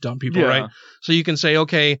suddenly heaped on people, right? So you can say,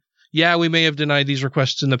 okay, yeah, we may have denied these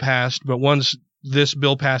requests in the past, but once this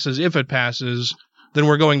bill passes, if it passes, then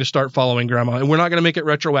we're going to start following Grandma. And we're not going to make it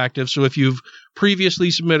retroactive. So if you've previously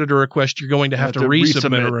submitted a request, you're going to have to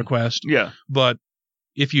resubmit a request. Yeah. But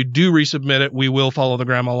if you do resubmit it, we will follow the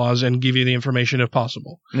Grandma laws and give you the information if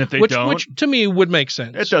possible. And if they which, don't? Which to me would make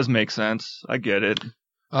sense. It does make sense. I get it.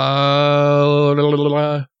 Where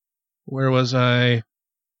was I?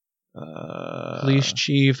 Police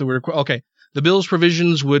chief. Okay. The bill's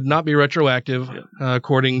provisions would not be retroactive,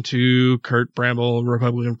 according to Kurt Bramble,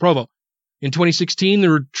 Republican Provo. In 2016,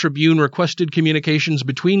 the Tribune requested communications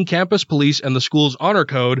between campus police and the school's honor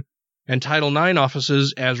code and Title IX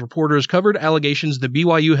offices as reporters covered allegations that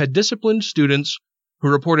BYU had disciplined students who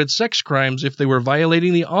reported sex crimes if they were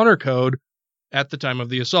violating the honor code at the time of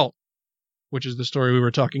the assault, which is the story we were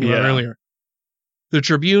talking about earlier. The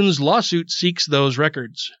Tribune's lawsuit seeks those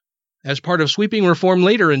records. As part of sweeping reform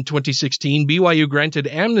later in 2016, BYU granted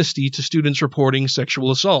amnesty to students reporting sexual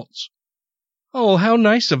assaults. Oh, how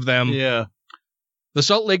nice of them. Yeah. The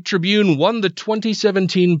Salt Lake Tribune won the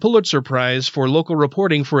 2017 Pulitzer Prize for local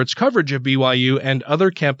reporting for its coverage of BYU and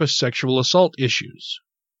other campus sexual assault issues.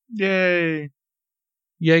 Yay.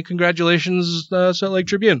 Yay, congratulations, Salt Lake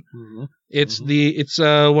Tribune. Mm-hmm. It's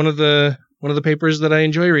one of the papers that I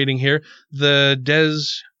enjoy reading here. The Des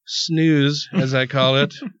Snooze, as I call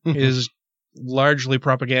it, is largely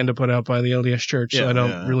propaganda put out by the LDS Church, so I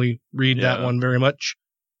don't really read that one very much.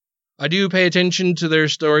 I do pay attention to their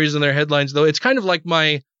stories and their headlines, though. It's kind of like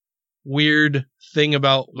my weird thing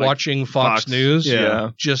about watching Fox News,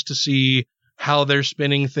 just to see how they're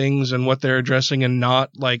spinning things and what they're addressing and not.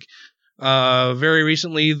 Like, very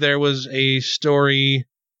recently, there was a story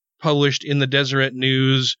published in the Deseret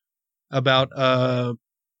News about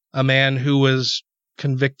a man who was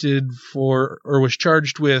convicted for, or was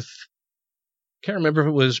charged with, can't remember if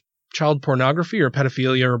it was child pornography or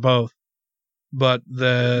pedophilia or both. But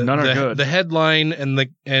the headline and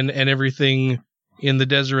everything in the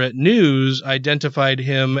Deseret News identified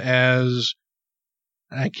him as,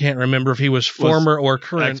 I can't remember if he was former or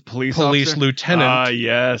current police lieutenant.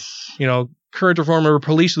 Yes. You know, current or former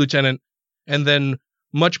police lieutenant. And then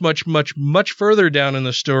much further down in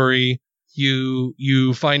the story,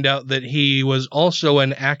 you find out that he was also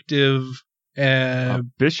an active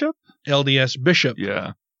bishop? LDS bishop.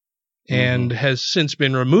 Yeah. And has since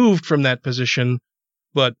been removed from that position.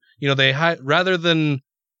 But, you know, they rather than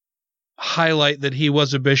highlight that he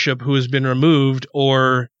was a bishop who has been removed,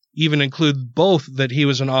 or even include both that he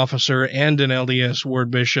was an officer and an LDS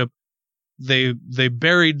ward bishop, they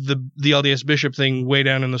buried the LDS bishop thing way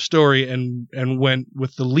down in the story and went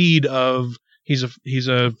with the lead of he's a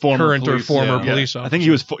current or former police officer. I think he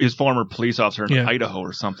was his former police officer in Idaho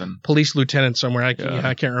or something. Police lieutenant somewhere.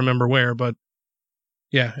 I can't remember where, but.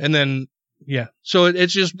 Yeah, and then so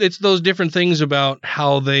it's those different things about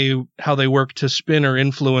how they work to spin or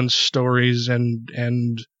influence stories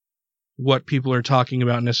and what people are talking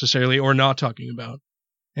about necessarily or not talking about,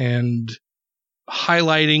 and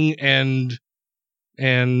highlighting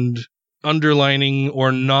and underlining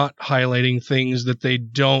or not highlighting things that they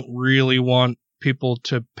don't really want people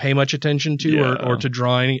to pay much attention to or to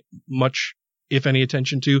draw any much, if any,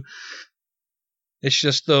 attention to. It's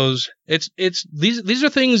just those. These are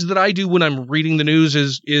things that I do when I'm reading the news.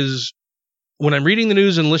 Is when I'm reading the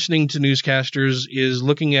news and listening to newscasters is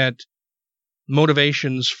looking at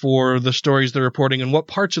motivations for the stories they're reporting and what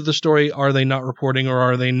parts of the story are they not reporting or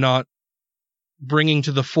are they not bringing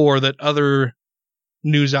to the fore that other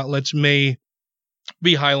news outlets may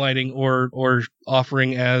be highlighting or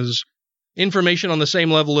offering as information on the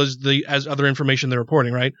same level as other information they're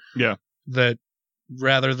reporting, right? Yeah. That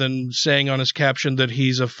rather than saying on his caption that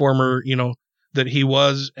he's a former, that he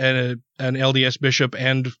was an LDS bishop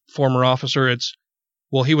and former officer, it's,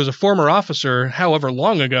 well, he was a former officer however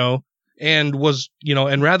long ago and was,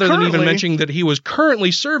 and rather than even mentioning that he was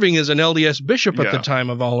currently serving as an LDS bishop at the time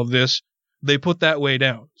of all of this, they put that way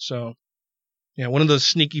down. So, yeah, one of those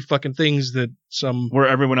sneaky fucking things that where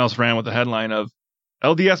everyone else ran with the headline of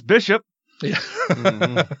LDS bishop. Yeah.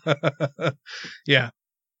 Mm-hmm. Yeah.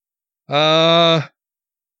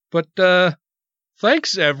 But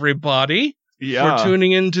thanks everybody for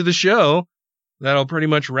tuning into the show. That'll pretty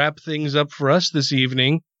much wrap things up for us this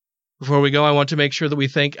evening. Before we go, I want to make sure that we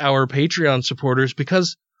thank our Patreon supporters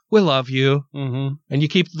because we love you and you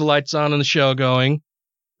keep the lights on and the show going.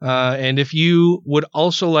 And if you would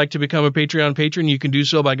also like to become a Patreon patron, you can do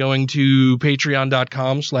so by going to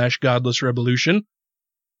patreon.com/godlessrevolution,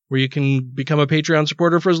 where you can become a Patreon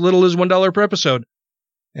supporter for as little as $1 per episode.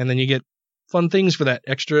 And then you get fun things for that.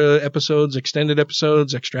 Extra episodes, extended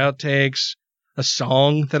episodes, extra outtakes, a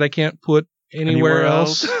song that I can't put anywhere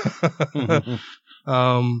else.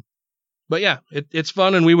 But yeah, it's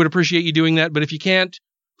fun and we would appreciate you doing that. But if you can't,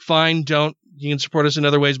 fine, don't. You can support us in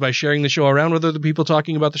other ways by sharing the show around with other people,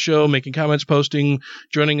 talking about the show, making comments, posting,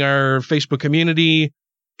 joining our Facebook community,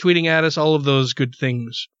 tweeting at us, all of those good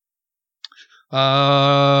things.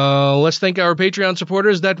 Let's thank our Patreon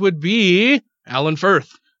supporters. That would be Alan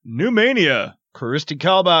Firth, Newmania, Christy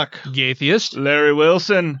Kalbach, Gaytheist, Larry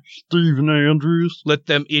Wilson, Stephen Andrews, Let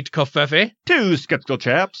Them Eat Coffee, Two Skeptical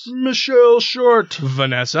Chaps, Michelle Short,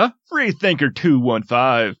 Vanessa, Freethinker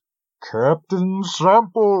 215, Captain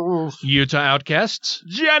Samples, Utah Outcasts,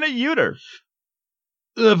 Janet Uter,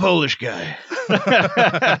 the Polish guy,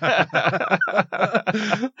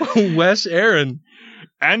 Wes Aaron,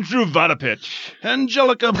 Andrew Vodopich,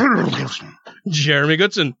 Angelica, Jeremy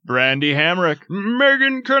Goodson, Brandy Hamrick,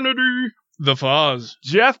 Megan Kennedy, The Foz,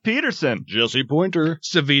 Jeff Peterson, Jesse Pointer,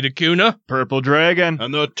 Savita Kuna, Purple Dragon,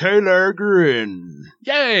 and the Taylor Grin.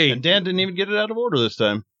 Yay! And Dan didn't even get it out of order this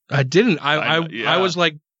time. I didn't. I was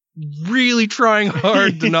like really trying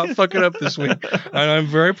hard to not fuck it up this week. And I'm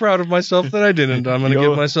very proud of myself that I didn't. I'm going to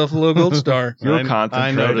give myself a little gold star. You're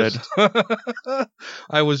concentrated.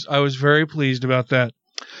 I was very pleased about that.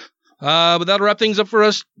 But that'll wrap things up for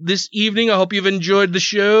us this evening. I hope you've enjoyed the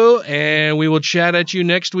show, and we will chat at you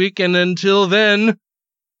next week. And until then,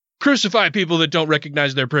 crucify people that don't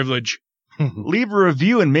recognize their privilege. Leave a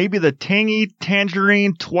review, and maybe the tangy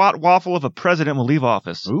tangerine twat waffle of a president will leave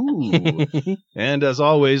office. Ooh. And as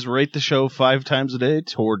always, rate the show 5 times a day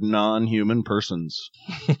toward non-human persons.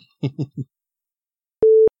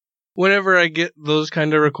 Whenever I get those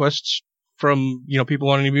kind of requests from, people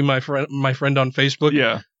wanting to be my friend on Facebook,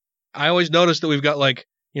 yeah, I always notice that we've got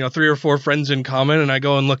 3 or 4 friends in common, and I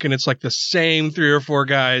go and look, and it's like the same 3 or 4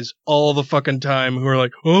 guys all the fucking time who are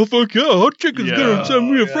like, oh, fuck yeah, Hot Chicken's gonna send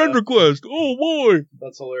me a friend request. Oh, boy.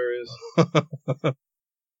 That's hilarious.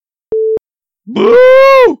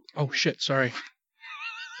 Boo! Oh, shit, sorry.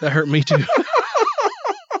 That hurt me, too.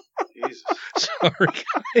 Jesus. Sorry,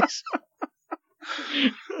 guys.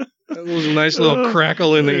 That was a nice little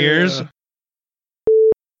crackle in the ears.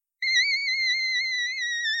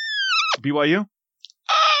 BYU?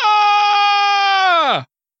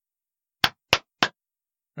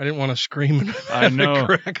 I didn't want to scream and I know.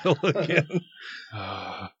 crackle again.